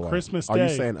 2:30 on Christmas Day. Are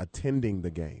you saying attending the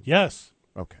game? Yes.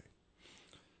 Okay.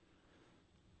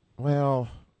 Well,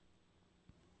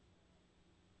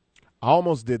 I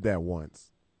almost did that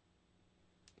once.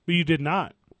 But you did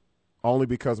not. Only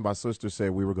because my sister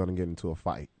said we were going to get into a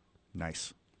fight.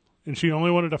 Nice. And she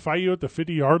only wanted to fight you at the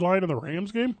 50-yard line of the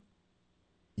Rams game?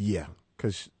 Yeah,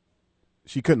 because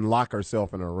she couldn't lock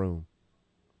herself in her room.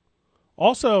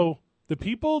 Also, the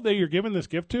people that you're giving this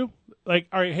gift to, like,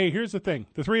 all right, hey, here's the thing.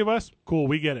 The three of us, cool,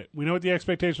 we get it. We know what the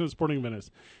expectation of the sporting event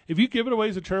is. If you give it away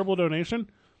as a charitable donation,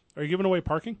 are you giving away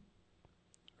parking?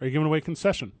 Are you giving away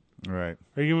concession? Right.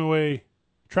 Are you giving away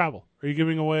travel? Are you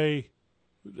giving away,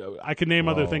 I could name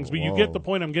other things, but you get the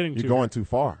point I'm getting to. You're going too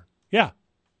far. Yeah.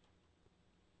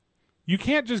 You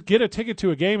can't just get a ticket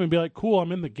to a game and be like, cool,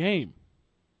 I'm in the game.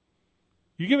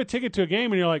 You give a ticket to a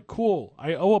game and you're like, cool,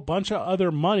 I owe a bunch of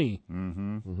other money.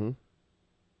 Mm-hmm. Mm-hmm.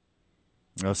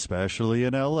 Especially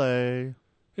in L.A.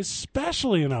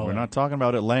 Especially in L.A. We're not talking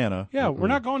about Atlanta. Yeah, we're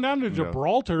not going down to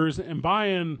Gibraltar's and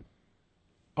buying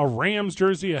a Rams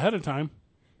jersey ahead of time.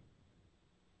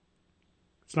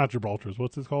 It's not Gibraltar's.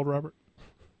 What's it called, Robert?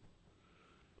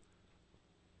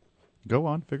 Go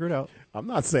on, figure it out. I'm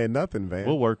not saying nothing, Van.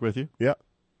 We'll work with you. Yep.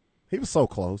 He was so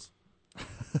close.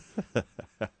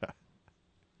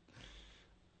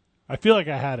 I feel like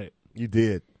I had it. You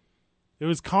did. It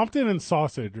was Compton and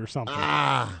Sausage or something.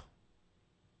 Ah.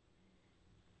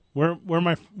 Where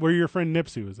your friend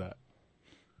Nipsey was at.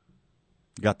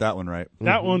 Got that one right.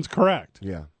 That one's correct.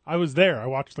 Yeah. I was there. I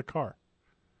watched the car.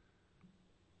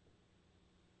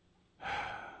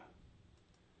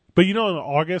 But in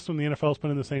August when the NFL's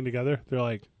putting this thing together, they're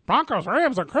like, Broncos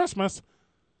Rams on Christmas.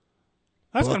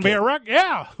 That's going to be a wreck.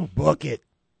 Yeah. Book it.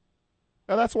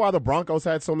 Now, that's why the Broncos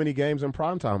had so many games in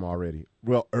primetime already.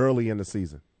 Well, early in the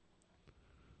season.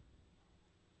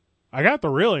 I got the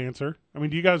real answer. I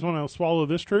mean, do you guys want to swallow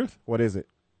this truth? What is it?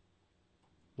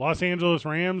 Los Angeles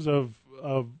Rams of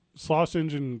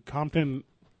Sausage and Compton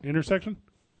intersection?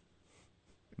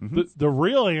 Mm-hmm. The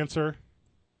real answer,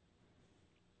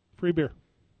 free beer.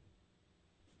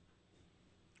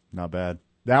 Not bad.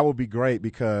 That would be great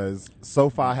because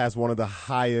SoFi has one of the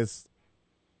highest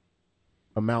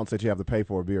amounts that you have to pay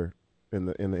for a beer in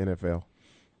the NFL.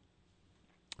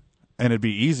 And it'd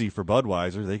be easy for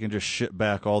Budweiser. They can just ship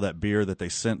back all that beer that they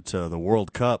sent to the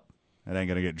World Cup. It ain't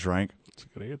going to get drank. That's a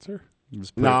good answer.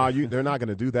 No, they're not going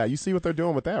to do that. You see what they're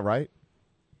doing with that, right?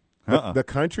 The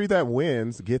country that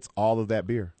wins gets all of that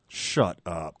beer. Shut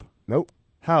up. Nope.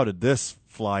 How did this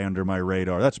fly under my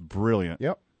radar? That's brilliant.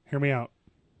 Yep. Hear me out.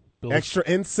 Bill. Extra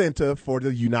incentive for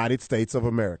the United States of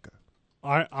America.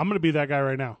 I'm going to be that guy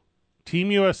right now.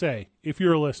 Team USA, if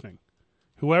you're listening,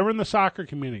 whoever in the soccer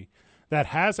community that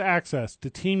has access to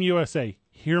Team USA,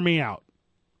 hear me out.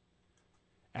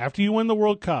 After you win the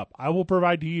World Cup, I will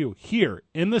provide to you here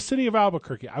in the city of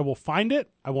Albuquerque. I will find it.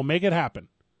 I will make it happen.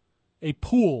 A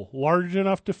pool large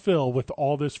enough to fill with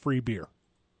all this free beer.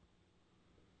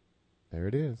 There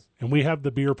it is. And we have the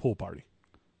beer pool party.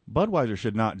 Budweiser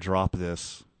should not drop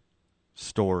this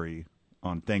story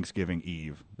on Thanksgiving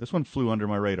Eve. This one flew under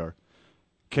my radar.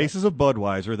 Cases of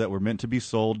Budweiser that were meant to be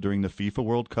sold during the FIFA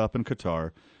World Cup in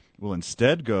Qatar will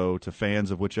instead go to fans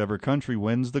of whichever country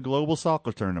wins the global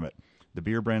soccer tournament, the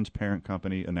beer brand's parent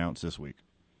company announced this week.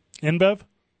 InBev?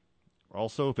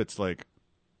 Also, if it's like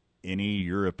any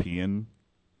European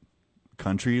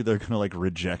country, they're going to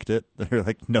reject it. They're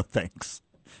like, no thanks.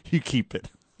 You keep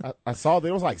it. I saw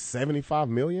there was like $75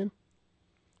 million.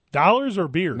 Dollars or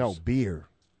beers? No, beer.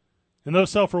 And those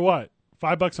sell for what?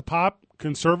 $5 a pop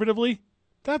conservatively?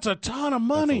 That's a ton of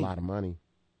money. That's a lot of money.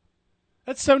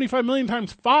 That's 75 million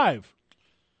times 5.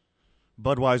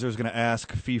 Budweiser is going to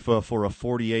ask FIFA for a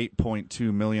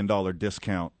 $48.2 million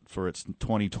discount for its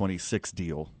 2026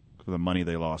 deal for the money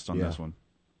they lost on this one.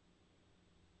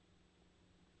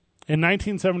 In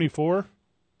 1974,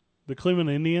 the Cleveland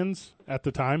Indians at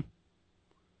the time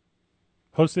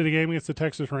hosted a game against the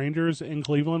Texas Rangers in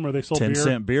Cleveland where they sold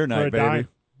 10-cent beer night, baby. dime.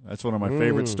 That's one of my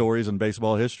favorite stories in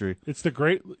baseball history. It's the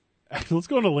great. Let's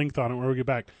go into length on it when we get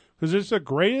back because it's the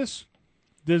greatest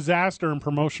disaster in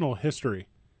promotional history,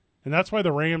 and that's why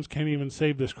the Rams can't even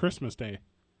save this Christmas Day.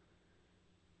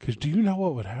 Because do you know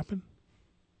what would happen?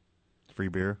 Free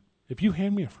beer. If you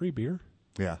hand me a free beer,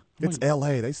 yeah, it's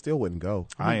L.A. They still wouldn't go.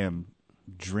 I am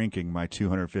drinking my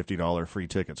 $250 free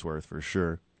tickets worth for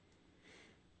sure.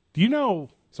 Do you know?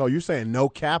 So you're saying no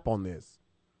cap on this?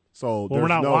 So well, we're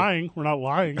not lying. We're not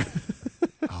lying.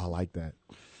 Oh, I like that.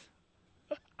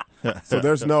 So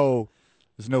there's no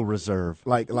reserve.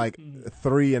 Like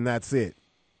 3 and that's it.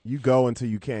 You go until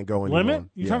you can't go anymore. Limit?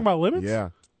 You talking about limits? Yeah.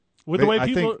 With the way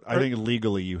people, I think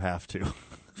legally you have to,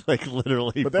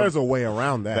 literally. But there's a way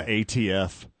around that. The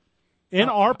ATF. In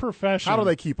our profession, how do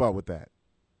they keep up with that?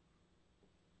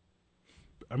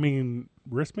 I mean,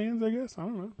 wristbands, I guess. I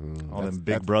don't know. All them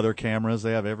Big Brother cameras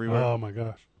they have everywhere. Oh my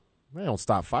gosh, they don't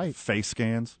stop fights. Face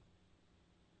scans.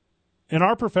 In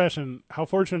our profession, how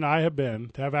fortunate I have been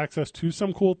to have access to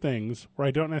some cool things where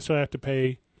I don't necessarily have to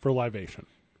pay for libation.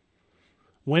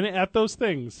 When at those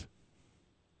things,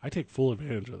 I take full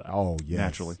advantage of that. Oh, yes.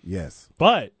 Naturally. Yes.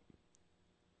 But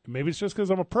maybe it's just because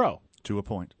I'm a pro. To a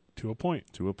point.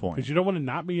 Because you don't want to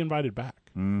not be invited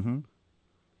back. Mm-hmm.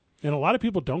 And a lot of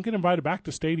people don't get invited back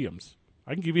to stadiums.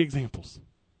 I can give you examples.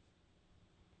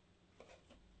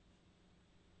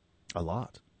 A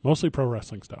lot. Mostly pro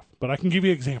wrestling stuff. But I can give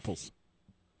you examples.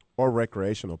 Or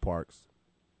recreational parks.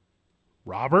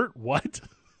 Robert, what?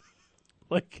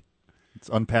 Let's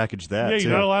unpackage that. Yeah,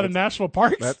 you're not allowed in national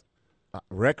parks.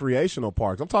 Recreational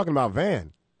parks. I'm talking about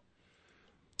Van.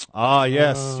 Ah,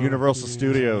 yes, Universal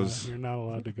Studios. You're not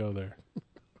allowed to go there.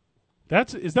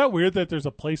 Is that weird that there's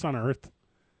a place on Earth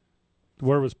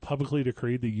where it was publicly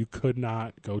decreed that you could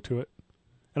not go to it?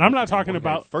 And I'm not talking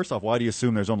about. First off, why do you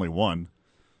assume there's only one?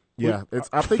 Yeah,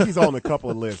 I think he's on a couple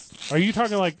of lists. Are you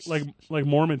talking like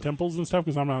Mormon temples and stuff?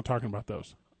 Because I'm not talking about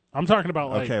those. I'm talking about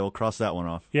like. Okay, we'll cross that one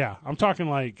off. Yeah, I'm talking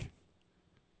like.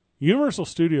 Universal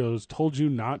Studios told you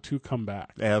not to come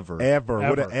back. Ever.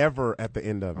 With an ever at the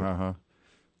end of it. Uh-huh.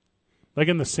 Like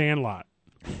in the Sandlot.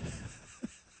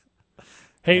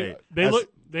 Hey,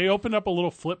 they opened up a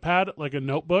little flip pad, like a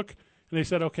notebook, and they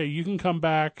said, okay, you can come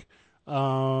back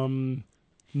never.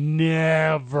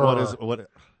 What?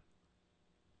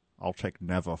 I'll take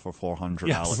never for $400.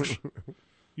 Yes.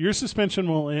 Your suspension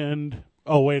will end.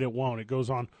 Oh, wait, it won't. It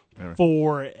goes on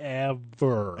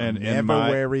forever. And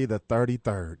February the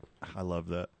 33rd. I love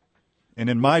that. And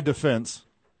in my defense,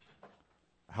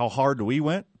 how hard we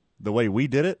went, the way we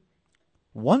did it,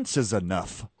 once is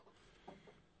enough.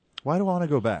 Why do I want to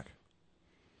go back?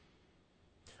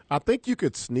 I think you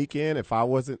could sneak in if I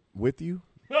wasn't with you.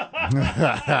 But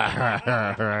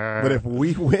if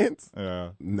we went,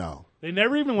 no. They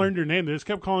never even learned your name. They just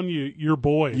kept calling you your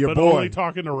boy, Your but boy. only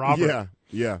talking to Robert.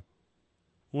 Yeah.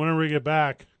 Whenever we get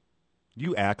back.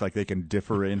 You act like they can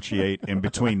differentiate in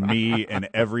between me and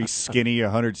every skinny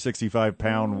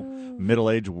 165-pound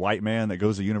middle-aged white man that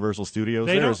goes to Universal Studios.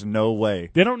 There's no way.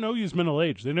 They don't know you's middle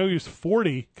age. They know you's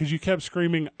 40 because you kept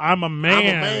screaming, I'm a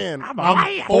man.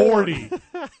 I'm 40.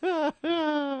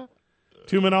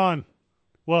 2 men on.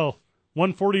 Well,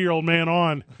 one 40-year-old man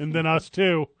on, and then us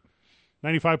two.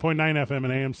 95.9 FM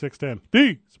and AM 610.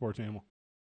 The Sports Animal.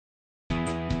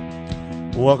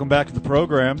 Welcome back to the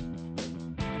program.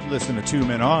 Listen to 2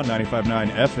 Men On,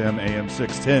 95.9 FM, AM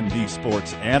 610, The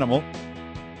Sports Animal.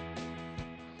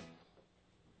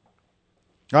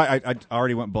 I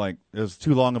already went blank. It was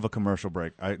too long of a commercial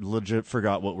break. I legit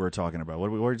forgot what we were talking about.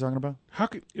 What are you talking about? How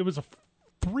could it was a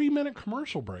 3-minute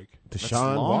commercial break.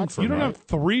 Deshaun Watson. You don't have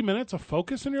 3 minutes of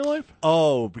focus in your life?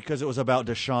 Oh, because it was about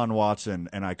Deshaun Watson,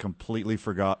 and I completely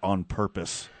forgot on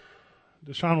purpose.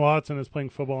 Deshaun Watson is playing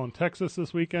football in Texas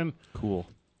this weekend. Cool.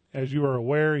 As you are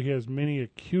aware, he has many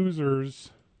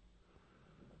accusers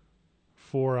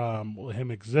for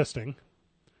him existing.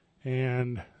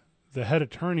 And the head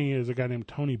attorney is a guy named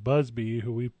Tony Busby,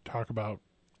 who we talk about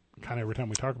kind of every time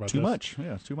we talk about Too this. much.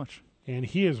 Yeah, it's too much. And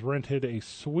he has rented a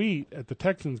suite at the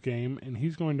Texans game, and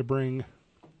he's going to bring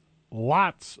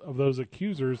lots of those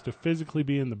accusers to physically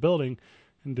be in the building,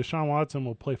 and Deshaun Watson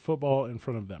will play football in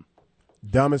front of them.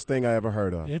 Dumbest thing I ever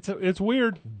heard of. It's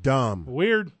weird. Dumb.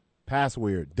 Weird. Past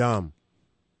weird. Dumb.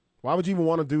 Why would you even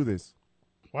want to do this?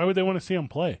 Why would they want to see him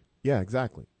play? Yeah,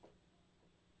 exactly.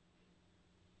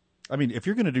 I mean, if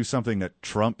you're going to do something that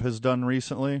Trump has done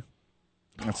recently,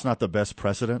 that's not the best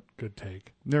precedent. Good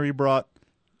take. There he brought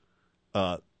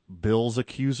Bill's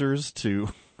accusers to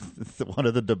one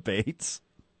of the debates.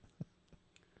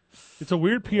 It's a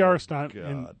weird PR stunt, God.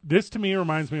 and this to me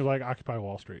reminds me of like Occupy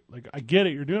Wall Street. Like, I get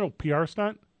it, you're doing a PR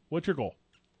stunt. What's your goal?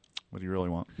 What do you really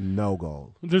want? No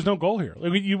goal. There's no goal here.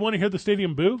 Like, you want to hear the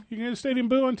stadium boo? You can hear the stadium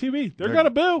boo on TV. They're gonna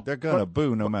boo. They're gonna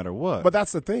boo no matter what. But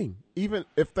that's the thing. Even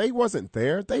if they wasn't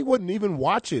there, they wouldn't even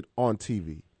watch it on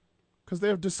TV because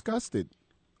they're disgusted.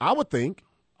 I would think.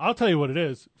 I'll tell you what it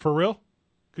is. For real.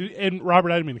 And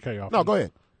Robert, I didn't mean to cut you off. No, go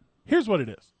ahead. Here's what it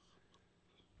is.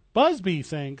 Busby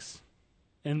thinks,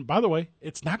 and by the way,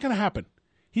 it's not going to happen.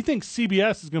 He thinks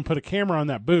CBS is going to put a camera on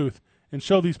that booth and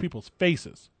show these people's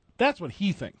faces. That's what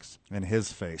he thinks. In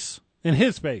his face. In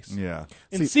his face. Yeah.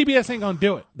 And CBS ain't going to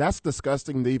do it. That's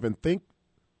disgusting to even think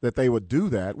that they would do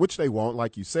that, which they won't,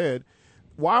 like you said.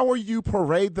 Why would you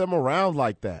parade them around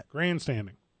like that?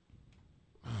 Grandstanding.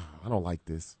 I don't like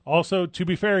this. Also, to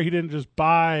be fair, he didn't just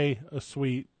buy a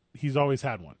suite. He's always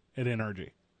had one at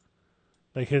NRG.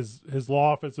 Like his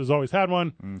law office has always had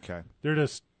one. Okay. They're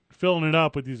just filling it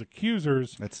up with these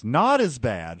accusers. It's not as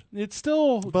bad. It's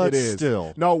still, but it is.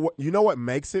 Still. No, you know what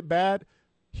makes it bad?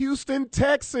 Houston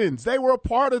Texans. They were a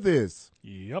part of this.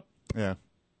 Yep. Yeah.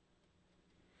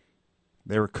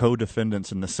 They were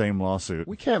co-defendants in the same lawsuit.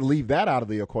 We can't leave that out of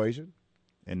the equation.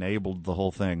 Enabled the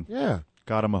whole thing. Yeah.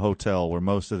 Got him a hotel where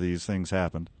most of these things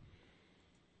happened.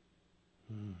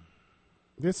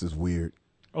 This is weird.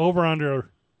 Over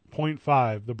under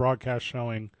 0.5, the broadcast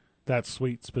showing that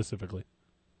suite specifically.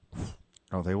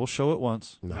 Oh, they will show it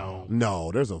once.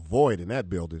 No, there's a void in that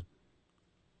building.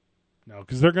 No,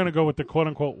 because they're going to go with the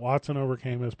quote-unquote Watson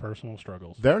overcame his personal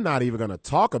struggles. They're not even going to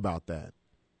talk about that.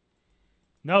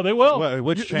 No, they will. Well,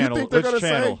 which channel? You think they're which gonna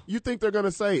channel? Say, you think they're going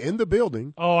to say in the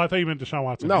building? Oh, I thought you meant Deshaun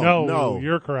Watson. No.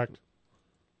 You're correct.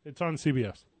 It's on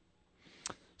CBS.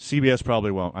 CBS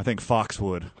probably won't. I think Fox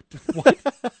would. What?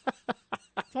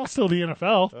 It's all still the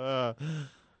NFL.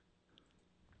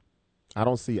 I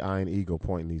don't see Iron Eagle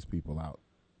pointing these people out.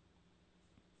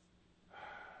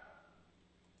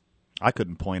 I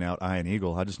couldn't point out Iron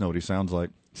Eagle. I just know what he sounds like.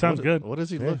 Sounds good. What does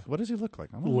he look? What does he look like?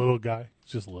 I don't know. Little guy.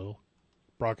 He's just little.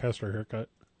 Broadcaster haircut.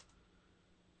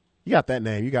 You got that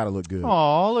name. You got to look good.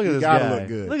 Oh, look at You this gotta guy. look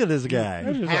good. Look at this guy.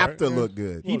 You have to look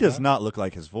good. He does not look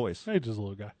like his voice. He's just a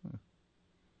little guy.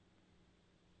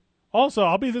 Also,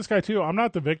 I'll be this guy too. I'm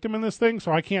not the victim in this thing,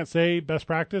 so I can't say best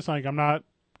practice. Like I'm not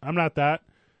that.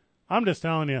 I'm just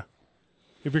telling you,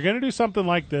 if you're going to do something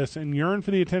like this and yearn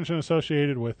for the attention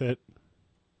associated with it,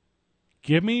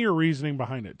 give me your reasoning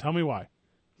behind it. Tell me why.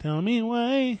 Tell me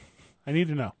why. I need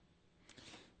to know.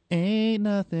 Ain't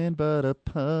nothing but a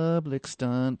public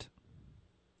stunt.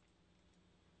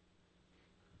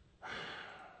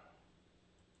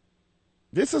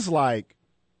 This is like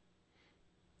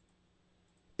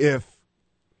if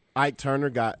Ike Turner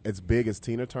got as big as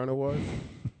Tina Turner was,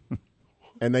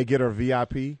 and they get her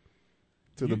VIP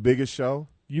to the biggest show.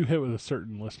 You hit with a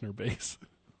certain listener base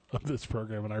of this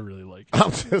program, and I really like it.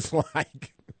 I'm just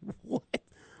like, what?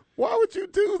 Why would you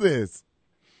do this?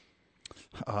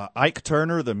 Ike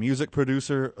Turner, the music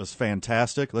producer, is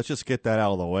fantastic. Let's just get that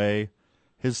out of the way.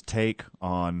 His take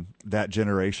on that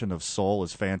generation of soul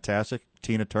is fantastic.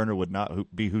 Tina Turner would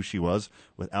not be who she was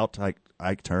without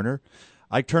Ike Turner.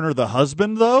 Ike Turner, the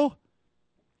husband, though,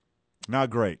 not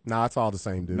great. Nah, it's all the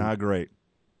same dude. Not great.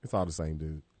 It's all the same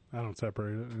dude. I don't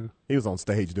separate it. Yeah. He was on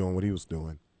stage doing what he was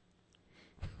doing.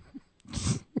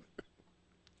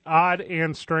 Odd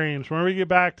and strange. When we get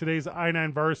back, today's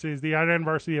I-9 Varsity is the I-9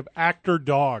 Varsity of Actor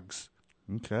Dogs.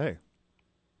 Okay.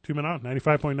 2 Men On,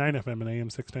 95.9 FM and AM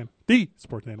 610. The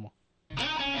Sports Animal.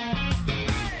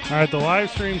 All right, the live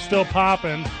stream's still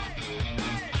popping.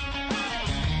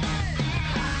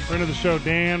 Friend of the show,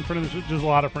 Dan. Friend of the show, just a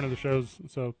lot of friend of the shows.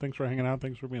 So thanks for hanging out.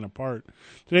 Thanks for being a part.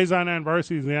 Today's I-9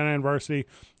 Varsity is the I-9 Varsity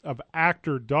of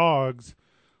Actor Dogs.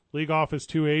 League office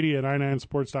 280 at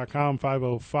i9sports.com,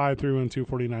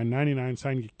 505-312-4999.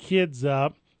 Sign your kids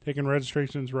up. Taking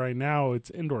registrations right now. It's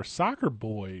Indoor Soccer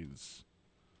Boys.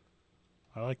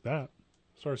 I like that.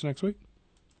 Starts next week.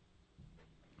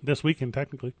 This weekend,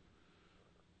 technically.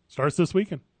 Starts this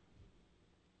weekend.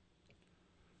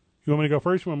 You want me to go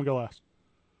first or you want me to go last?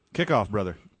 Kickoff,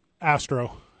 brother.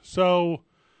 Astro. So,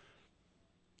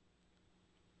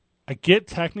 I get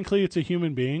technically it's a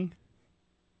human being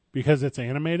because it's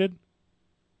animated.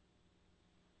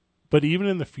 But even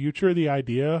in the future, the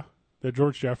idea that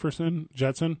George Jetson,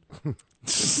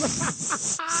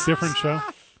 different show,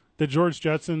 that George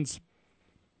Jetson's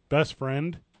best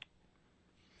friend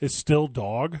is still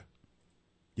dog.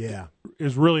 Yeah.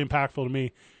 Is really impactful to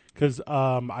me because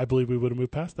I believe we would have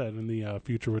moved past that in the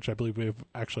future, which I believe we've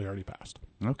actually already passed.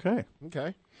 Okay.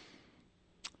 Okay.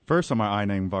 First on my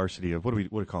I-9 Varsity of, what do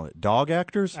we call it? Dog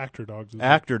actors? Actor Dogs.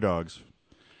 Actor Dogs.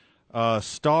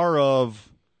 Star of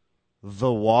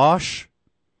The Wash,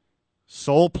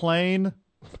 Soul Plane,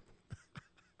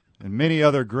 and many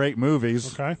other great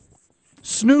movies. Okay.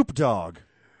 Snoop Dogg.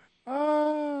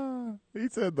 He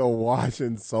said The Wash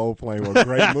and Soul Plane were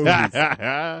great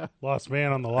movies. Lost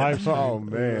Man on the live stream. Oh,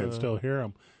 man. Still hear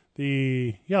him.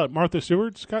 Martha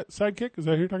Stewart's sidekick. Is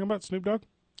that who you're talking about? Snoop Dogg?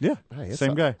 Yeah. Hey,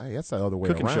 Same guy. Hey, that's the other way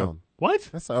Cooking around. show. What?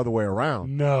 That's the other way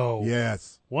around. No.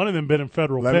 Yes. One of them been in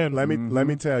federal Let pen.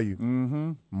 me tell you.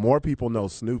 Mm-hmm. More people know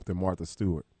Snoop than Martha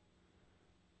Stewart.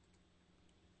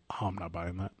 Oh, I'm not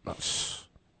buying that.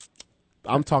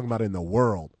 I'm talking about in the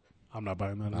world. I'm not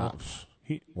buying that.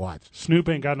 Watch. Snoop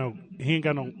ain't got no. He ain't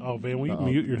got no. Oh, Van, we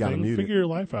mute your gotta thing. mute it. Figure your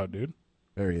life out, dude.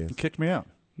 There he is. He kicked me out.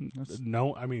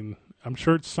 No, I mean, I'm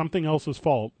sure it's something else's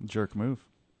fault. Jerk move.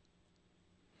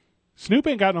 Snoop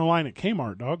ain't got no line at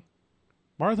Kmart, dog.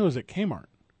 Martha was at Kmart.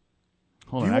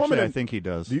 Hold Do on. you want me Actually, to- I think he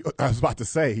does. I was about to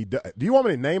say, he does. Do you want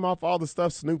me to name off all the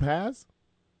stuff Snoop has?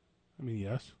 I mean,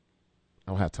 yes.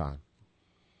 I don't have time.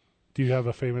 Do you have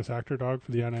a famous actor dog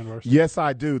for the I-9 Varsity? Yes,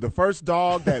 I do. The first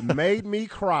dog that made me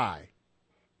cry.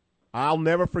 I'll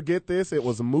never forget this. It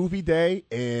was a movie day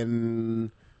in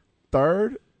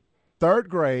third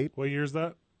grade. What year is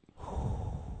that? It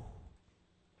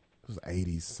was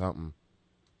 80s something.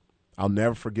 I'll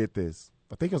never forget this.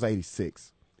 I think it was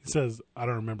 86. He says, I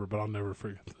don't remember, but I'll never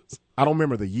forget this. I don't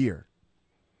remember the year.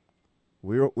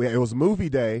 It was movie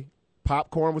day.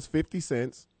 Popcorn was 50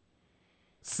 cents.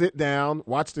 Sit down,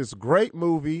 watch this great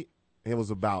movie. It was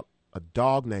about a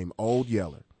dog named Old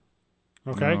Yeller.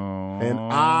 Okay. And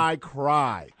I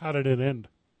cried. How did it end?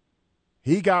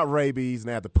 He got rabies and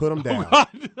they had to put him down.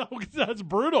 That's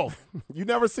brutal. You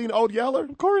never seen Old Yeller?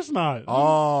 Of course not.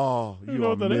 Oh, I don't you know are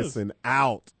what that is. missing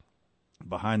out.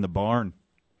 Behind the barn.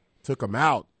 Took him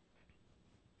out.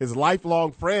 His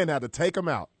lifelong friend had to take him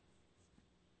out.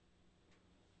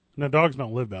 Now, dogs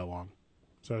don't live that long.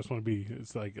 So I just want to be.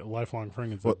 It's like a lifelong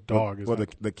friend. It's a dog. Well,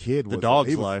 the kid was The dog's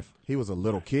he was, life. He was a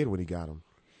little kid when he got him.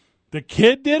 The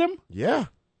kid did him. Yeah,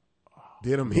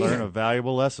 did him Learn in. a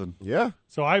valuable lesson. Yeah.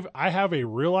 So I have a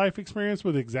real life experience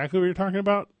with exactly what you're talking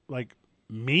about. Like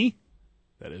me,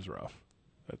 that is rough.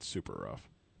 That's super rough.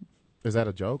 Is that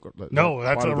a joke? Or, No,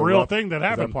 that's part a of the real rough? thing that Is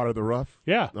happened. that part of the rough?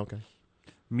 Yeah. Okay.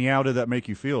 Meow did that make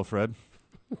you feel, Fred?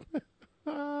 Is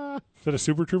that a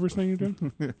Super Troopers thing you're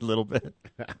doing? A little bit.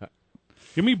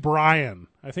 Give me Brian.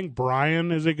 I think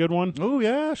Brian is a good one. Oh,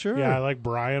 yeah, sure. Yeah, I like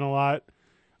Brian a lot.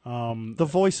 The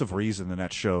voice of reason in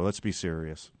that show. Let's be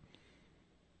serious.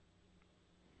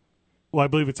 Well, I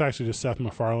believe it's actually just Seth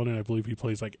MacFarlane, and I believe he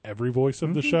plays like every voice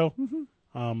of the show.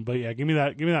 But yeah, give me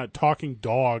that talking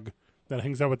dog that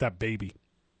hangs out with that baby.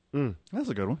 That's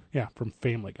a good one. Yeah, from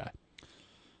Family Guy.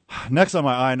 Next on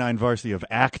my I-9 varsity of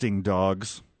acting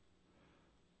dogs,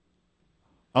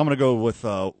 I'm going to go with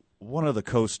one of the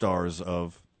co-stars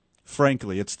of,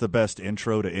 frankly, it's the best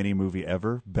intro to any movie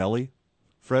ever, Belly.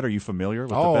 Fred, are you familiar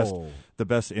with the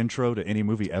best intro to any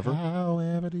movie ever?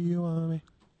 However do you want me?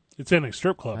 It's in a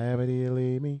strip club. However do you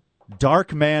leave me?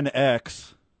 Darkman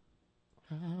X.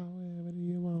 However do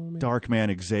you want me?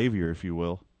 Darkman Xavier, if you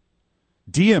will.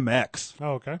 DMX.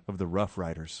 Oh, okay. Of the Rough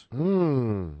Riders.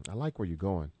 I like where you're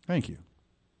going. Thank you.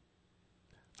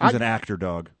 He's an actor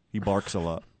dog. He barks a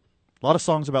lot. A lot of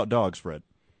songs about dogs, Fred.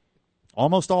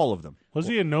 Almost all of them. Was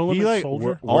he a No Limit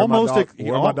Soldier? Where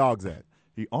my dogs at?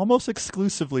 He almost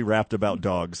exclusively rapped about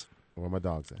dogs. Where my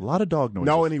dogs at? A lot of dog noises.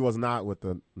 No, and he was not with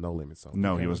the No Limit Soldier.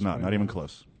 No, he was not. Not even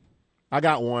close. I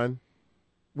got one.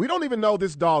 We don't even know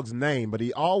this dog's name, but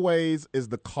he always is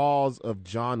the cause of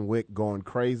John Wick going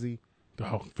crazy.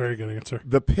 Oh, very good answer.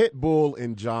 The pit bull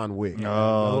in John Wick.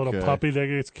 A little puppy that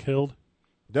gets killed.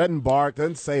 Doesn't bark,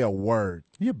 doesn't say a word.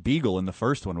 He a beagle in the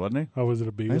first one, wasn't he? Oh, was it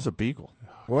a beagle? It was a beagle.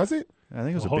 Was it? I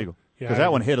think it was Well, a beagle. yeah, Because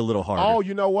that one hit a little harder. Oh,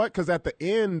 you know what? Because at the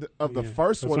end of the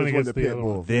first That's one when is he when gets the the pit other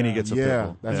bull. one. Then he gets a pit Yeah,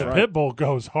 bull. that's The right. pit bull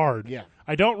goes hard. Yeah.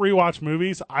 I don't rewatch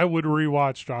movies. I would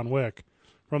rewatch John Wick.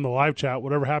 From the live chat,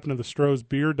 whatever happened to the Stroh's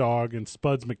beer dog and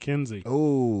Spuds McKenzie?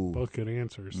 Ooh. Both good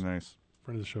answers. Nice.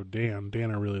 Friend of the show, Dan.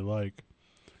 Dan I really like.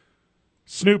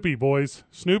 Snoopy, boys.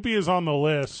 Snoopy is on the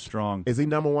list. Strong. Is he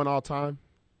number one all time?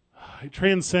 He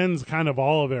transcends kind of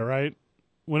all of it, right?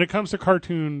 When it comes to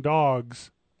cartoon dogs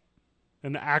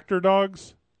and actor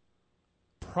dogs,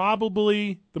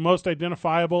 probably the most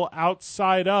identifiable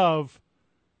outside of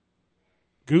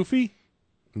Goofy?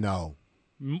 No.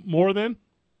 More than?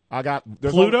 I got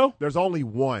Pluto? There's only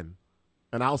one,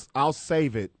 and I'll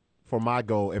save it for my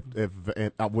goal if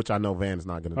which I know Van's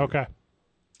not going to do. Okay.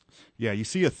 Yeah, you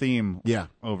see a theme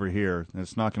over here.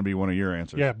 It's not going to be one of your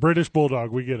answers. Yeah, British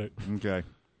Bulldog. We get it. Okay.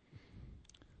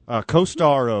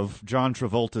 Co-star of John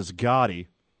Travolta's Gotti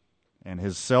and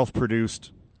his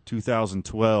self-produced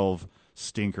 2012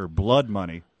 stinker Blood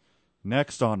Money.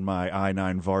 Next on my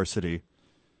I-9 varsity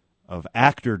of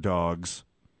actor dogs,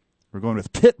 we're going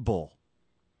with Pitbull.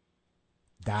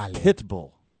 Dale.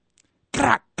 Pitbull.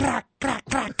 Crack, crack, crack,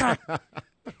 crack, crack.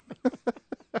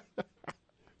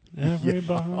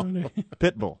 Everybody.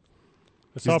 Pitbull.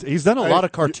 He's done a lot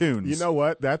of cartoons. You know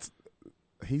what?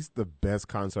 He's the best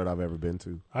concert I've ever been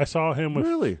to. I saw him with...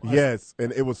 Really? Yes,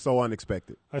 and it was so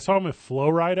unexpected. I saw him with Flo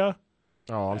Rida.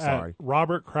 Oh, I'm at sorry.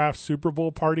 Robert Kraft's Super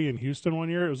Bowl party in Houston one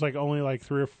year. It was like only like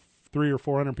three or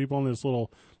 400 people in this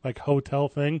little like hotel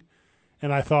thing,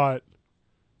 and I thought,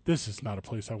 this is not a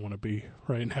place I want to be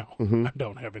right now. Mm-hmm. I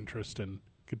don't have interest in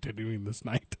continuing this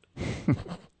night.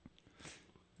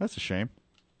 That's a shame.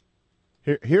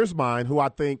 Here's mine, who I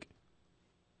think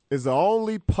is the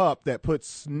only pup that puts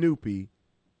Snoopy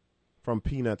from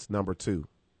Peanuts number 2.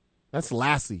 That's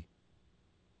Lassie.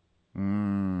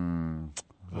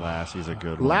 Lassie's a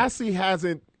good one.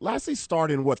 Lassie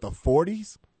started in what, the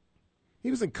 40s? He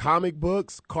was in comic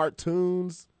books,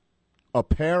 cartoons,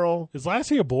 apparel. Is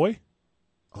Lassie a boy?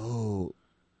 Oh,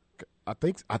 I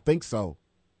think so.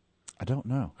 I don't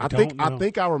know. I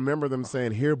think I remember them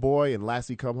saying, "Here, boy," and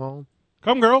Lassie, come home.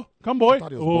 Come, girl. Come, boy.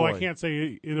 thought it was Oh, boy. I can't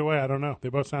say either way. I don't know. They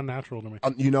both sound natural to me.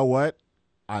 You know what?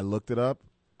 I looked it up.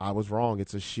 I was wrong.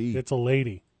 It's a she. It's a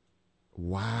lady.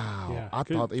 Wow. Yeah, I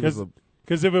thought it was a.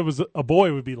 Because if it was a boy,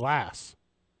 it would be Lass.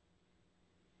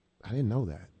 I didn't know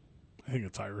that. I think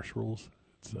it's Irish rules.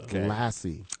 It's,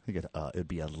 Lassie. I think it'd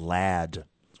be a lad.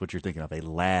 That's what you're thinking of, a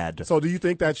lad. So do you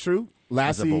think that's true?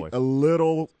 Lassie boy. a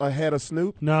little ahead of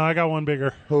Snoop? No, I got one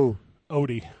bigger. Who?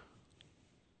 Odie.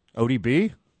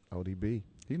 ODB? ODB.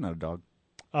 He's not a dog.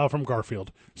 From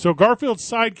Garfield. So Garfield's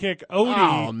sidekick,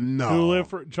 Odie, Oh, no. who lived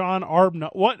for John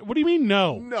Arbuthnot. What do you mean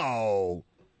no? No.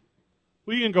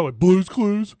 Well, you can go with Blue's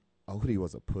Clues. Odie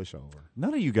was a pushover.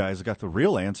 None of you guys got the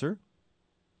real answer.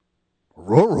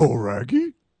 Ruh-roh,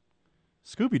 Raggy.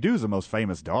 Scooby-Doo's the most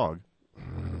famous dog.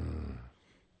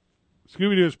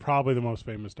 Scooby-Doo is probably the most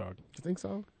famous dog. You think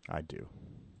so? I do.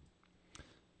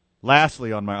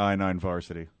 Lastly, on my I-9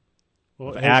 varsity,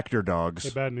 Well, actor dogs.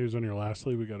 Hey, bad news on your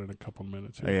lastly. We got in a couple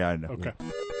minutes here. Yeah, I know. Okay.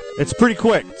 It's pretty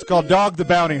quick. It's called Dog the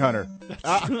Bounty Hunter.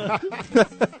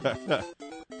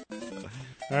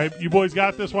 All right, you boys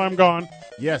got this while I'm gone.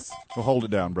 Yes. We'll hold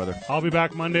it down, brother. I'll be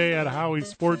back Monday at Howie's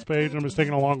Sports Page. I'm just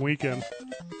taking a long weekend.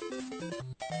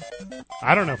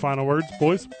 I don't know final words,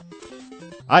 boys.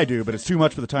 I do, but it's too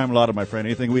much for the time allotted, my friend.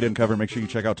 Anything we didn't cover, make sure you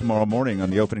check out tomorrow morning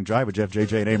on the opening drive with Jeff,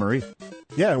 JJ, and A-Marie.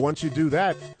 Yeah, and once you do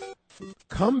that,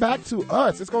 come back to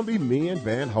us. It's going to be me and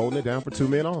Van holding it down for 2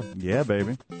 Men On. Yeah,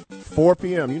 baby. 4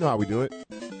 p.m. You know how we do it.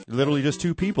 Literally just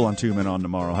 2 people on 2 Men On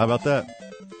tomorrow. How about that?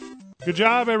 Good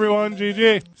job, everyone.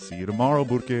 GG. See you tomorrow,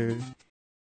 Burke.